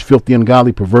legalization of these filthy,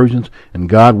 ungodly perversions, and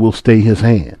God will stay his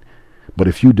hand. But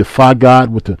if you defy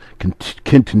God with the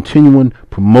continuing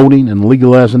promoting and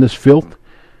legalizing this filth,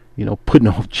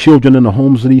 putting children in the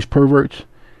homes of these perverts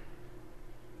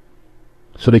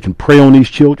so they can prey on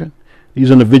these children, these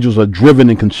individuals are driven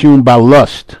and consumed by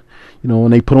lust,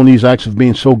 and they put on these acts of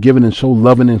being so giving and so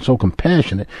loving and so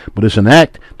compassionate, but it's an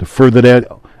act to further that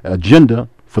agenda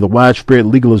for the widespread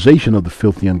legalization of the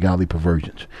filthy, ungodly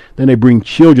perversions. Then they bring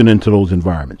children into those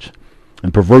environments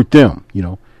and pervert them,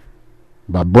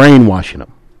 by brainwashing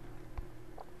them.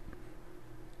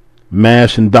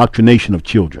 Mass indoctrination of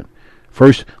children.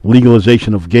 First,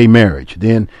 legalization of gay marriage,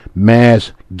 then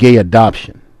mass gay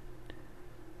adoption,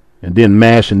 and then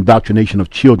mass indoctrination of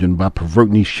children by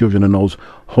perverting these children in those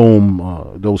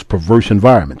perverse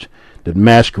environments that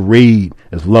masquerade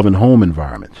as loving home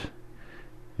environments.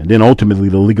 And then ultimately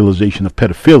the legalization of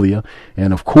pedophilia.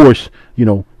 And of course,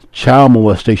 child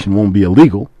molestation won't be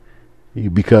illegal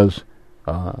because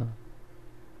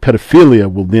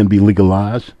pedophilia will then be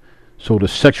legalized. So the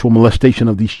sexual molestation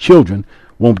of these children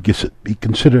won't be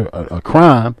considered a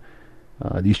crime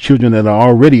These children that are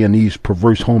already in these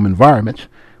perverse home environments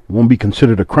won't be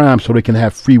considered a crime, so they can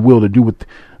have free will to do with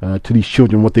to these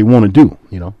children what they want to do.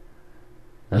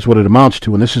 That's what it amounts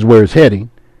to, and this is where it's heading.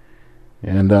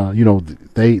 And but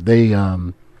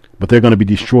they're going to be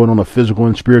destroyed on a physical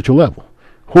and spiritual level,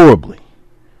 horribly.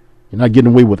 You're not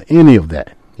getting away with any of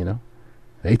that.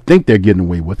 They think they're getting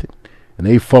away with it, and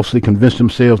they falsely convince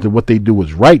themselves that what they do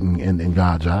is right in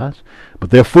God's eyes.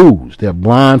 But they're fools. They're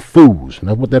blind fools, and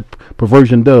that's what that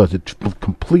perversion does. It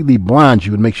completely blinds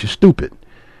you and makes you stupid.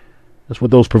 That's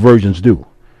what those perversions do.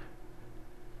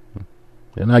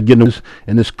 They're not getting this,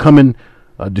 and this coming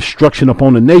destruction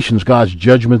upon the nations, God's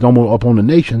judgment upon the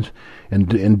nations,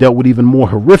 and dealt with even more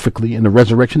horrifically in the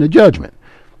resurrection of judgment,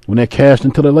 when they're cast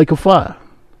into the lake of fire.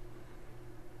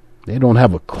 They don't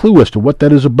have a clue as to what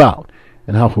that is about,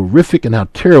 and how horrific and how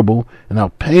terrible and how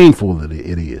painful it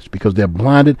is, because they're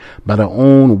blinded by their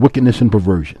own wickedness and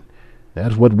perversion.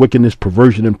 That's what wickedness,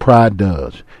 perversion, and pride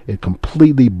does. It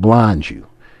completely blinds you.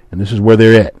 And this is where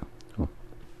they're at.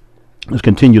 Let's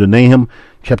continue to Nahum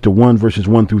chapter 1, verses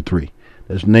 1 through 3.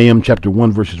 That's Nahum chapter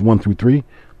 1, verses 1 through 3.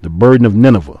 The burden of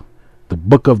Nineveh. The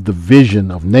book of the vision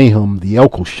of Nahum the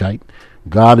Elkoshite.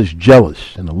 God is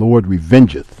jealous, and the Lord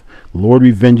revengeth. The Lord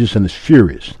revenges and is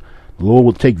furious. The Lord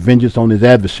will take vengeance on his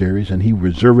adversaries, and he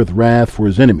reserveth wrath for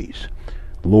his enemies.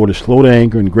 The Lord is slow to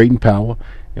anger and great in power,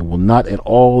 and will not at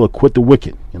all acquit the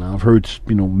wicked. I've heard,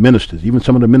 ministers, even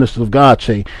some of the ministers of God,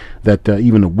 say that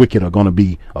even the wicked are going to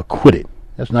be acquitted.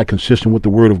 That's not consistent with the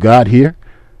word of God here.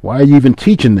 Why are you even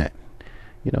teaching that?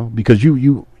 Because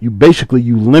you basically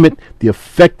limit the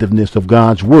effectiveness of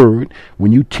God's word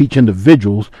when you teach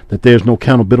individuals that there's no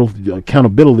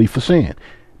accountability for sin,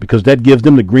 because that gives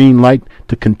them the green light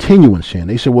to continue in sin.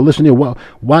 They say, well, listen here,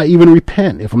 why even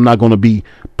repent if I'm not going to be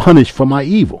punished for my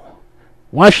evil?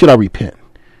 Why should I repent?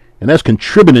 And that's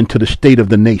contributing to the state of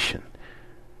the nation,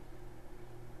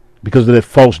 because of that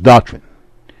false doctrine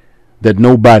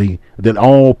that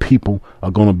all people are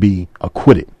going to be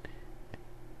acquitted.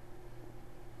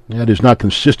 That is not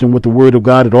consistent with the word of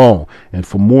God at all. And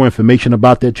for more information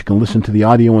about that, you can listen to the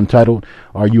audio entitled,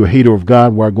 Are You a Hater of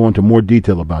God?, where I go into more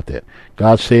detail about that.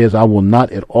 God says, I will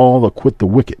not at all acquit the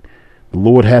wicked. The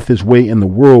Lord hath his way in the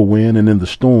whirlwind and in the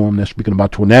storm. That's speaking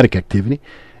about tornadic activity.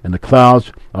 And the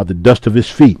clouds are the dust of his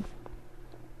feet.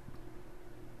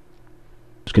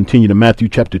 Let's continue to Matthew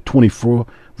chapter 24,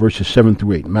 verses 7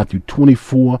 through 8. Matthew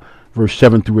 24, verse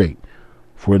 7 through 8.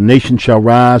 For a nation shall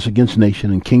rise against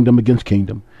nation, and kingdom against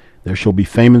kingdom. There shall be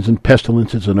famines and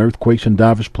pestilences and earthquakes in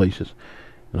divers places.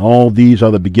 And all these are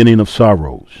the beginning of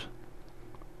sorrows.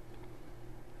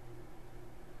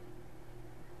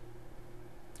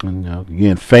 And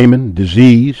again, famine,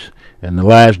 disease, and the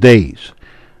last days.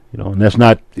 And that's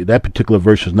not, that particular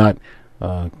verse is not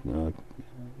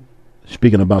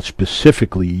speaking about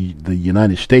specifically the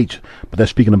United States, but that's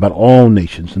speaking about all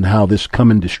nations and how this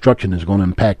coming destruction is going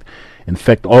to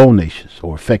infect all nations,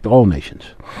 or affect all nations.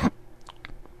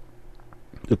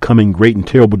 The coming great and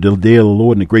terrible day of the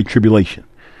Lord and the great tribulation.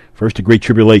 First the great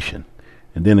tribulation,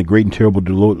 and then the great and terrible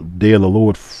day of the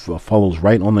Lord follows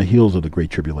right on the heels of the great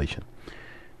tribulation.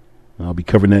 I'll be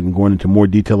covering that and going into more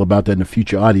detail about that in a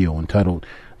future audio entitled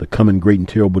The Coming Great and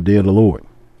Terrible Day of the Lord.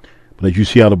 But as you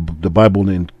see how the Bible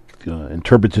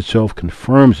interprets itself,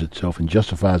 confirms itself, and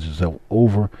justifies itself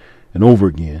over and over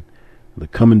again, the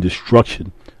coming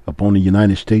destruction upon the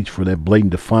United States for that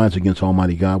blatant defiance against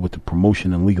Almighty God with the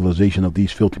promotion and legalization of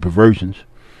these filthy perversions,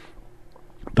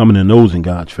 thumbing their nose in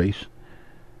God's face.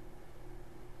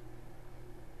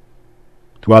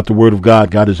 Throughout the Word of God,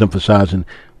 God is emphasizing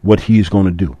what he is going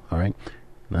to do. All right.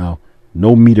 Now,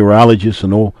 no meteorologist or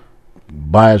no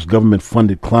biased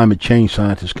government-funded climate change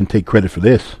scientists can take credit for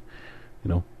this.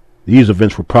 These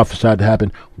events were prophesied to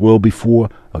happen well before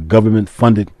a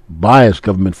biased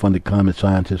government-funded climate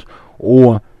scientist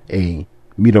or a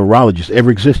meteorologist ever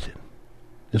existed.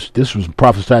 This was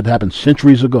prophesied to happen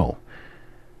centuries ago.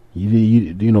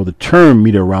 The term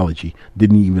meteorology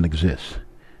didn't even exist.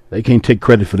 They can't take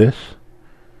credit for this,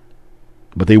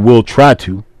 but they will try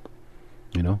to.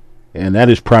 And that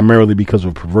is primarily because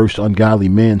of perverse, ungodly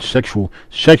men,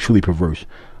 sexually perverse,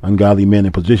 ungodly men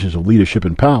in positions of leadership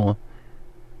and power,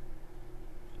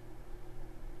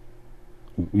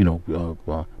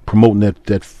 promoting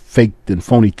that fake and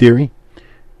phony theory,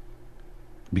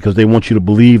 because they want you to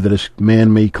believe that it's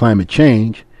man-made climate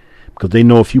change, because they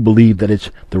know if you believe that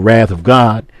it's the wrath of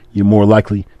God, you're more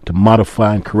likely to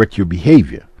modify and correct your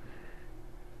behavior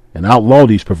and outlaw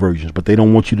these perversions. But they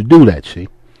don't want you to do that, see,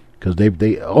 because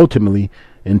they ultimately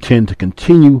intend to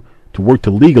continue to work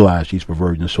to legalize these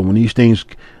perversions. So when these things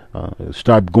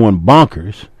start going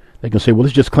bonkers, they can say, well,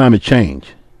 it's just climate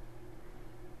change.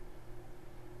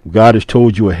 God has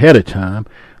told you ahead of time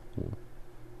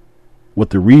what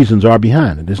the reasons are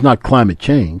behind it. It's not climate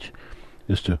change.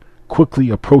 It's the quickly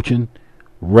approaching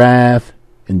wrath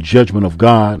and judgment of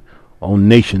God on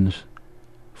nations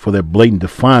for their blatant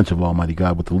defiance of Almighty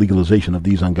God with the legalization of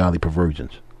these ungodly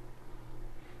perversions.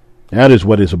 That is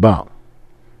what it's about.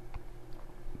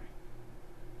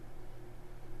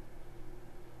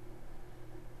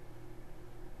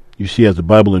 You see, as the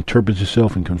Bible interprets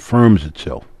itself and confirms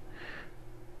itself,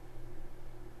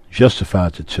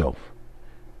 justifies itself,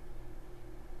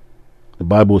 the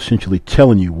Bible is essentially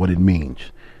telling you what it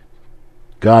means.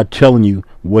 God telling you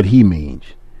what he means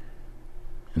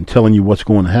and telling you what's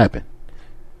going to happen.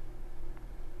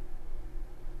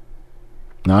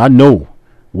 Now, I know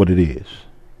what it is,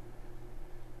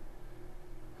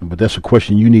 but that's a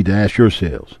question you need to ask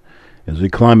yourselves. Is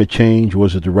it climate change or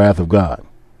is it the wrath of God?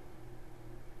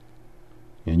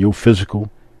 And your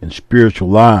physical and spiritual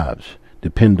lives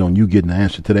depend on you getting the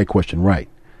answer to that question right.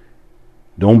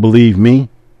 Don't believe me.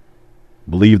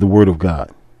 Believe the word of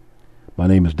God. My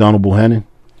name is Donald Bohannon.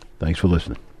 Thanks for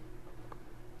listening.